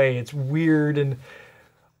get away. It's weird and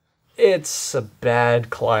it's a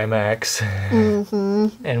bad climax.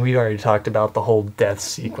 And we already talked about the whole death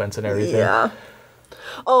sequence and everything. Yeah.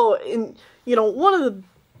 Oh, and, one of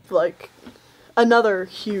the, another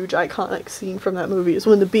huge iconic scene from that movie is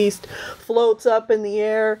when the Beast floats up in the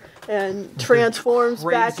air and transforms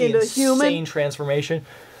back into human. Insane transformation.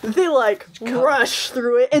 They rush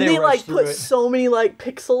through it, and they put so many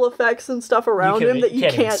pixel effects and stuff around him that you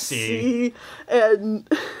can't see. And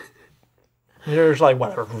there's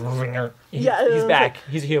whatever. He's back.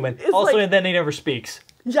 He's a human. Also, and then he never speaks.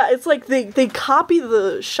 Yeah, it's like they copy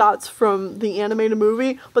the shots from the animated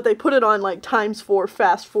movie, but they put it on like ×4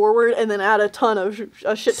 fast forward and then add a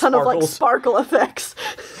shit ton of like sparkle effects.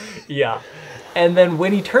 Yeah. And then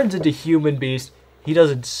when he turns into human beast, he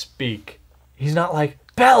doesn't speak. He's not like,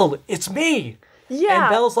 Belle, it's me. Yeah.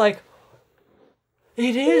 And Belle's like,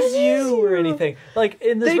 it is you or anything. Like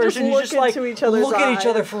in this version, he's just like look at each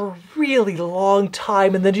other for a really long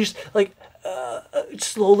time, and then just like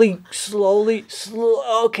slowly.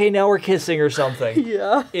 Okay, now we're kissing or something.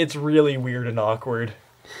 Yeah. It's really weird and awkward.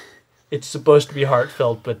 It's supposed to be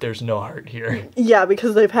heartfelt, but there's no heart here. Yeah,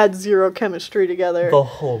 because they've had zero chemistry together. The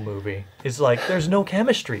whole movie is like, there's no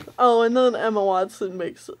chemistry. Oh, and then Emma Watson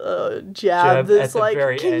makes a jab that's like,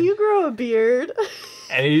 can you grow a beard?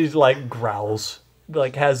 And he's like growls.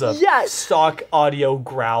 Like has a stock audio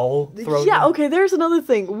growl thrown. Yeah, okay, there's another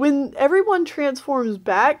thing. When everyone transforms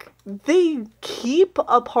back, they keep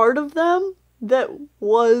a part of them that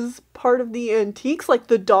was part of the antiques. Like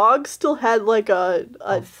the dog still had like a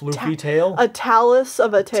floofy tail. A talus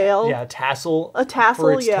of a tail. Yeah, a tassel. A tassel,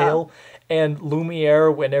 for its tail. And Lumiere,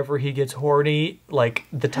 whenever he gets horny, like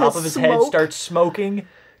the top of his head starts smoking.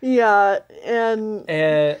 Yeah, and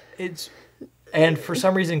it's... And for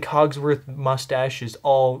some reason, Cogsworth's mustache is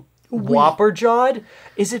all whopper-jawed.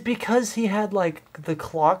 Is it because he had, like, the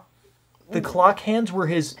clock hands were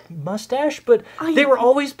his mustache? But they were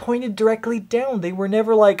always pointed directly down. They were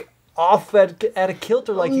never, like, off at a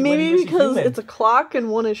kilter like he was maybe because it's a clock and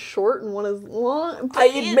one is short and one is long.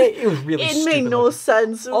 It was really stupid. It made no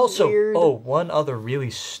sense. It was weird. One other really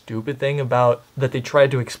stupid thing about that they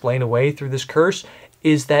tried to explain away through this curse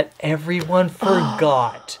is that everyone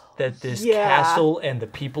forgot that this castle and the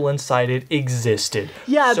people inside it existed.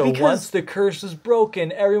 Yeah, so because once the curse is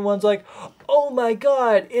broken, everyone's like, oh my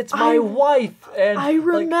god, it's my wife. And I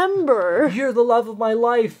remember. Like, you're the love of my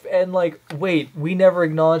life. And like, wait, we never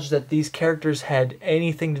acknowledged that these characters had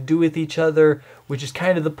anything to do with each other, which is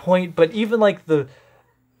kind of the point. But even like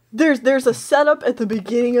There's a setup at the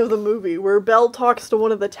beginning of the movie where Belle talks to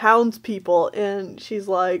one of the townspeople and she's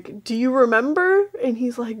like, do you remember? And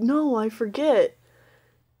he's like, no, I forget.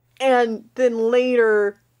 And then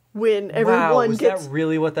later, when everyone gets... that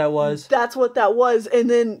really what that was? That's what that was. And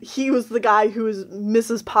then he was the guy who was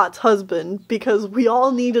Mrs. Potts' husband, because we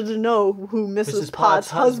all needed to know who Mrs.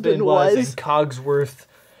 Potts' husband was. And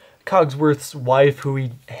Cogsworth's wife, who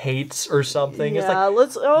he hates or something. Yeah,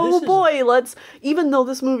 it's like, even though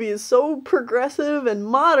this movie is so progressive and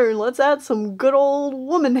modern, let's add some good old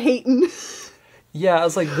woman hating. Yeah, I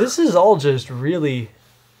was like, this is all just really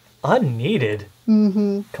unneeded.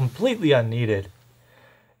 Mm-hmm. Completely unneeded.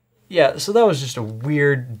 Yeah, so that was just a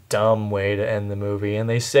weird, dumb way to end the movie. And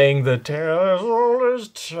they sang the tale as old as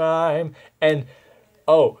time. And,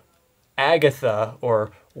 Agatha,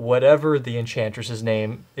 or whatever the Enchantress's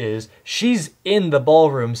name is, she's in the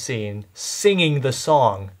ballroom scene singing the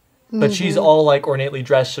song. But she's all, like, ornately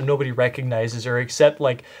dressed, so nobody recognizes her, except,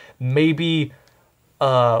 like, maybe,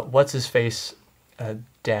 what's-his-face,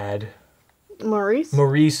 Dad...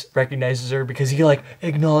 Maurice recognizes her because he like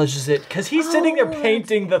acknowledges it because he's sitting there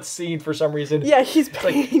painting the scene for some reason. Yeah, he's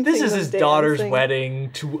painting. This is his daughter's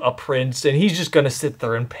wedding to a prince, and he's just gonna sit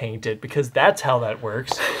there and paint it because that's how that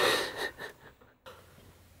works.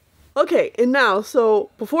 Okay, and now,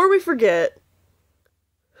 so before we forget,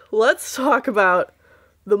 let's talk about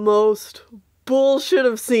the most bullshit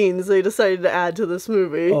of scenes they decided to add to this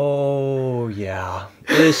movie. Oh yeah,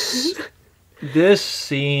 this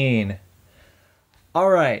scene.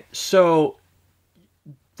 Alright, so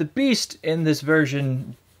the Beast in this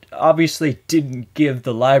version obviously didn't give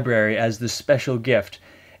the library as the special gift.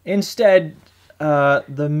 Instead,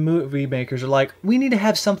 the movie makers are like, we need to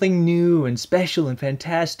have something new and special and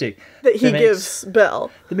fantastic. That he gives Belle.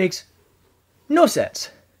 That makes no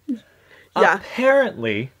sense. Yeah.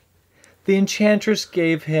 Apparently, the Enchantress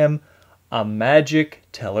gave him a magic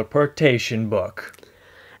teleportation book.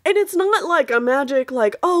 And it's not like a magic,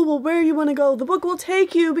 like, oh, well, where you want to go, the book will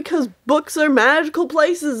take you, because books are magical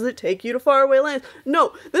places that take you to faraway lands.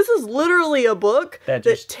 No, this is literally a book that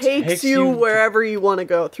takes you wherever you want to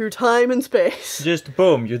go, through time and space. Just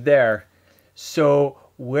boom, you're there. So,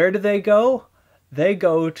 where do they go? They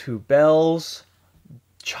go to Belle's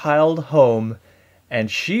child home, and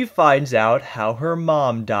she finds out how her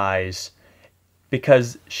mom dies.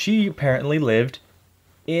 Because she apparently lived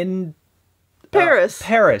in...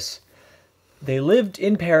 Paris. They lived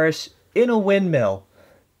in Paris in a windmill.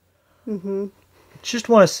 Mm-hmm. Just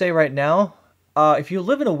want to say right now, if you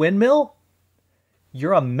live in a windmill,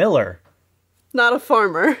 you're a miller. Not a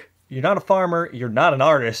farmer. You're not a farmer. You're not an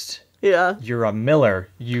artist. Yeah. You're a miller.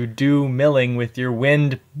 You do milling with your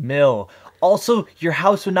windmill. Also, your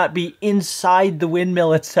house would not be inside the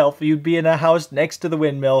windmill itself. You'd be in a house next to the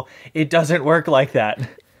windmill. It doesn't work like that.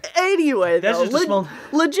 Anyway, that's though, just a small...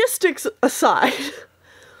 logistics aside.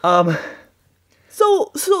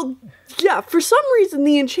 So, yeah, for some reason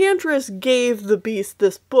the Enchantress gave the Beast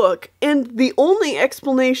this book, and the only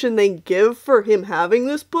explanation they give for him having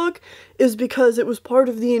this book is because it was part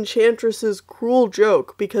of the Enchantress's cruel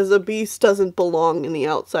joke, because the Beast doesn't belong in the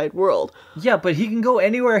outside world. Yeah, but he can go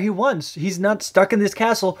anywhere he wants. He's not stuck in this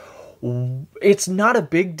castle. It's not a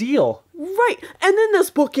big deal. Right, and then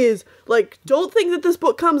this book is, like, don't think that this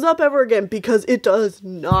book comes up ever again, because it does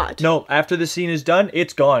not. No, after the scene is done,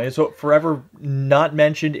 it's gone. It's forever not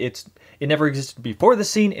mentioned. It never existed before the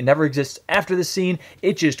scene. It never exists after the scene.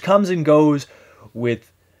 It just comes and goes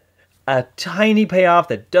with a tiny payoff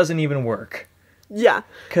that doesn't even work. Yeah.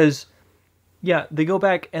 Because, yeah, they go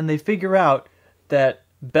back and they figure out that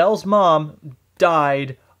Belle's mom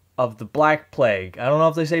died of the Black Plague. I don't know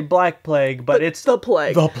if they say Black Plague, but it's the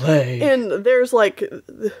plague. The plague. And there's like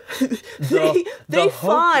they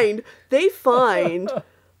find they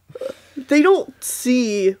don't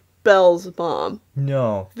see Belle's mom.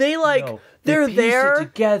 No. They're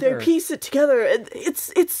there. They piece it together. And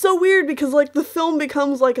it's so weird because like the film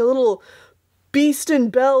becomes like a little Beast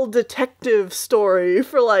and Belle detective story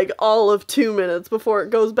for like all of 2 minutes before it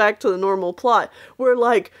goes back to the normal plot, where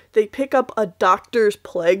like they pick up a doctor's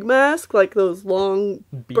plague mask, like those long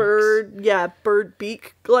bird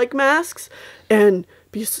beak like masks, and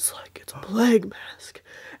Beast is like, it's a plague mask,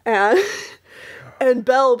 and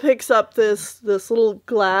Belle picks up this little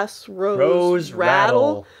glass rose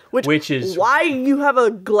rattle, which is why you have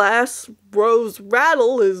a glass rose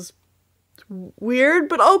rattle is weird,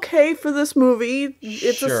 but okay for this movie.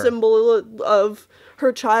 It's a symbol of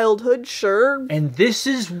her childhood, sure. And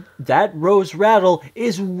that rose rattle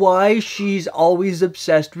is why she's always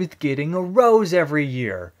obsessed with getting a rose every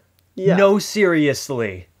year. Yeah. No,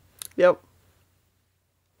 seriously. Yep.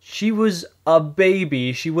 She was a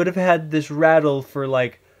baby. She would have had this rattle for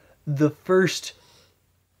like the first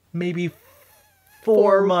maybe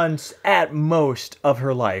 4 months at most of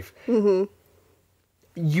her life. Mm-hmm.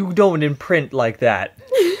 You don't imprint like that.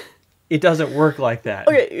 It doesn't work like that.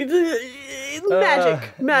 Okay,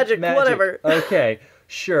 magic, whatever. Okay,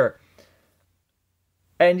 sure.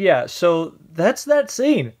 And yeah, so that's that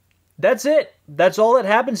scene. That's it. That's all that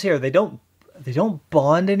happens here. They don't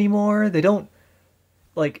bond anymore. They don't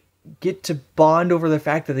like get to bond over the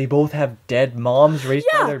fact that they both have dead moms raised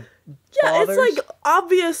by their fathers. It's like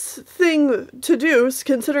obvious thing to do,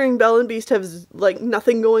 considering Belle and Beast have like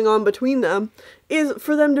nothing going on between them, is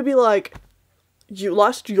for them to be like, you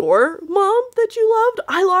lost your mom that you loved?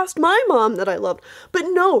 I lost my mom that I loved. But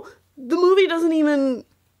no, the movie doesn't even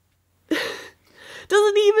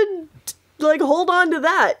like hold on to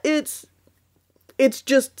that. It's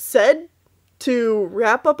just said to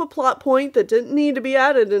wrap up a plot point that didn't need to be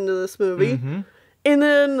added into this movie. Mm-hmm. And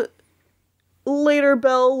then later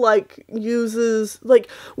Belle like uses like,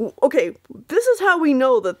 okay, this is how we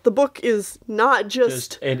know that the book is not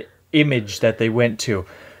just an image that they went to,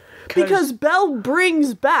 because Belle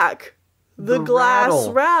brings back the glass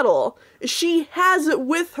rattle. She has it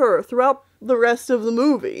with her throughout the rest of the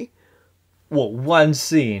movie. Well, one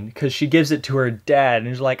scene, because she gives it to her dad, and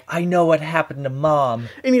he's like, I know what happened to Mom.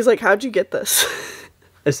 And he's like, how'd you get this?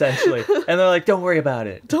 Essentially. And they're like, don't worry about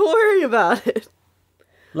it. Don't worry about it.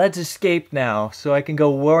 Let's escape now, so I can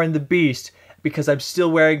go warn the Beast, because I'm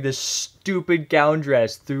still wearing this stupid gown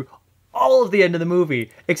dress through all of the end of the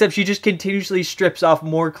movie, except she just continuously strips off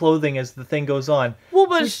more clothing as the thing goes on. Well,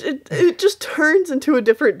 but it just turns into a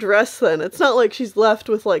different dress then. It's not like she's left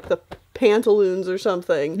with, like, the pantaloons or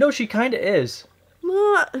something. No, she kind of is.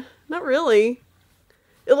 Not really.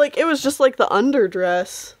 It was just, like, the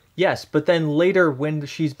underdress. Yes, but then later when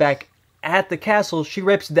she's back at the castle, she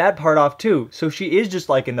rips that part off too. So she is just,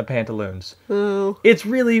 like, in the pantaloons. Oh. It's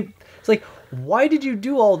like, why did you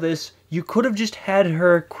do all this? You could have just had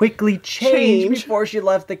her quickly change before she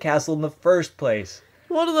left the castle in the first place.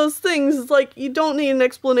 One of those things is like, you don't need an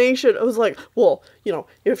explanation. I was like, well,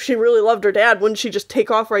 if she really loved her dad, wouldn't she just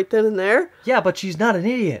take off right then and there? Yeah, but she's not an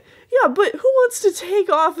idiot. Yeah, but who wants to take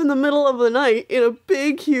off in the middle of the night in a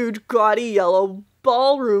big, huge, gaudy yellow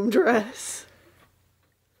ballroom dress?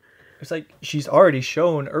 It's like, she's already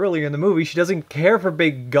shown earlier in the movie she doesn't care for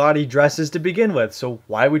big, gaudy dresses to begin with, so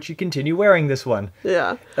why would she continue wearing this one?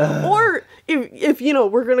 Yeah. Or, if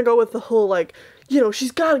we're gonna go with the whole, like,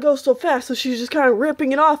 she's gotta go so fast, so she's just kind of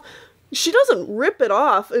ripping it off. she doesn't rip it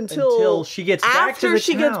off until she gets back to the after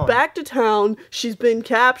she gets back to town. She's been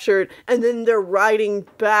captured, and then they're riding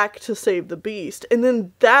back to save the beast. And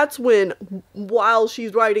then that's when, while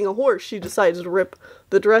she's riding a horse, she decides to rip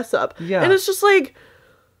the dress up. Yeah. And it's just like,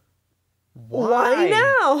 why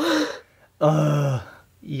now?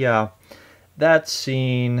 Yeah. That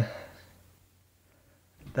scene,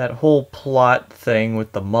 that whole plot thing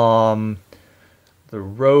with the mom, the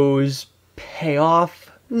Rose payoff,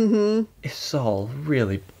 it's all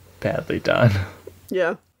really badly done.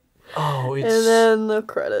 Yeah. Oh, it's... And then the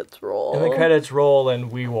credits roll.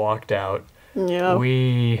 And we walked out. Yeah.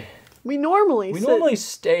 We normally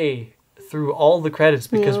stay through all the credits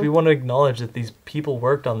because we want to acknowledge that these people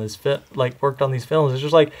worked on these films. It's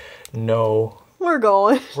just like, no. We're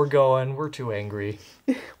going. We're too angry.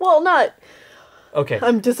 Well, not... Okay.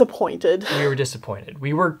 I'm disappointed. We were disappointed.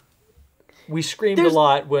 We screamed a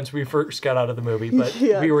lot once we first got out of the movie, but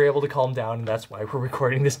we were able to calm down, and that's why we're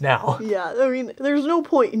recording this now. Yeah, I mean, there's no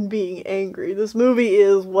point in being angry. This movie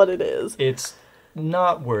is what it is. It's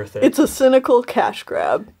not worth it. It's a cynical cash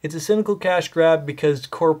grab. It's a cynical cash grab because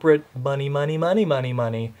corporate money.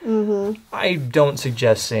 I don't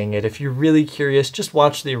suggest seeing it. If you're really curious, just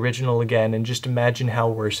watch the original again and just imagine how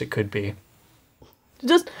worse it could be.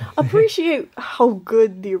 Just appreciate how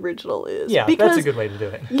good the original is. Yeah, because, that's a good way to do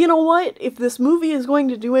it. You know what? If this movie is going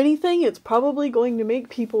to do anything, it's probably going to make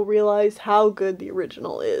people realize how good the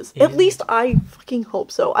original is. At least I fucking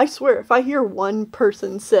hope so. I swear, if I hear one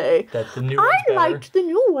person say, that the new one's better, liked the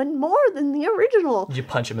new one more than the original, you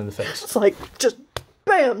punch him in the face. It's like, just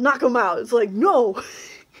bam, knock him out. It's like, no.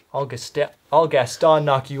 I'll Gaston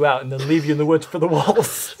knock you out and then leave you in the woods for the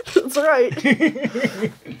wolves. That's right.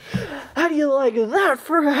 How do you like that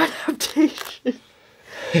for adaptation?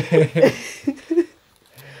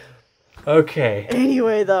 Okay.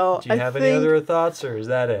 Anyway, though, do you have any other thoughts, or is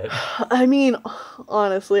that it? I mean,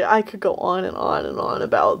 honestly, I could go on and on and on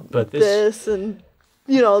about this and,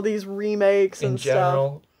 these remakes and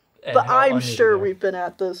general, stuff. But I'm sure we've been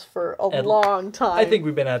at this for a long time. I think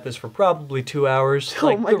we've been at this for probably 2 hours.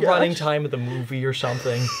 Like the running time of the movie or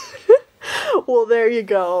something. Well, there you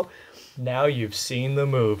go. Now you've seen the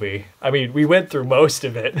movie. I mean, we went through most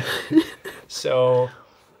of it. So,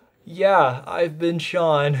 yeah, I've been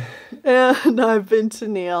Sean. And I've been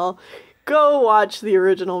Tennelle. Go watch the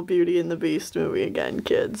original Beauty and the Beast movie again,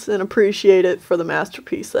 kids, and appreciate it for the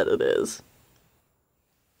masterpiece that it is.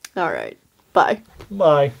 All right. Bye.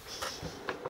 Bye.